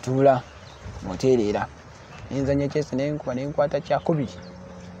tutuula mu hoteri era nenzanya chess nenkwata kyakubiri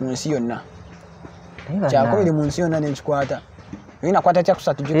mu nsi yonna kyakubiri mu nsi yonna nenkikwata nakwata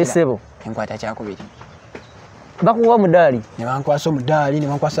kyakusatu esebo nenkwata kyakubiri bakuwa omudaali ne bankwasa omudaali ne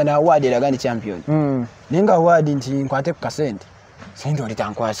bankwasa na award eraga ndi champion naye nga award nti nkwate ku kasente sente oli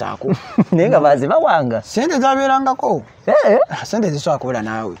tankwasaako naye nga bazi bawanga sente zabeerangako sente zisobola kubula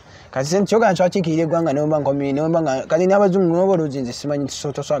naawe Kati kyoga nkyakikirira eggwanga nomba nkomi nomba nga kati n'abazungu n'oba oluzinzi simanyi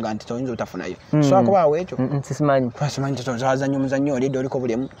toswaga nti toyinza otafunayo sobola kubaawo ekyo simanyi tozazanya omuzannyo olidde oliko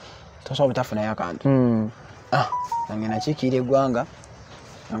bulemu tosobola butafunayo akantu nange nakiikirira eggwanga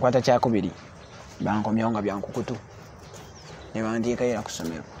nkwata kyakubiri bankomyawo nga byankukutu ne bandiika era ku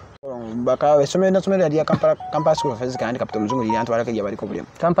ssomero essomero yali ya Kampala School of Physical Handicapped omuzungu liri antwalako eryabaliko bulemu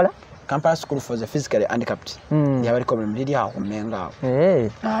Kampala School for the Physically Handicapped lyabaliko bulemu liri awo ku Mmengo awo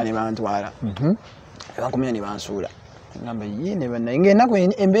ne bantwala ne bankomya ne bansuula ngamba ye ne bannaye ng'ennaku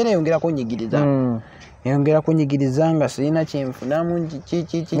embeera eyongera kunyigiriza nga sirina kyenfunamu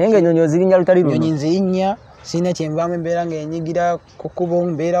naye ng'ennyonyi ozirinnya lutali luno ennyonyi nzirinnya sirina kyenvaamu embeera ng'enyigira ku kkubo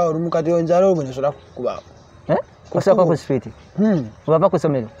mbeera olumu kati onzaala olwo nesobola kukubaawo osooka ku street wava ku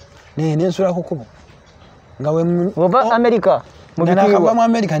ssomero nensula ku kkubo nga ova America nakava mu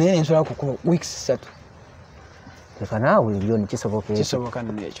America naye nensula ku kkubo weeks 3 leka naawe byoni kisoboka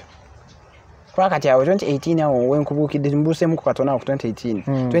nekyo kuba kati awo 2018 awo wenkubuukidde mbuuseemu ku katono awo ku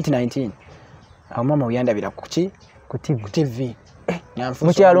 2019 awo mama uyandabira kuki ku TV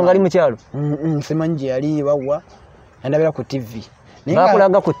mukyalo ngali mukyalo simanyi gye yali bawa yandabira ku TV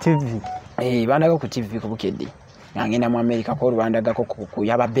bakulaga ku TV bandaga ku TV ku bukedde ngenda mu America ko rwandagako ku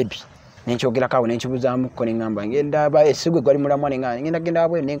yaba baby nenkyogerako awo nenkibuzaamuko neŋŋamba ngenda esigwe gwali mulamwa ngenda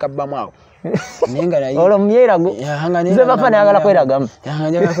abwe nenkabbamu awo nenga naye olwo mumyerago nze bafa nayagala kweragamu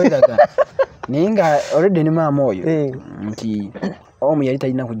naye nga already ne maama oyo nti omu yali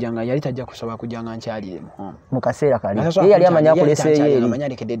talina kujjanga yali tajja kusobola kujjanga nkyalire mu kaseera kali yali amanya akuleseeyo eri amanya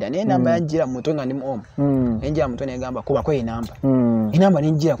lekedde dda naye namba yanjira mu mutwe nga ndi omu nenjira mu mutwe negamba kubako enamba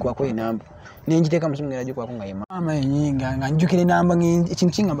nenjira kubako enamba nenjiteeka mu simu ngeragikwako nga ye maama yenyinga nga njukira enamba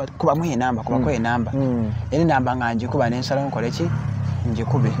ekintu kingamba kubako enamba era enamba nga njikuba nensalawo nkole ki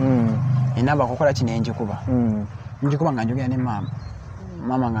njikube enamba kukola ki nenjikuba njikuba nga njogera ne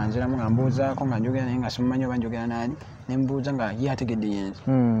maama nga nziramu nga mbuuzaako nga njogera naye nga simumanyi oba njogera naani nembuuza nga ye ategedde yenze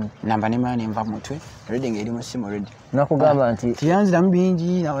namba nemala nenva mutwe already ng'eri mu simu already nakugamba nti tiyanziramu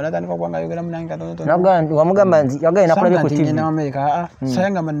bingi nawe natandika okuba nga ayogera munange katonotono wamugamba nti yagaye nakulabye ku TV ngenda mu America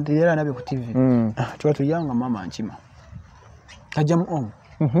sayangamba nti era nabye ku TV tuba tuyanga mama nkima tajjamu omu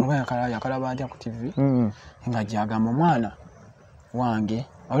oba yakalaba atya ku TV nga gyagamba omwana wange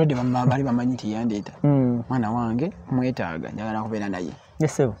already bali bamanyi nti yandeeta mwana wange mwetaaga njagala kubeera naye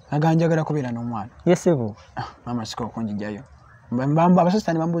yesebo aganjagala kubeera n'omwana yesebo mama siko okunjijayo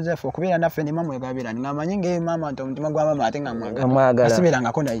abasosita ne bambuuza ffe okubeera naffe ne mama wegabeera ngamanyi nge mama nti omutima gwa mama ate nga mwagala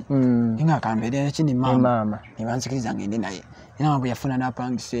asibeerangako naye nga akambeerera kini mama ne bansikiriza ngende naye era mama bwe yafuna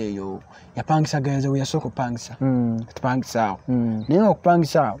n'apangisa eyo yapangisa gayaza we yasooka okupangisa tupangisa awo naye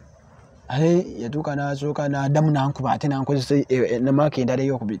okupangisa awo ate yatuuka n'asooka n'addamu n'ankuba ate n'ankozesa namaaka endala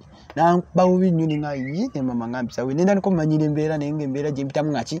ey'okubiri n'ankuba bubi nnyo nga ye ne mama nga mpisa we nenda niko mmanyira embeera naye ng'embeera gye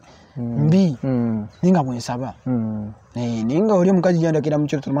mpitamu nga ki mbi naye nga bwensaba naye nga oli omukazi gyandakira mu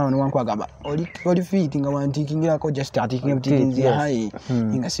kyoto mama newankwaga oli fiiti nga wantiikingirako just atiikinga butiikinzi hayi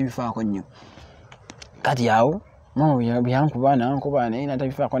nga sibifaako nnyo kati awo mama byankuba nankuba naye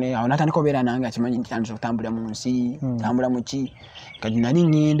natabifaako naye awo natandika obeera nange akimanyi nti tandisa okutambula mu nsi tambula mu ki kati nali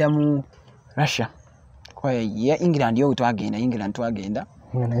ngenda mu Russia ya England yo twagenda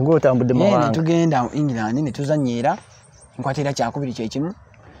ngo otambudde mawanga netugenda England netuzanyeera nkwatira kyakubiri kyekimu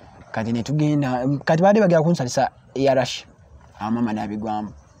kati netugenda kati baali bagera kunsalisa ya Russia mama nabigwamu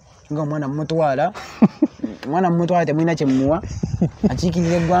nga omwana mumutwala temwina kyemuwa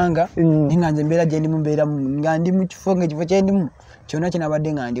akiikirira eggwanga ninga nze embeera gye ndimu mbeera nga ndi mu kifo ng'ekifo kye ndimu kyonna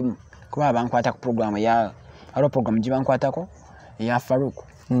kinabadde nga ndimu kuba bankwata ku programu aliwo programu gye bankwatako eya Faruku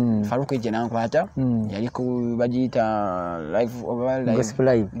gye nankwata yali bagiyita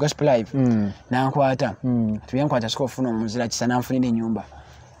gospel live nankwata tuyankwata siko ofuna omuzira kisa nanfunira ennyumba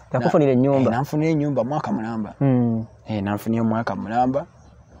nanfunira ennyumba mwaka mulamba nanfunira omwaka mulamba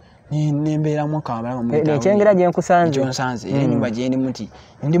nembeera mwaka mulamba ekyengera gyonsanze era ennyumba gyendimu nti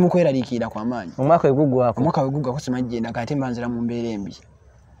ndi mukweraliikirira kwamaanyi omwaka weguggwako simanyi gyenda kati mbanzira mu mbeera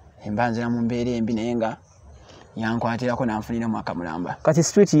embi naye nga yankwatirako nanfunira mwaka mulamba kati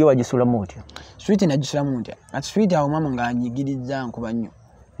street yo wagisulamu otya street nagisulamu ntya kati street awo mama nga anyigiriza nkuba nnyo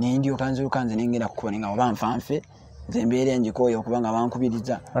nendyoka nzirukanze nengenda kukuba nga oba nfanfe nze embeera engikooyo okuba nga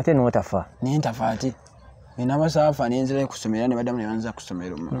bankubiriza ate notafa nentafa ati enabasaafa nenzirayo kusomera ne baddamu ne banza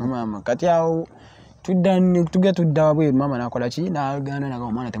kusomero mama kati awo tudda wabweru mama nakola ki nagana naga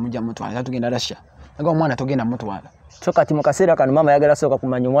omwana temujja mutwala tugenda Russia naga omwana togenda mutwala so kati mu kaseera kano mama yagala sooka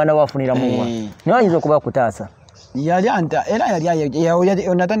kumanya omwana wafunira muwa niwe ayinza okuba kutaasa yali anta era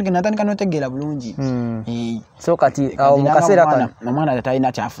yali natandika notegeera bulungi so kati awo mukaseera kano omwana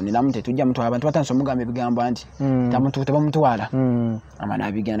talina kyafuniramu tetujja mutwala abantu batandise omugamba ebigambo nti tebamutwala amana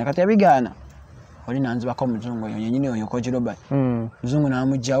abigaana kati abigaana oli nanzibako omuzungu oyo nyenyini oyo Koji Robert muzungu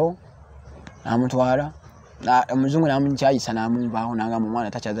n'amugjawo n'amutwala omuzungu n'amunkyayisa n'amunvaawo n'agamba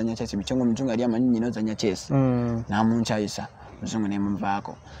omwana takyazanya chesi bikyongo omuzungu yali amanyi nnyina ozanya chesi n'amunkyayisa omuzungu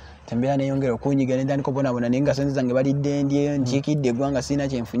n'emunvaako tembeera neyongera okunyiga nendandika obonabona naye nga sente zange balidde ndye ntiikidde eggwanga sirina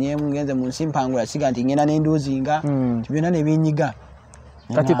kyenfunyeemu ngenze mu nsi mpangula siga nti ngenda nenduuzinga byonna nebinyiga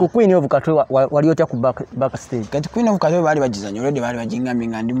kati ku Queen of Katwe wali otya ku backstage kati Queen of Katwe baali bagizanya olwedde baali bagingambye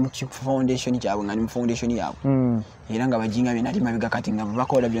nga ndi mu foundation kyabwe nga ndi mu foundation yaabwe era nga bagingambye nali mabiga kati nga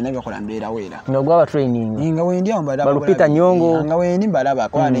bakola byonna byakola mbeera weera nogwaba training nga wendi awo balaba balupita nyongo nga wendi balaba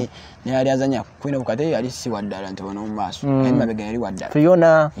kwane ne yali azanya Queen of Katwe yali si waddala nti ono mu maaso yali mabega yali waddala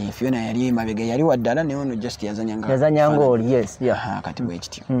Fiona yali mabega yali waddala ne ono just yazanya ngoli yes kati bwe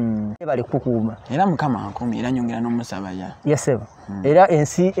kityo bali kukuuma era mukama ankumi era nyongera n'omusabaya yeseba era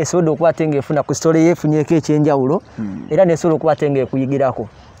ensi esobola okuba ate ng'efuna ku story yeefunyeeko ekyenjawulo era nesobola okuba ate ng'ekuyigirako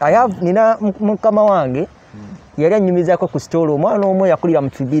nina mukama wange yali annyumizaako ku story omwana omu yakulira mu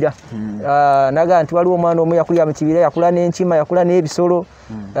kibira naga nti waliwo omwana omu yakulira mu kibira yakula n'enkima yakula n'ebisolo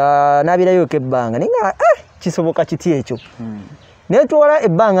n'abirayooko ebbanga naye nga kisoboka kiti ekyo naye twala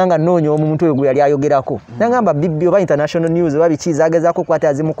ebbanga nga nnoonya omuntu oyo gwe yali ayogerako nagamba bibbi oba international news oba biki zagezaako okukwata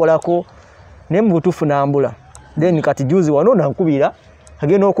azimukolako naye mu butuufu n'ambula then kati juzi wano nankubira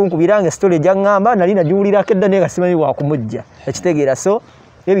agenda okunkubira nga story gyangamba nali nagiwulirako edda naye nga simanyi wakumujja ekitegeera so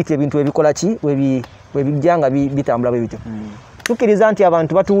ebiti ebintu ebikola ki webijja nga bitambula bwe bityo tukkiriza nti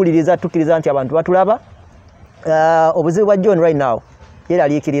abantu batuwuliriza tukkiriza nti abantu batulaba obuzibu bwa John right now era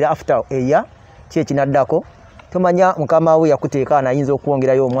aliikirira after eya kyekinaddako tomanya mukama we yakuteeka nayinza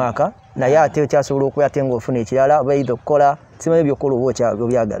okwongerayo omwaka naye ate okyasobola okuba ate ng'ofuna ekirala oba either okukola simanyi byokukola oba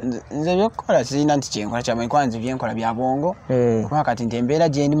obyagala nze byokukola sirina nti kyenkola kyamanyi kwanze byenkola bya bwongo kuba kati nti embeera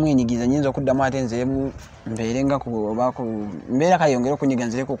gye ndimu enyigiza nyinza okuddamu ate nziremu mbeere nga mbeera kayongera okunyiga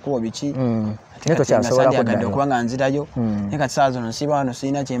nzireko okuwa biki ate okuba nga nzirayo naye kati saa zono nsiba wano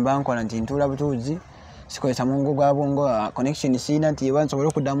sirina kyemba nkola nti ntuula butuuzi sikozesa mungo gwa bongo connection sina nti ewa nsobola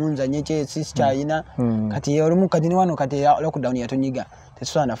okuddamu nzanye kyesi sikyalina kati olumu kati ni wano kati lockdown yatonyiga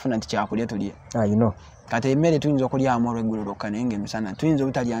tetusobola nafuna nti kyakulya tulye kati emmere tuyinza okulyamu olw'eggulu lwokka naye ng'emisana tuyinza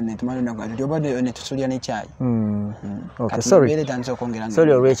obutalya ne tumala ennaku kati oba ne tusulya n'ekyayi kati embeera etandise okwongera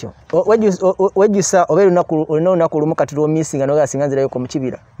Rachel wejjusa oba olina olunaku lumu kati lw'omisinga noga asinga nzirayoko mu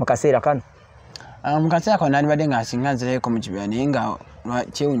kibira mu kaseera kano mu kaseera kano nandibadde ng'asinga nzirayoko mu kibira naye nga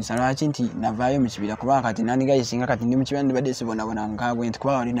kyewuunyisa lwaki nti navaayo mu kibira kuba kati nandigayisinga kati ndi mu kibira ndibadde sibonabona nkabwe nti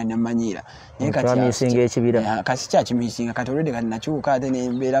kuba wali nannemanyiira naye kati kyakimisinga kati olwedde kati nakyuka ate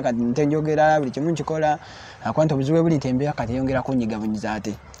nembeera kati ntenjogera buli kimu nkikola akuba nti obuzibu buli ntembeera kati yongera kunyigabunyiza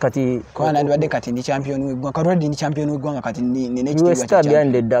ate kati kuba nandibadde kati ndi champion w'eggwanga kati olwedde ndi champion w'eggwanga kati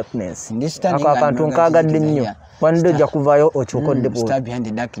akantu nkaagadde nnyo wandidde ojja kuvaayo okyukodde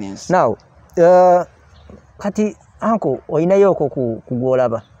now kati anko oyinayo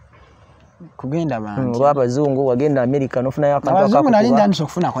kugolaba kugenda bantu olw'abazungu wagenda America nofunayo akantu abazungu nali ndandise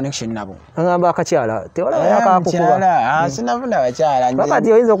okufuna connection nabo ngamba akakyala tewalaba yakakukuba sinafuna abakyala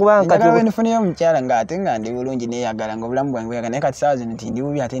kati oyinza okuba kati wenifuniyo omukyala ng'ate nga ndi bulungi neyagala nga obulamu bwange buyagala naye kati saa zino nti ndi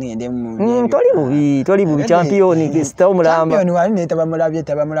bubi ate ngende mu toli bubi champion sita omulamba champion wali netabamulabye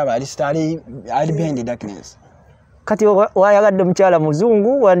tabamulaba ali behind the darkness kati wayagadde mukyala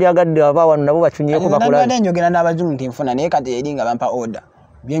muzungu wandyagadde aba wano nabo bakyunyeko bakola njogera n'abazungu nti nfuna naye kati eri nga bampa order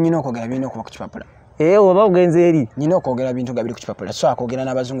byenyina okwogera birina okuba ku kipapula oba ogenze eri nyina okwogera bintu nga biri ku kipapula so akwogera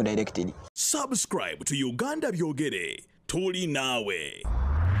n'abazungu directly. Subscribe to Uganda Byogere tuli naawe.